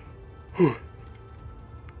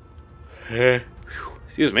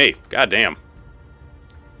 Excuse me. God damn.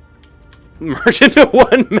 Merge into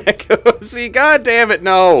one mecha. See, god damn it,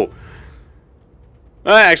 no.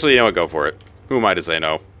 Actually, you know what? Go for it. Who am I to say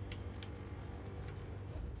no?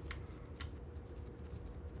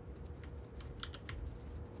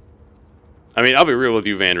 I mean, I'll be real with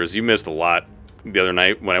you, Vanders. You missed a lot the other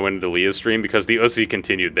night when I went into Leah's stream because the OC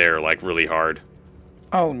continued there, like, really hard.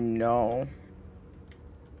 Oh, no.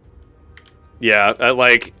 Yeah,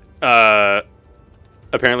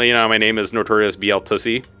 apparently, you know, my name is Notorious BL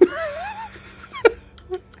Tussie.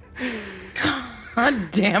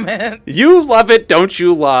 God damn it. You love it, don't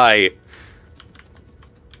you lie.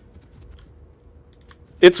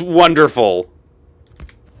 It's wonderful.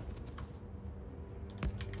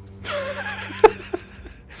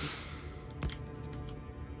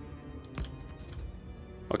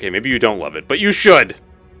 Okay, maybe you don't love it, but you should.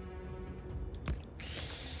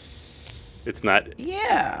 It's not...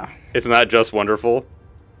 Yeah. It's not just wonderful.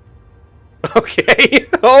 Okay.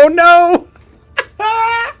 Oh, no!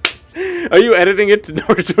 Are you editing it to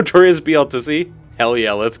Notorious BL to see? Hell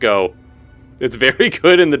yeah, let's go. It's very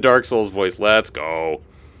good in the Dark Souls voice. Let's go.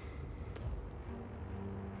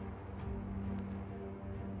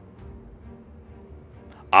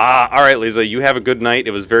 Alright, Lisa. You have a good night.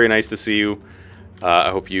 It was very nice to see you.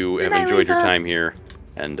 I hope you have enjoyed your time here.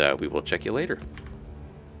 And we will check you later.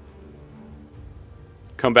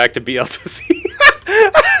 Come back to BLTC.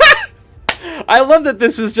 I love that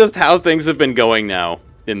this is just how things have been going now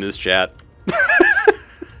in this chat.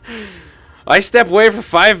 I step away for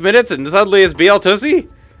 5 minutes and suddenly it's BLTC?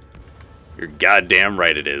 You're goddamn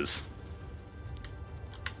right it is.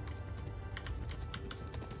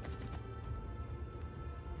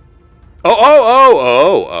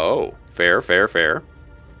 Oh. Fair.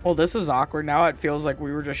 Well, this is awkward now. It feels like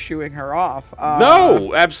we were just shooing her off.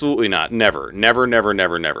 No, absolutely not. Never.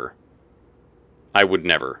 I would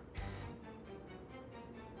never.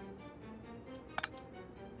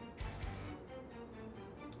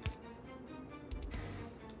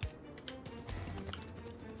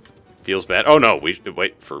 Feels bad. Oh no, we should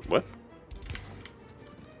wait for what?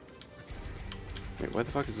 Wait, why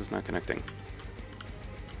the fuck is this not connecting?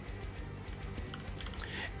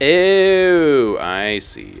 Oh, I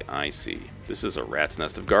see. This is a rat's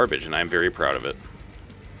nest of garbage, and I'm very proud of it.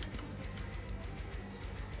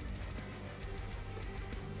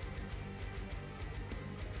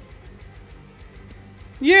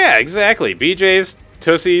 Yeah, exactly. BJ's,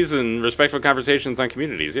 tussies, and respectful conversations on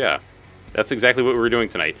communities, yeah. That's exactly what we were doing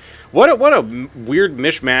tonight. What a weird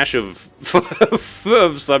mishmash of,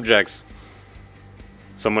 of subjects.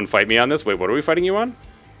 Someone fight me on this? Wait, what are we fighting you on?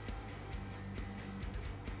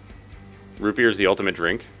 Root beer is the ultimate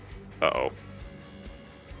drink? Uh-oh.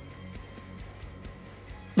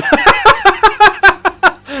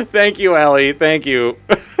 Thank you, Allie. Thank you.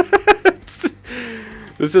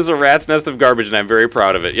 This is a rat's nest of garbage, and I'm very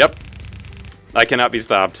proud of it. Yep. I cannot be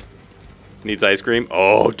stopped. Needs ice cream?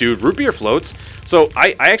 Oh, dude, root beer floats? So,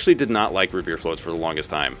 I actually did not like root beer floats for the longest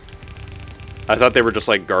time. I thought they were just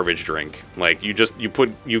like garbage drink. Like you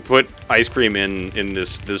put ice cream in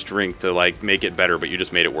this drink to like make it better, but you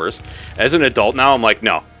just made it worse. As an adult now, I'm like,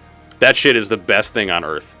 no, that shit is the best thing on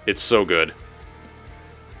earth. It's so good.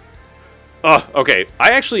 Oh, okay.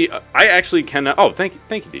 I actually cannot. Oh, thank you,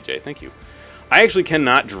 DJ. Thank you. I actually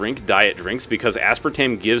cannot drink diet drinks because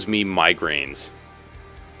aspartame gives me migraines.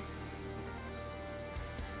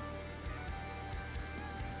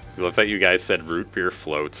 I love that you guys said root beer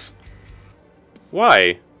floats.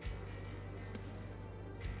 Why?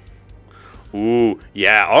 Ooh,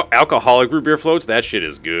 yeah, alcoholic root beer floats, that shit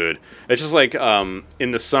is good. It's just like,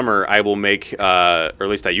 in the summer, I will make, or at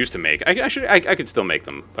least I used to make, I could still make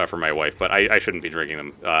them for my wife, but I shouldn't be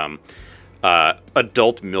drinking them,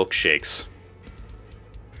 adult milkshakes.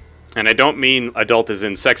 And I don't mean adult as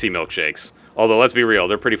in sexy milkshakes, although let's be real,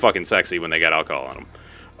 they're pretty fucking sexy when they got alcohol on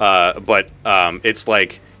them. But it's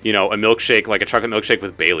like, you know, a milkshake, like a chocolate milkshake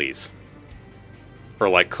with Baileys. Or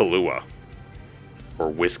like Kahlua. Or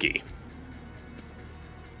whiskey.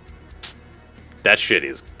 That shit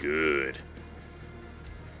is good.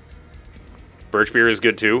 Birch beer is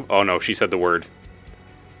good too? Oh no, she said the word.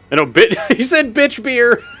 No, he said bitch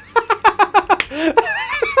beer!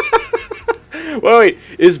 Wait,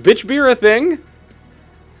 is bitch beer a thing?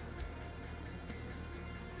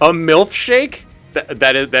 A MILF shake?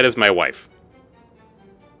 That is my wife.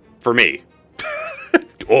 For me.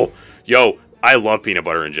 Oh, yo, I love peanut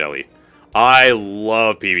butter and jelly. I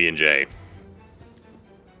love PB&J.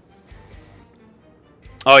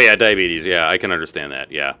 Oh yeah, diabetes. Yeah, I can understand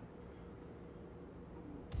that. Yeah.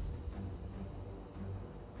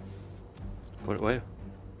 What?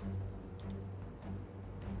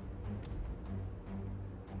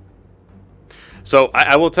 So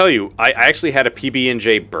I will tell you, I actually had a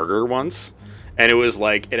PB&J burger once, and it was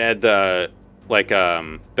like it had the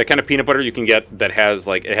the kind of peanut butter you can get that has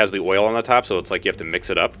like it has the oil on the top, so it's like you have to mix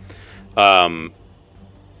it up.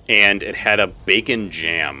 And it had a bacon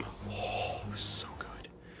jam. Oh, so good.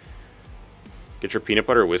 Get your peanut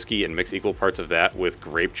butter whiskey and mix equal parts of that with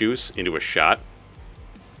grape juice into a shot.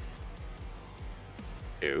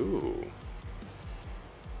 Ooh.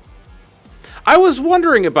 I was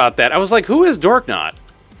wondering about that. I was like, who is Dorknot?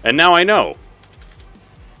 And now I know.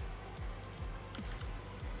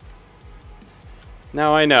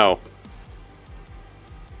 Now I know.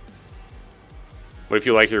 What if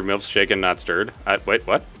you like your milfs shaken, not stirred? Wait,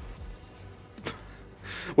 what?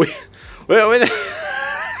 wait.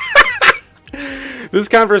 This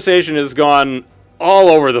conversation has gone all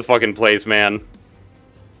over the fucking place, man.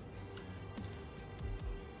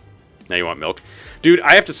 Now you want milk? Dude,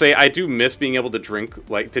 I have to say, I do miss being able to drink,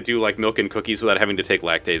 like, to do, like, milk and cookies without having to take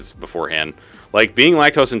lactase beforehand. Like, being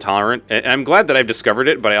lactose intolerant, and I'm glad that I've discovered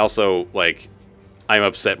it, but I also, like, I'm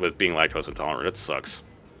upset with being lactose intolerant. It sucks.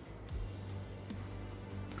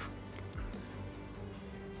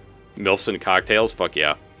 MILFs and cocktails? Fuck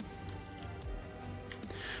yeah.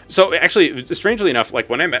 So, actually, strangely enough, like,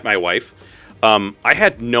 when I met my wife, I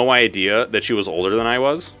had no idea that she was older than I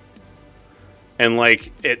was. And,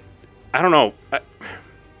 like, I don't know.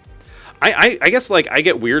 I guess, like, I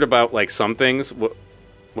get weird about, like, some things. What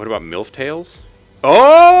about MILF tails?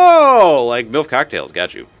 Oh! Like, MILF cocktails.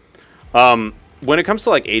 Got you. When it comes to,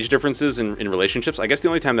 like, age differences in relationships, I guess the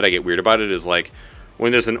only time that I get weird about it is, like,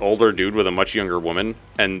 when there's an older dude with a much younger woman,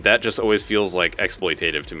 and that just always feels, like,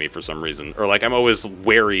 exploitative to me for some reason. Or, like, I'm always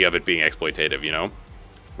wary of it being exploitative, you know?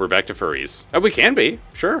 We're back to furries. Oh, we can be.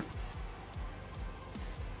 Sure.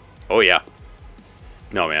 Oh, yeah.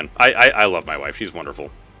 No, man. I love my wife. She's wonderful.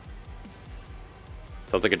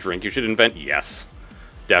 Sounds like a drink you should invent? Yes.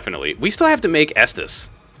 Definitely. We still have to make Estus.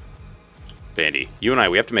 Bandy, you and I,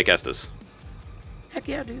 we have to make Estus. Heck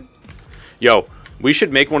yeah, dude. Yo, we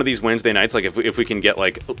should make one of these Wednesday nights, like, if we can get,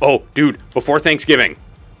 like... Oh, dude, before Thanksgiving.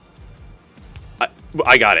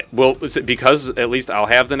 I got it. Well, because at least I'll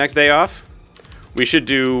have the next day off, we should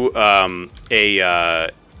do an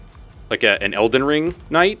Elden Ring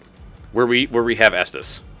night where we have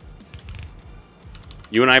Estus.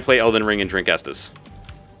 You and I play Elden Ring and drink Estus.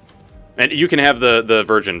 And you can have the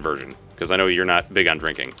virgin version, because I know you're not big on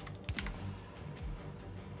drinking.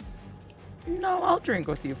 No, I'll drink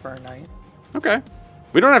with you for a night. Okay.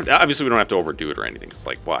 We don't have, obviously we don't have to overdo it or anything. It's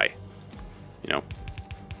like, why? You know?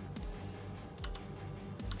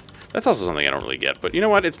 That's also something I don't really get, but you know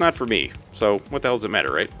what? It's not for me. So what the hell does it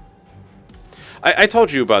matter, right? I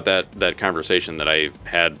told you about that conversation that I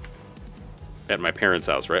had at my parents'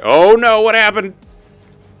 house, right? Oh no, what happened?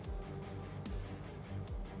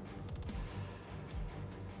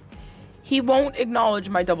 He won't acknowledge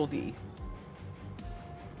my double D.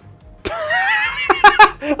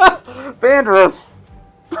 Vandrous!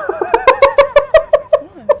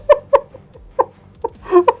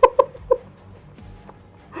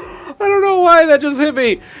 that just hit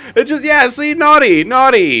me. It just, yeah, see, naughty,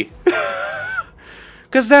 naughty.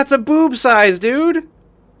 Because that's a boob size, dude.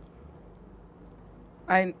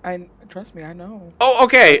 I trust me, I know. Oh,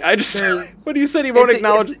 okay. I just, when you said he won't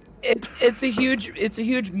acknowledge. It's a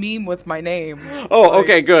huge meme with my name. Oh, like,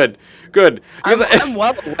 okay, good. I'm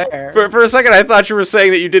well aware. For a second, I thought you were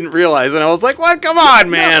saying that you didn't realize, and I was like, what? Come on,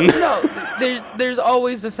 man. No, there's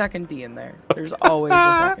always a second D in there. There's always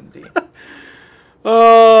a second D.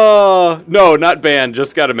 Oh, no, not banned.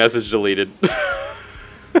 Just got a message deleted.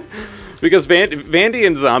 Because Vandy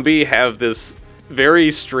and Zombie have this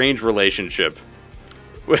very strange relationship.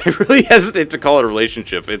 I really hesitate to call it a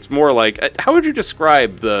relationship. It's more like, how would you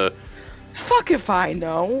describe the... Fuck if I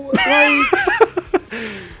know. Like...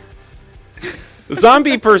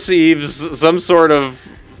 Zombie perceives some sort of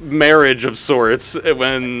marriage of sorts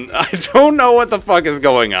when I don't know what the fuck is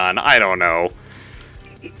going on. I don't know.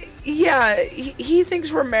 Yeah, he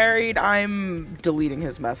thinks we're married. I'm deleting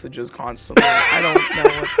his messages constantly. I don't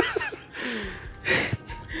know what's...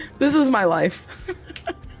 This is my life.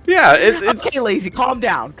 Yeah, it's... Okay, Lazy, calm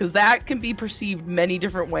down, because that can be perceived many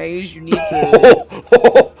different ways. You need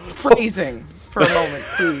to... Phrasing for a moment,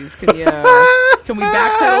 please. Can we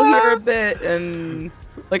backpedal here a bit? And,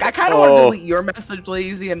 like, I kind of want to delete your message,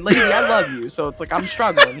 Lazy, and Lazy, I love you, so it's like I'm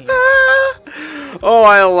struggling here. Oh,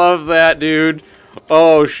 I love that, dude.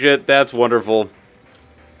 Oh, shit, that's wonderful.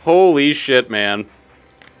 Holy shit, man.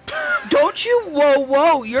 Don't you?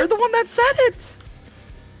 Whoa, you're the one that said it.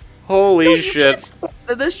 Holy shit.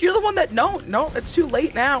 You're the one that, no, it's too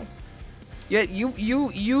late now. Yeah,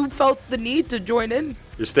 you felt the need to join in.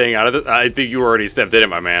 You're staying out of this? I think you already stepped in it,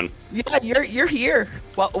 my man. Yeah, you're here.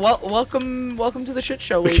 Well, welcome to the shit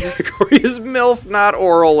show, Lazy. The category is MILF, not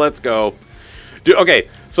oral. Let's go. Dude, okay,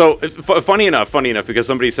 so funny enough, because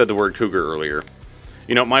somebody said the word cougar earlier.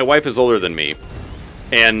 You know, my wife is older than me,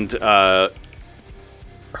 and her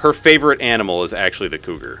favorite animal is actually the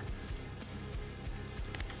cougar.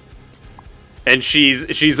 And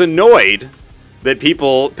she's annoyed that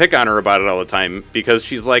people pick on her about it all the time because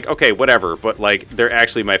she's like, okay, whatever, but like they're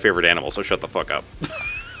actually my favorite animal, so shut the fuck up.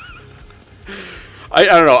 I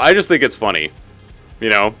don't know. I just think it's funny, you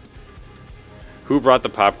know. Who brought the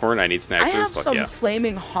popcorn? I need snacks. I have fuck some yeah.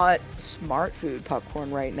 flaming hot smart food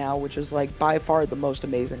popcorn right now, which is like by far the most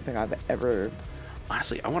amazing thing I've ever.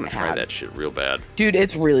 Honestly, I want to try that shit real bad. Dude,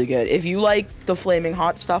 it's really good. If you like the flaming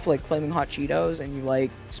hot stuff, like flaming hot Cheetos, and you like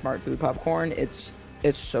smart food popcorn, it's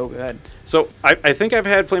so good. So I think I've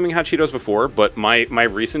had flaming hot Cheetos before, but my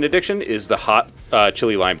recent addiction is the hot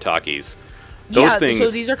chili lime Takis. Those things. So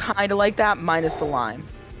these are kind of like that minus the lime.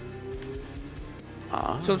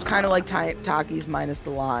 So it's kind of like Takis minus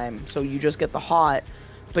the lime. So you just get the hot,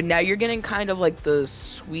 but now you're getting kind of like the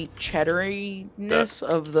sweet cheddariness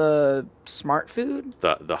of the smart food.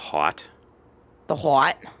 The hot. The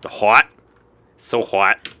hot. The hot. So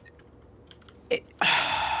hot.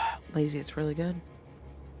 Lazy, it's really good.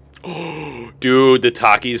 Dude, the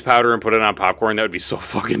Takis powder and put it on popcorn, that would be so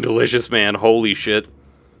fucking delicious, man. Holy shit.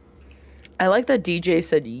 I like that DJ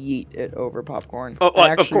said yeet it over popcorn. Oh,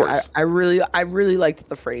 actually, of course. I really liked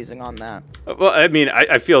the phrasing on that. Well, I mean,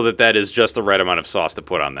 I feel that is just the right amount of sauce to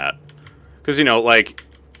put on that. Because, you know, like,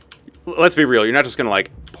 let's be real. You're not just going to, like,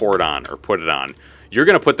 pour it on or put it on. You're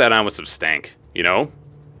going to put that on with some stank, you know?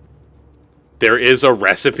 There is a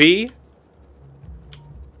recipe.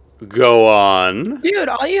 Go on. Dude,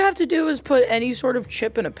 all you have to do is put any sort of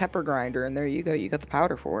chip in a pepper grinder, and there you go. You got the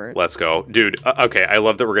powder for it. Let's go. Dude, okay, I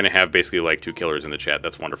love that we're going to have basically like 2 killers in the chat.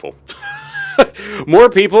 That's wonderful.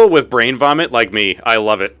 More people with brain vomit like me. I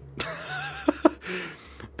love it.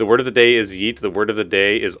 The word of the day is yeet. The word of the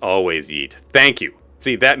day is always yeet. Thank you.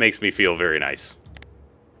 See, that makes me feel very nice.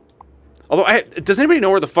 Although, does anybody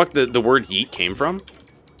know where the fuck the word yeet came from?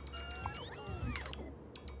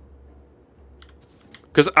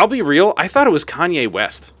 Because I'll be real, I thought it was Kanye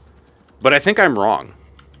West. But I think I'm wrong.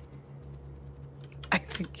 I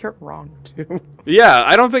think you're wrong, too. Yeah,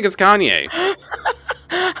 I don't think it's Kanye. I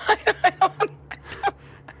don't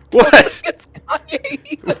What? think it's Kanye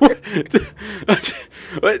either.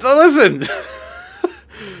 Listen.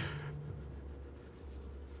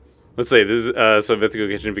 Let's say this. So Mythical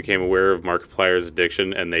Kitchen became aware of Markiplier's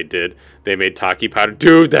addiction, and they did. They made Taki powder.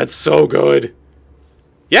 Dude, that's so good.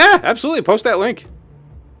 Yeah, absolutely. Post that link.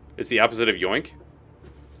 It's the opposite of yoink.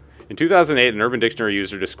 In 2008, an Urban Dictionary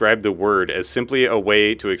user described the word as simply a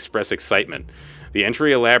way to express excitement. The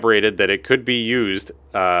entry elaborated that it could be used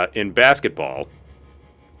in basketball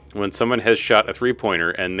when someone has shot a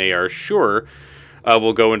three-pointer and they are sure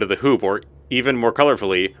will go into the hoop, or even more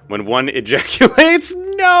colorfully, when one ejaculates.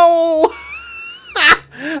 No!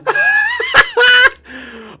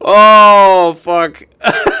 Oh, fuck.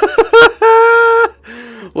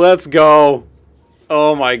 Let's go.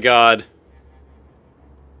 Oh, my God.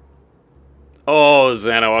 Oh,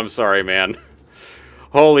 Xano, I'm sorry, man.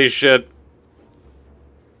 Holy shit.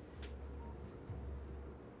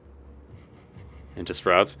 Into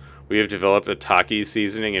Sprouts. We have developed a Taki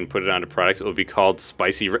seasoning and put it onto products. It will be called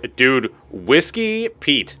Spicy... Dude, Whiskey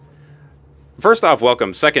Pete. First off,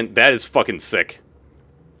 welcome. Second, that is fucking sick.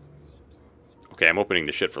 Okay, I'm opening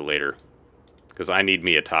the shit for later. Because I need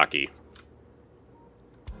me a Taki.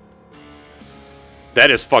 That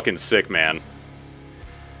is fucking sick, man.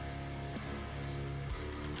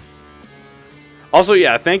 Also,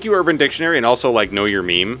 yeah, thank you, Urban Dictionary, and also, like, Know Your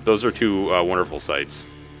Meme. Those are two wonderful sites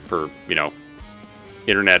for, you know,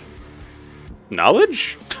 internet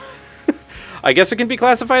knowledge? I guess it can be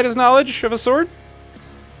classified as knowledge of a sort.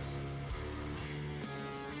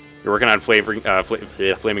 You're working on flavoring,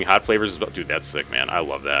 flaming hot flavors as well. Dude, that's sick, man. I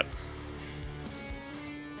love that.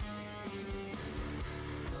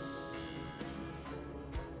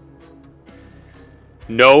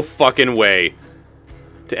 No fucking way.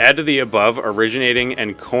 To add to the above, originating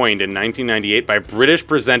and coined in 1998 by British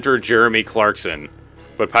presenter Jeremy Clarkson,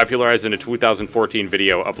 but popularized in a 2014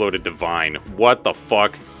 video uploaded to Vine. What the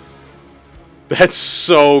fuck? That's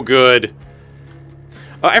so good.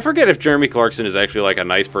 I forget if Jeremy Clarkson is actually, like, a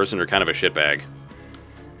nice person or kind of a shitbag.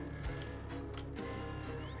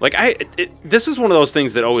 Like, this is one of those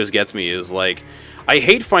things that always gets me, is, like, I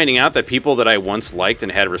hate finding out that people that I once liked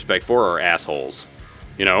and had respect for are assholes.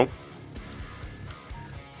 You know?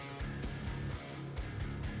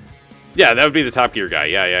 Yeah, that would be the Top Gear guy.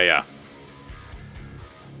 Yeah.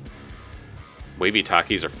 Wavy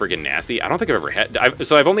Takis are friggin' nasty. I don't think I've ever had...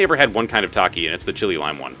 I've only ever had one kind of Taki, and it's the chili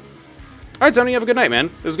lime one. Alright, Zony, have a good night, man.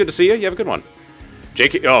 It was good to see you. You have a good one.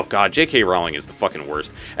 JK... Oh, God, J.K. Rowling is the fucking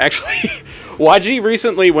worst. Actually, Waji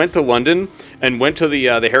recently went to London and went to the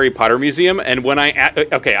Harry Potter Museum, and when I...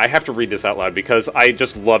 Okay, I have to read this out loud because I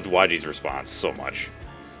just loved Waji's response so much.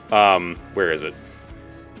 Where is it?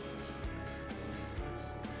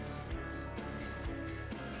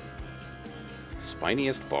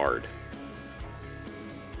 Spiniest Bard.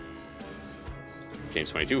 James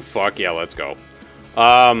 22. Fuck yeah, let's go.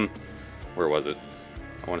 Where was it?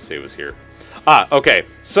 I want to say it was here. Ah, okay.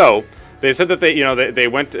 So they said that they got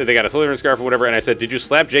a Slytherin scarf or whatever, and I said, "Did you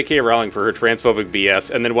slap J.K. Rowling for her transphobic BS?"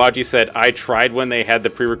 And then Waji said, "I tried when they had the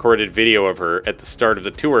pre-recorded video of her at the start of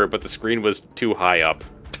the tour, but the screen was too high up."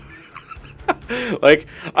 Like,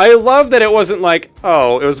 I love that it wasn't like,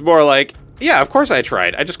 oh, it was more like, yeah, of course I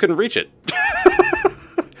tried. I just couldn't reach it.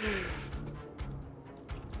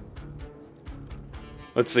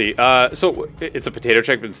 Let's see. So it's a potato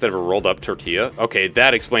chip instead of a rolled up tortilla. Okay,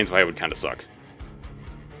 that explains why it would kind of suck.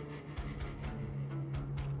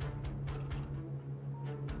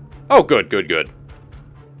 Oh, good.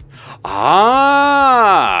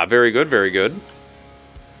 Ah, very good.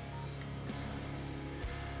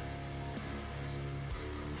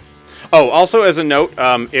 Oh, also as a note,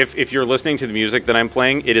 if you're listening to the music that I'm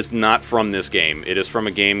playing, it is not from this game. It is from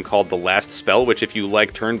a game called The Last Spell, which if you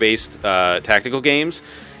like turn-based tactical games,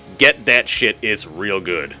 get that shit. It's real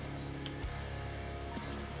good.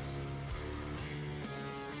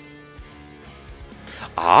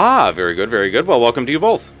 Ah, very good. Well, welcome to you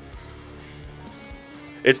both.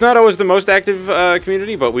 It's not always the most active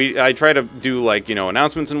community, but I try to do, like, you know,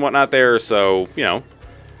 announcements and whatnot there, so, you know.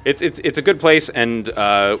 It's a good place, and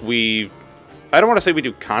I don't want to say we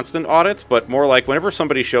do constant audits, but more like whenever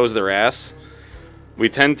somebody shows their ass, we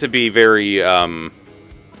tend to be very, I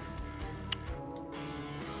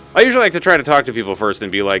usually like to try to talk to people first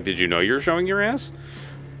and be like, did you know you're showing your ass?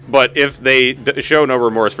 But if they show no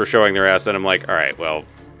remorse for showing their ass, then I'm like, alright, well,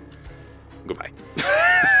 goodbye.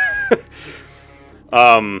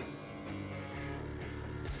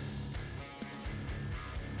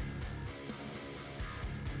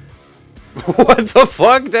 What the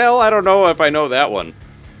fuck, Dell? I don't know if I know that one.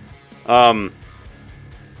 Oh,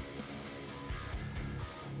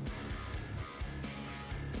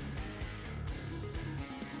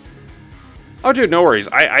 dude, no worries.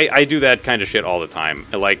 I do that kind of shit all the time.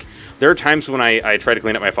 Like, there are times when I try to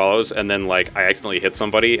clean up my follows, and then, like, I accidentally hit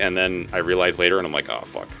somebody, and then I realize later, and I'm like, oh,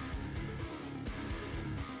 fuck.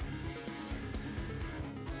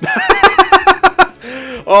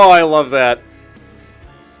 Oh, I love that.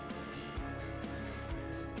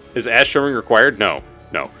 Is ass showing required? No.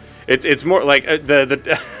 It's more like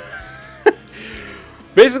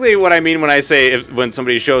basically what I mean when I say when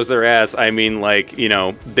somebody shows their ass, I mean, like, you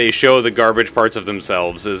know, they show the garbage parts of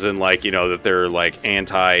themselves, as in, like, you know, that they're, like,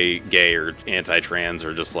 anti-gay or anti-trans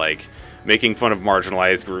or just, like, making fun of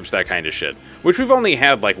marginalized groups, that kind of shit. Which we've only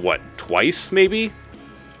had, like, what, twice, maybe?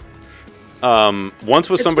 Once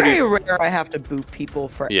with somebody... It's very rare I have to boot people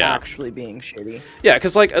for actually being shitty. Yeah,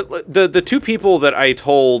 because, like, the two people that I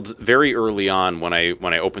told very early on when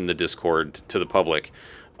I opened the Discord to the public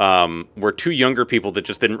were two younger people that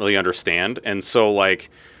just didn't really understand. And so, like,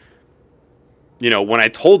 you know, when I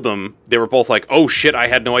told them, they were both like, oh, shit, I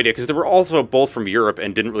had no idea. Because they were also both from Europe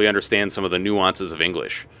and didn't really understand some of the nuances of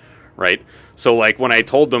English, right? So, like, when I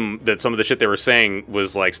told them that some of the shit they were saying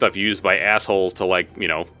was, like, stuff used by assholes to, like, you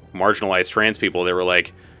know, marginalized trans people, they were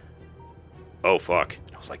like, oh, fuck.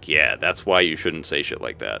 I was like, yeah, that's why you shouldn't say shit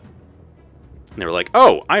like that. And they were like,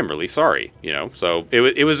 oh, I'm really sorry, you know? So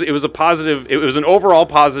it was a positive, it was an overall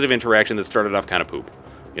positive interaction that started off kind of poop,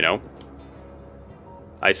 you know?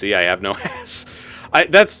 I see I have no ass.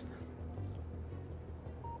 That's...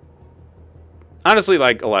 Honestly,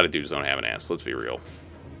 like, a lot of dudes don't have an ass, let's be real.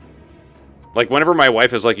 Like, whenever my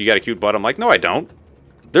wife is like, you got a cute butt, I'm like, no, I don't.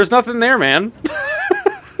 There's nothing there, man.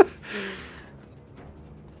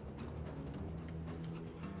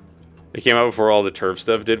 It came out before all the TERF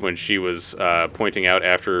stuff did, when she was pointing out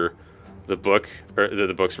after the book, or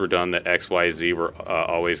the books were done, that XYZ were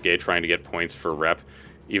always gay, trying to get points for rep,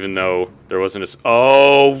 even though there wasn't a...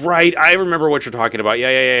 Oh, right, I remember what you're talking about.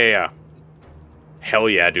 Yeah. Hell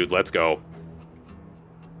yeah, dude, let's go.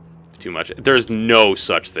 Too much. There's no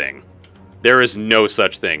such thing. There is no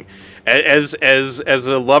such thing. As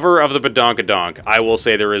a lover of the badonkadonk, I will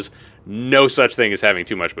say there is no such thing as having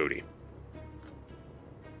too much booty.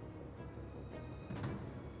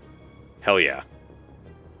 Hell yeah.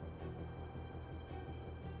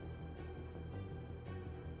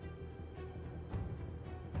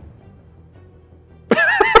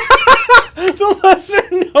 The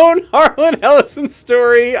lesser-known Harlan Ellison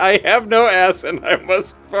story. I have no ass and I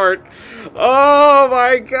must fart. Oh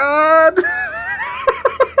my god.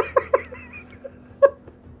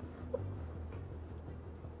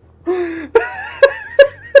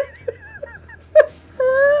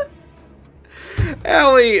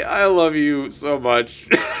 Allie, I love you so much.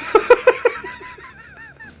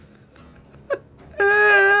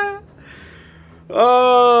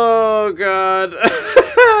 Oh god.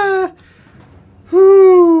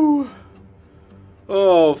 Whew.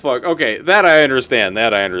 Oh fuck. Okay, that I understand.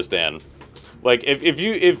 Like, if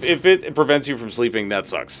it prevents you from sleeping, that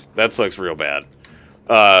sucks. That sucks real bad.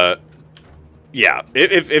 Yeah.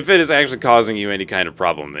 If it is actually causing you any kind of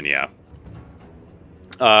problem, then yeah.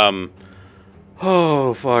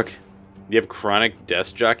 Oh, fuck. You have chronic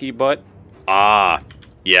desk jockey butt? Ah.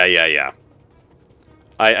 Yeah.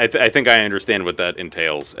 I think I understand what that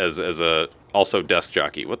entails as a also desk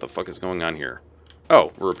jockey. What the fuck is going on here?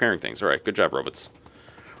 Oh, we're repairing things. All right, good job, robots.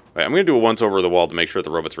 All right, I'm going to do a once over the wall to make sure the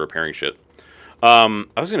robots are repairing shit. I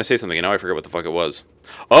was going to say something, and now I forget what the fuck it was.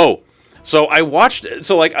 Oh, so I watched...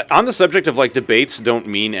 So, like, on the subject of, like, debates don't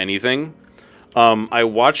mean anything, I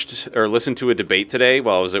watched or listened to a debate today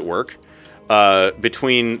while I was at work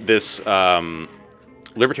between this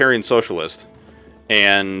libertarian socialist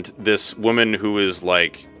and this woman who is,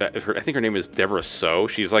 like... I think her name is Deborah So.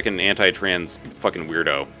 She's, like, an anti-trans fucking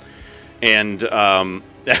weirdo. And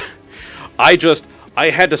I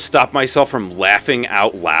had to stop myself from laughing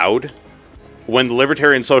out loud when the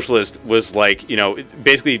libertarian socialist was like, you know,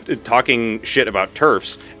 basically talking shit about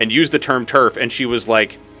TERFs and used the term TERF, and she was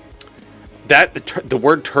like, the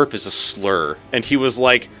word TERF is a slur. And he was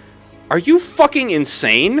like, are you fucking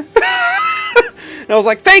insane? And I was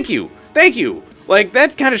like, thank you. Like,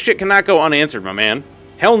 that kind of shit cannot go unanswered, my man.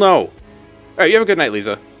 Hell no. All right, you have a good night,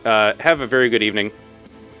 Lisa. Have a very good evening.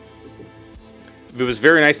 It was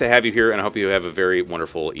very nice to have you here, and I hope you have a very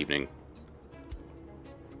wonderful evening.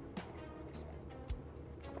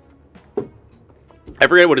 I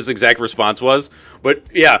forget what his exact response was, but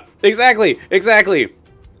yeah, exactly.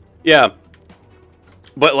 Yeah.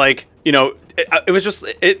 But, like, you know, it was just,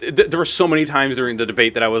 there were so many times during the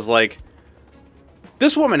debate that I was like,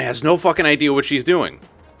 this woman has no fucking idea what she's doing.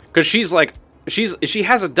 Because she's like, she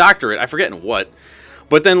has a doctorate, I forget in what,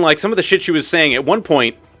 but then, like, some of the shit she was saying, at one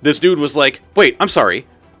point, this dude was like, wait, I'm sorry,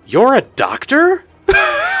 you're a doctor?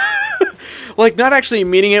 Like, not actually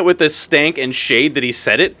meaning it with the stank and shade that he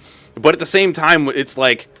said it, but at the same time, it's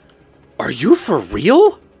like, are you for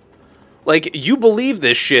real? Like, you believe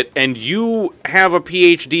this shit, and you have a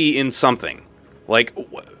PhD in something. Like,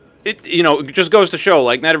 it, you know, it just goes to show,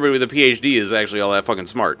 like, not everybody with a PhD is actually all that fucking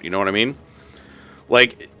smart, you know what I mean?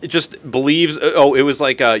 Like, it just believes, oh, it was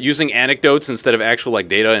like using anecdotes instead of actual, like,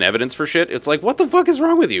 data and evidence for shit. It's like, what the fuck is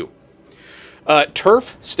wrong with you?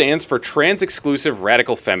 TERF stands for Trans-Exclusive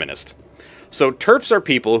Radical Feminist. So TERFs are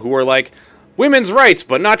people who are like, women's rights,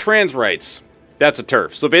 but not trans rights. That's a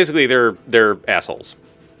TERF. So basically, they're assholes.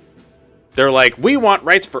 They're like, we want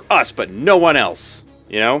rights for us, but no one else.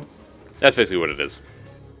 You know? That's basically what it is.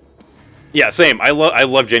 Yeah, same. I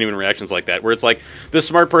love genuine reactions like that, where it's like, the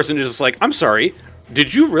smart person is just like, I'm sorry,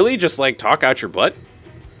 did you really just, like, talk out your butt?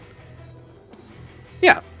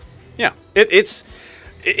 Yeah. Yeah. It's...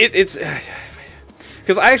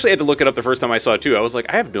 Because I actually had to look it up the first time I saw it, too. I was like,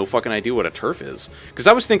 I have no fucking idea what a TERF is. Because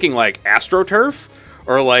I was thinking, like, AstroTurf,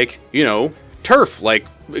 or, like, you know, turf, like...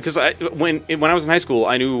 Because when I was in high school,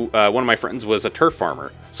 I knew one of my friends was a turf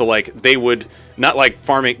farmer. So, like, they would, not like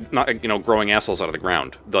farming, not, you know, growing assholes out of the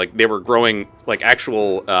ground. Like, they were growing, like,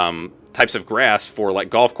 actual types of grass for, like,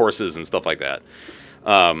 golf courses and stuff like that.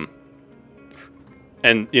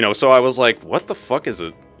 And, you know, so I was like, what the fuck is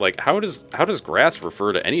it? Like, how does grass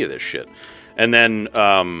refer to any of this shit? And then,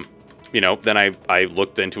 you know, then I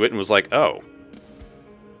looked into it and was like, oh.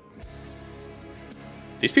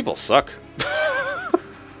 These people suck.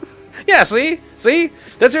 Yeah, see?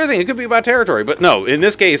 That's the other thing. It could be about territory. But no, in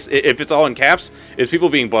this case, if it's all in caps, it's people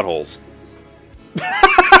being buttholes.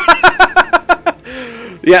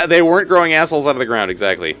 Yeah, they weren't growing assholes out of the ground,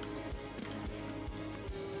 exactly.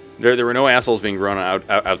 There were no assholes being grown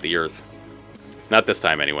out the earth. Not this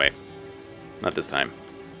time, anyway. Not this time.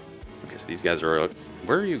 Okay, so these guys are...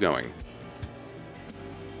 Where are you going?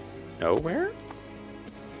 Nowhere?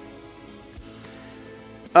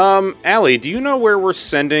 Allie, do you know where we're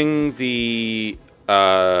sending the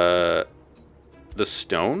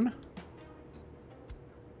stone?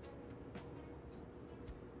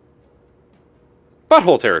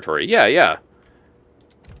 Butthole territory, yeah.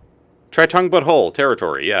 Tri-tongue butthole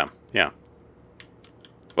territory, yeah.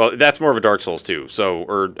 Well, that's more of a Dark Souls 2, so,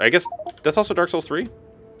 or, I guess, that's also Dark Souls 3?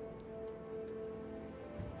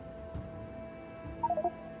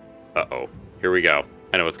 Uh-oh, here we go.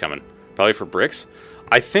 I know what's coming. Probably for bricks?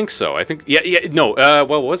 I think so. I think... Yeah, no.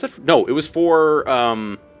 Well, was it... No, it was for,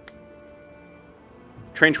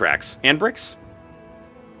 train tracks. And bricks?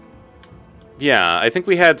 Yeah, I think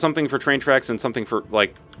we had something for train tracks and something for,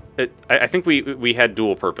 like... I think we had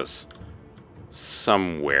dual purpose.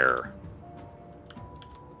 Somewhere.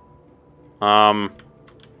 Oh,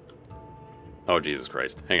 Jesus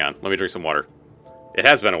Christ. Hang on. Let me drink some water. It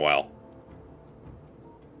has been a while.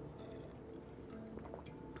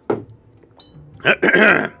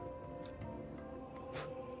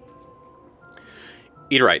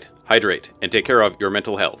 Eat right, hydrate, and take care of your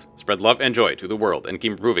mental health. Spread love and joy to the world and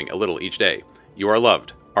keep improving a little each day. You are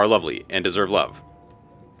loved, are lovely, and deserve love.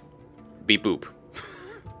 Beep boop.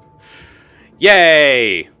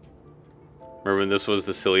 Yay! Remember when this was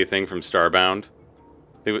the silly thing from Starbound?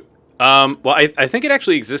 Well, I think it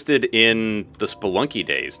actually existed in the Spelunky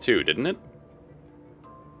days, too, didn't it?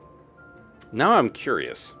 Now I'm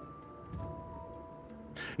curious.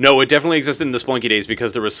 No, it definitely existed in the Spelunky days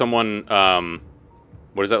because there was someone...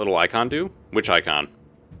 what does that little icon do? Which icon?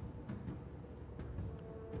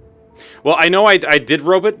 Well, I know I did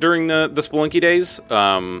rope it during the Spelunky days,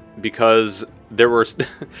 because there were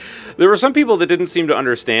there were some people that didn't seem to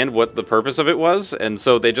understand what the purpose of it was, and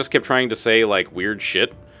so they just kept trying to say, like, weird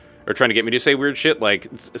shit, or trying to get me to say weird shit. Like,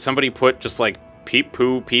 somebody put just, like, peep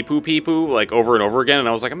poo, like, over and over again, and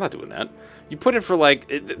I was like, I'm not doing that. You put it for, like,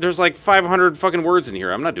 there's, like, 500 fucking words in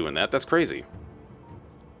here. I'm not doing that. That's crazy.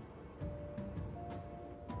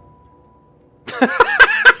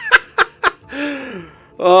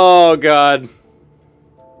 Oh, God.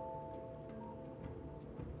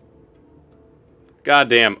 God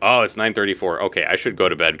damn. Oh, it's 9:34. Okay, I should go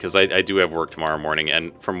to bed because I do have work tomorrow morning,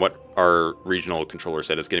 and from what our regional controller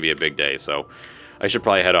said, it's going to be a big day, so I should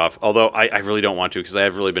probably head off. Although, I really don't want to because I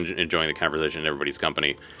have really been enjoying the conversation and everybody's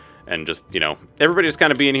company. And just, you know, everybody just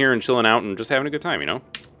kind of being here and chilling out and just having a good time, you know?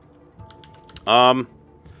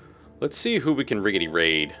 Let's see who we can riggedy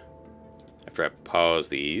raid after I pause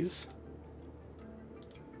these.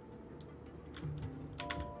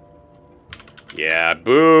 Yeah,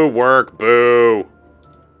 boo, work, boo.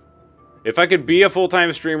 If I could be a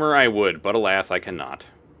full-time streamer, I would, but alas, I cannot.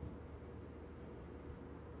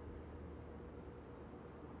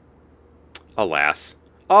 Alas.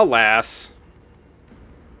 Alas.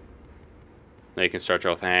 Now you can stretch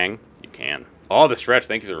off hang. You can. Oh, the stretch.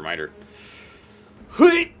 Thank you for the reminder.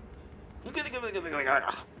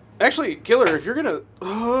 Actually, Killer, if you're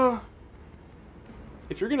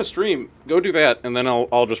gonna stream, go do that, and then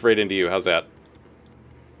I'll just raid into you. How's that?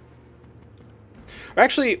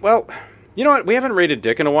 Actually, well, you know what? We haven't raided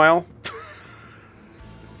Dick in a while.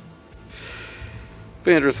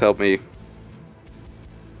 Vanders, help me.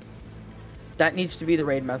 That needs to be the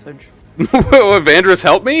raid message. Vanders,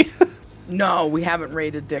 help me? No, we haven't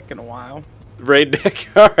raided Dick in a while. Raid Dick.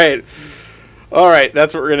 All right. All right,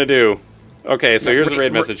 that's what we're going to do. Okay, so here's the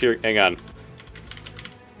raid message. Here, hang on.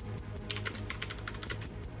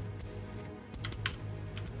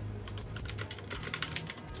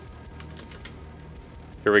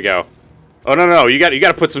 Here we go. Oh no, you got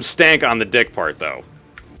to put some stank on the dick part though.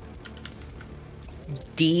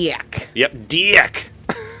 Dick. Yep, dick.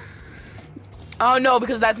 Oh no,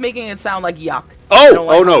 because that's making it sound like yuck.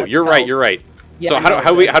 Oh no, you're right. Yeah, so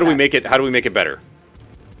how do we make it better?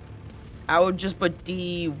 I would just put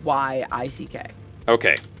D-Y-I-C-K.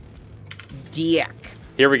 Okay. Dick.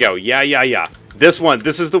 Here we go. Yeah. This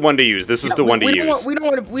is the one to use. This is the one to use. We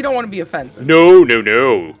don't want to be offensive. No,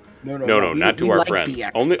 not to our like friends.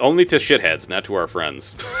 dick. Only to shitheads, not to our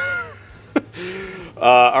friends.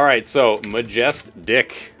 All right, so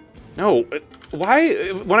Majestic. No,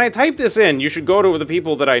 why? When I type this in, you should go to the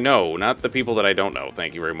people that I know, not the people that I don't know.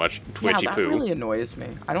 Thank you very much, Twitchy that Poo. really annoys me.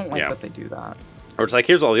 I don't like that they do that. Or it's like,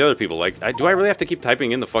 here's all the other people. Like, do I really have to keep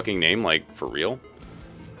typing in the fucking name, like, for real?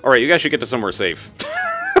 All right, you guys should get to somewhere safe.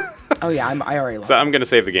 Oh yeah, I already love. So I'm gonna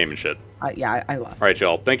save the game and shit. I love. All right,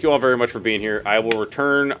 y'all. Thank you all very much for being here. I will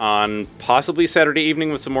return on possibly Saturday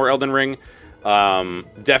evening with some more Elden Ring.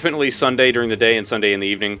 Definitely Sunday during the day and Sunday in the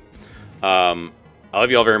evening. I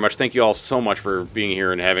love you all very much. Thank you all so much for being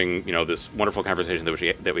here and having this wonderful conversation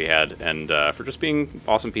that we had, and for just being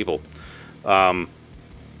awesome people.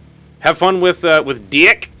 Have fun with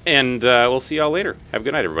Dick, and we'll see y'all later. Have a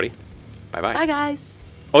good night, everybody. Bye bye. Bye guys.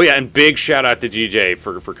 Oh yeah, and big shout out to GJ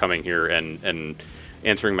for coming here and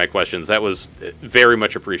answering my questions. That was very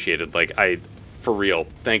much appreciated. Like, for real,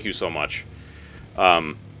 thank you so much.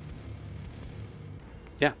 Yeah.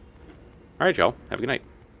 All right, y'all. Have a good night.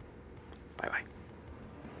 Bye bye.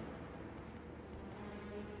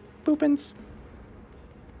 Boopins.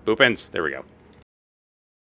 Boopins. There we go.